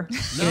longer.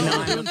 No,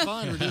 we're doing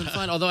fine. We're doing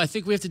fine. Although I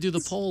think we have to do the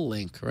poll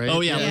link, right?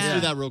 Oh yeah, let's do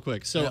that real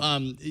quick.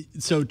 So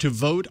so to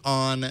vote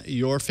on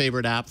your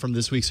favorite app from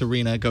this week's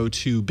arena, go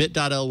to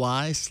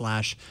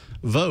bit.ly/vote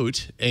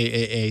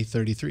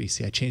AAA33.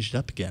 See, I changed it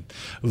up again.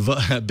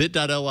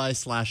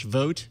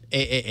 bit.ly/vote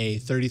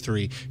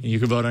AAA33. And you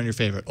can vote on your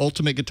favorite.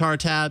 Ultimate Guitar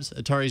Tabs,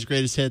 Atari's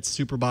Greatest Hits,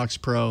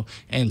 Superbox Pro,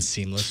 and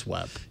Seamless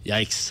Web.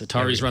 Yikes.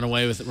 Atari's running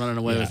away with it.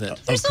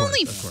 There's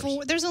only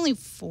four. There's only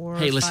four.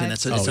 Hey, listen,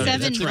 that's a seven.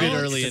 That's a good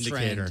early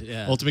indicator.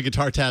 Yeah. Ultimate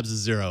Guitar Tabs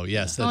is 0.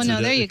 Yes. That's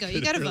there you go.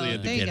 You got to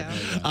vote. There you go.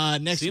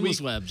 Next Seamless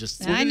week, Web,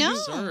 just I know.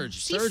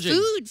 surging.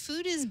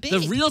 Food is big.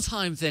 The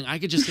real-time thing, I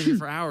could just sit here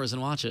for hours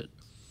and watch it.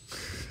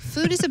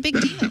 Food is a big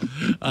deal.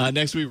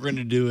 Next week, we're going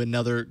to do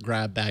another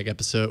grab bag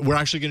episode. We're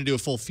actually going to do a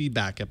full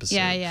feedback episode.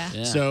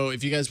 Yeah. So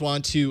if you guys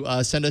want to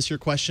send us your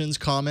questions,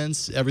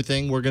 comments,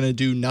 everything, we're going to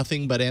do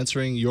nothing but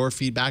answering your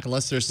feedback,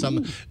 unless there's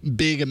some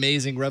big,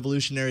 amazing,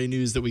 revolutionary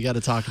news that we got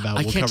to talk about.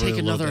 I can't take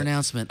another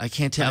announcement. I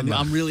can't tell.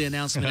 I'm really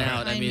announcement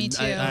out. Me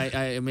too.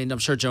 I mean, I'm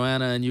sure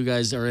Joanna and you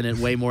guys are in it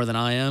way more than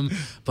I am.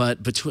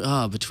 But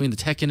between the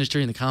tech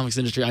industry and the comics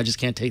industry, I just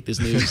can't take this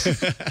news.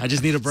 I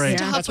just need a break.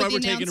 That's why we're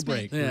taking a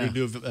break. We're going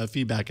to do a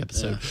feedback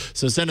episode.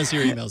 So send us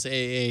your emails,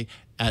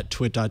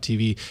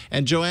 aaa@twit.tv.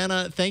 And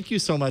Joanna, thank you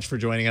so much for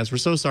joining us. We're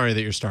so sorry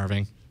that you're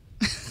starving.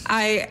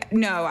 I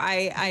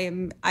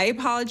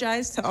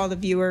apologize to all the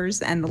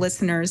viewers and the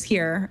listeners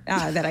here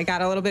that I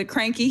got a little bit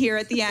cranky here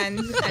at the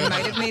end. I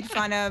might have made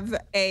fun of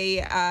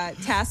a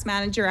task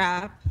manager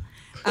app.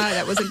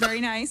 That wasn't very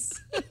nice.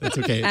 That's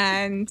okay.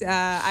 And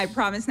I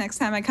promise next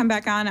time I come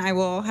back on, I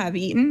will have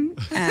eaten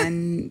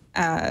and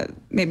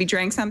maybe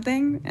drank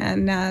something.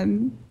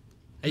 And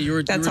hey,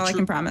 that's all I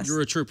can promise. You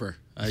were a trooper.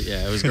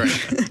 Yeah, it was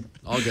great.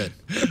 All good.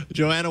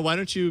 Joanna, why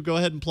don't you go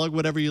ahead and plug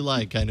whatever you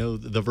like? I know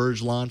The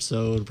Verge launched,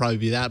 so it'll probably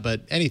be that,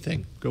 but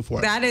anything. Go for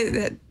it. That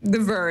is The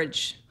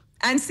Verge.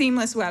 And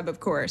Seamless Web, of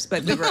course,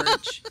 but The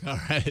Verge. All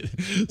right.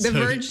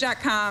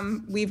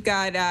 TheVerge.com. We've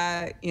got,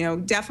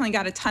 definitely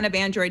got a ton of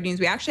Android news.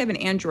 We actually have an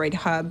Android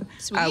hub,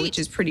 which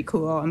is pretty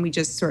cool. And we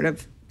just sort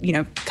of,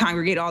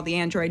 congregate all the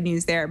Android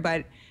news there.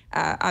 But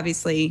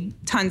obviously,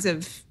 tons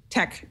of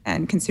tech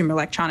and consumer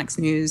electronics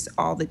news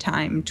all the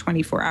time,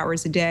 24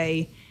 hours a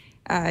day.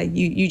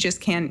 You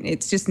just can't,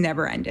 it's just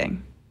never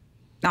ending,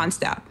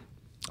 nonstop.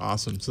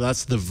 Awesome. So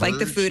that's The Verge. Like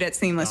the food at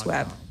Seamless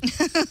Web.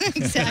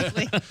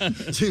 Exactly.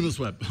 Seamless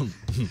Web.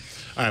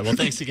 All right. Well,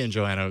 thanks again,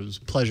 Joanna. It was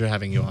a pleasure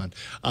having you on.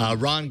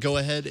 Ron, go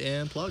ahead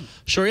and plug.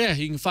 Sure, yeah.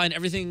 You can find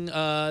everything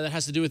that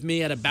has to do with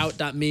me at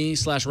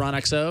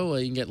about.me/RonXO.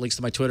 You can get links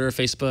to my Twitter,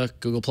 Facebook,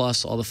 Google+,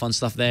 all the fun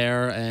stuff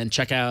there. And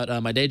check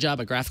out my day job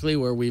at Graphically,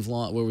 where we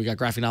got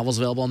graphic novels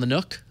available on the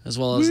Nook, as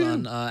well as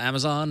on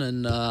Amazon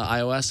and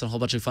iOS, and a whole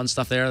bunch of fun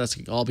stuff there. That's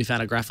all be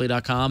found at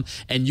graphically.com.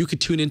 And you could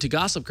tune into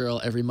Gossip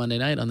Girl every Monday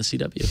night on the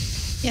CW.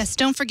 Yes,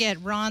 don't forget,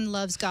 Ron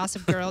loves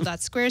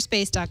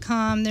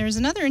gossipgirl.squarespace.com. There's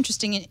another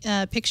interesting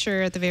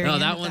picture at the very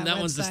end. That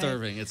one's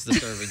disturbing. It's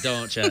disturbing.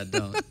 Don't, Chad,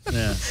 don't.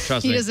 Yeah,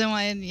 trust me. He doesn't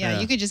want.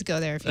 You could just go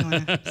there if you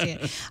want to see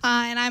it.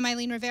 And I'm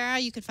Eileen Rivera.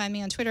 You can find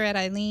me on Twitter at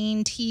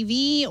Eileen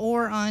TV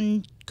or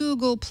on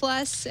Google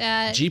Plus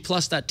at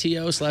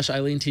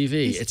gplus.to/Eileen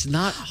TV. It's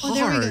not hard.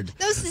 There we go.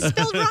 That was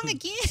spelled wrong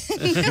again.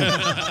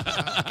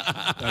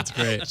 That's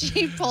great.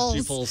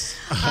 G-Pulse.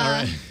 All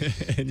right.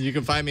 And you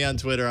can find me on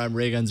Twitter. I'm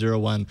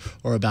Raygun01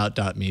 or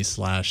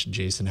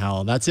about.me/Jason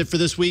Howell. That's it for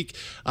this week.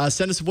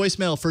 Send us a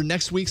voicemail for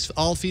next week's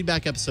All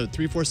Feedback episode,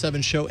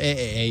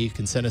 347-SHOW-AAA. You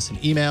can send us an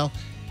email,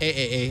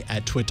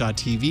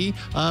 aaa@twit.tv,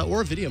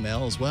 or a video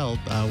mail as well.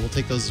 We'll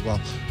take those as well.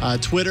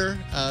 Twitter,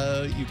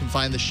 you can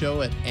find the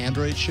show at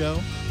Android Show.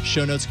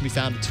 Show notes can be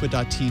found at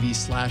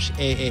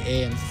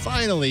twit.tv/AAA. And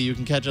finally, you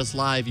can catch us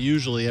live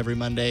usually every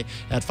Monday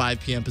at 5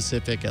 p.m.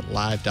 Pacific at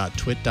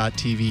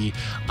live.twit.tv.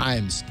 I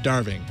am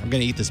starving. I'm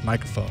going to eat this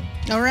microphone.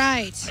 All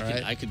right.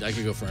 I could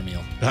go for a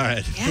meal. All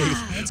right.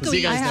 Yeah, let's go See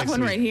you eat. guys I have next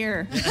one week. right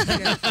here.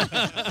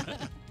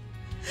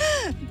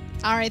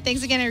 All right.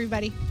 Thanks again,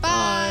 everybody.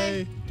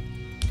 Bye.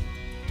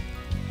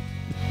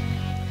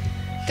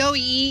 Go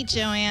eat,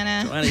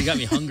 Joanna. Joanna, you got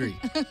me hungry.